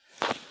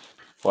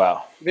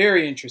 Wow.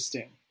 Very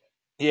interesting.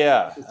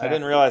 Yeah, I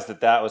didn't realize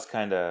that was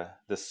kind of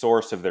the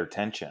source of their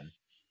tension.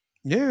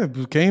 Yeah,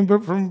 it came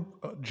from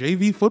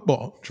JV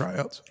football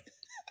tryouts.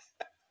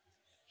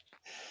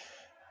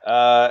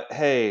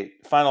 Hey,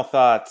 final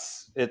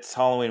thoughts. It's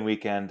Halloween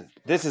weekend.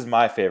 This is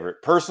my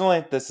favorite.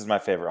 Personally, this is my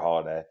favorite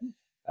holiday.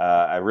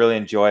 I really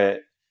enjoy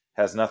it.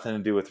 Has nothing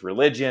to do with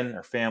religion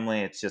or family.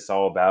 It's just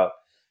all about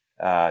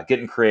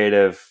getting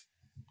creative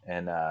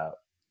and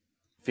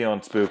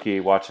feeling spooky,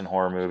 watching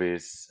horror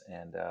movies,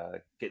 and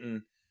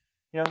getting,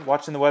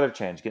 watching the weather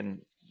change,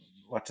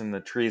 watching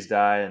the trees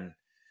die, and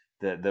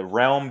the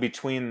realm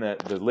between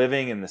the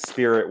living and the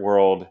spirit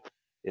world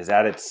is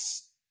at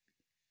its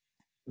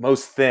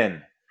most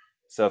thin.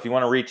 So if you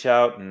want to reach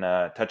out and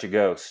touch a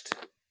ghost,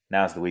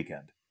 now's the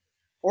weekend.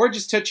 Or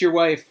just touch your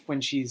wife when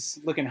she's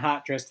looking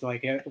hot dressed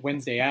like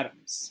Wednesday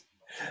Addams.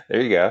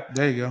 There you go.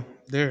 There you go.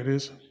 There it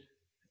is.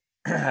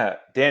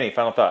 Danny,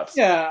 final thoughts.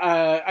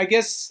 Yeah, I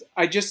guess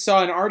I just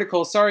saw an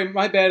article. Sorry,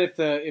 my bad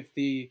if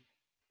the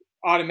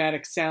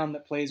automatic sound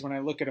that plays when I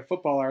look at a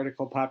football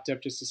article popped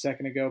up just a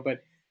second ago,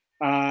 but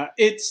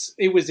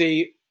it was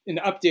an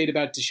update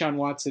about Deshaun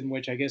Watson,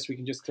 which I guess we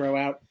can just throw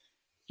out.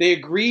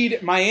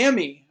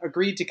 Miami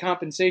agreed to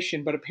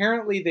compensation, but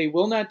apparently they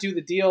will not do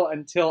the deal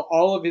until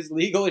all of his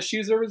legal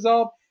issues are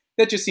resolved.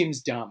 That just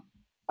seems dumb.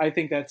 I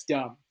think that's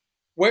dumb.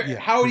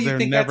 How do you think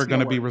they're never that's going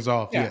to work? be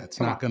resolved? Yeah, Yeah, it's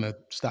not going to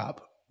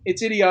stop.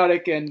 It's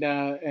idiotic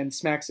and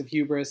smacks of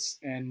hubris,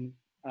 and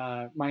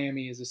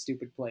Miami is a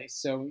stupid place.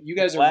 So you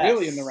guys are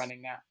really in the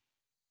running now.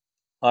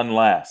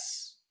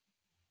 Unless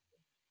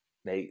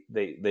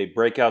they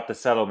break out the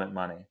settlement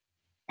money.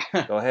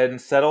 Go ahead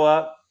and settle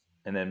up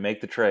and then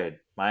make the trade.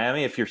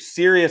 Miami, if you're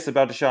serious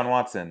about Deshaun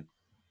Watson,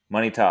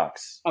 money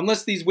talks.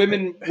 Unless these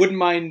women wouldn't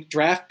mind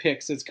draft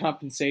picks as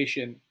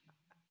compensation.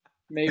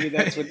 Maybe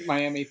that's what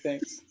Miami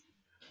thinks.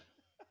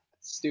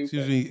 Stupid.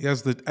 Excuse me,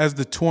 as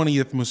the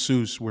 20th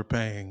masseuse we're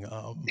paying,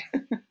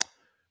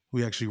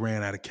 we actually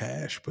ran out of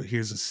cash, but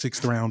here's a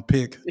 6th round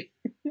pick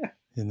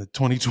in the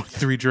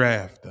 2023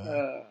 draft.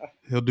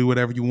 He'll do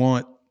whatever you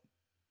want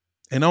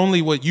and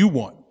only what you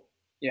want.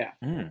 Yeah.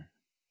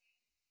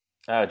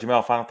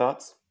 Jamel, final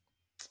thoughts?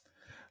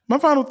 My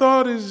final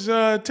thought is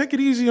take it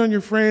easy on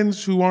your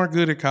friends who aren't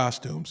good at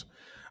costumes.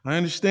 I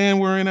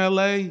understand we're in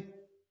LA.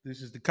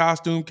 This is the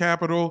costume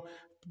capital.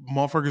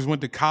 Motherfuckers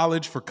went to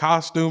college for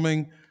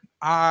costuming.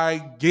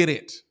 I get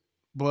it.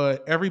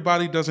 But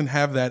everybody doesn't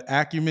have that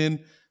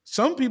acumen.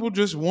 Some people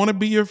just want to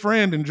be your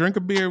friend and drink a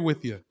beer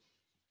with you.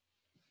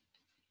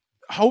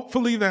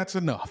 Hopefully that's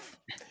enough.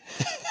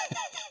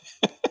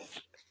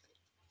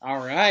 All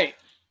right.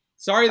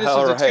 Sorry this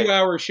was a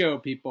 2-hour show,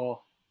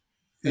 people.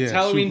 It's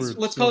Halloween.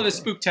 Let's call it a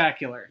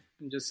spooktacular.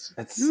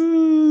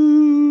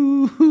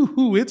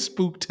 Ooh, it's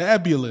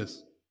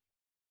spooktabulous.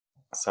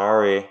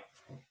 Sorry.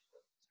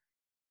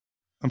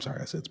 I'm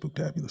sorry, I said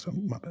spooktabulous.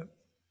 My bad.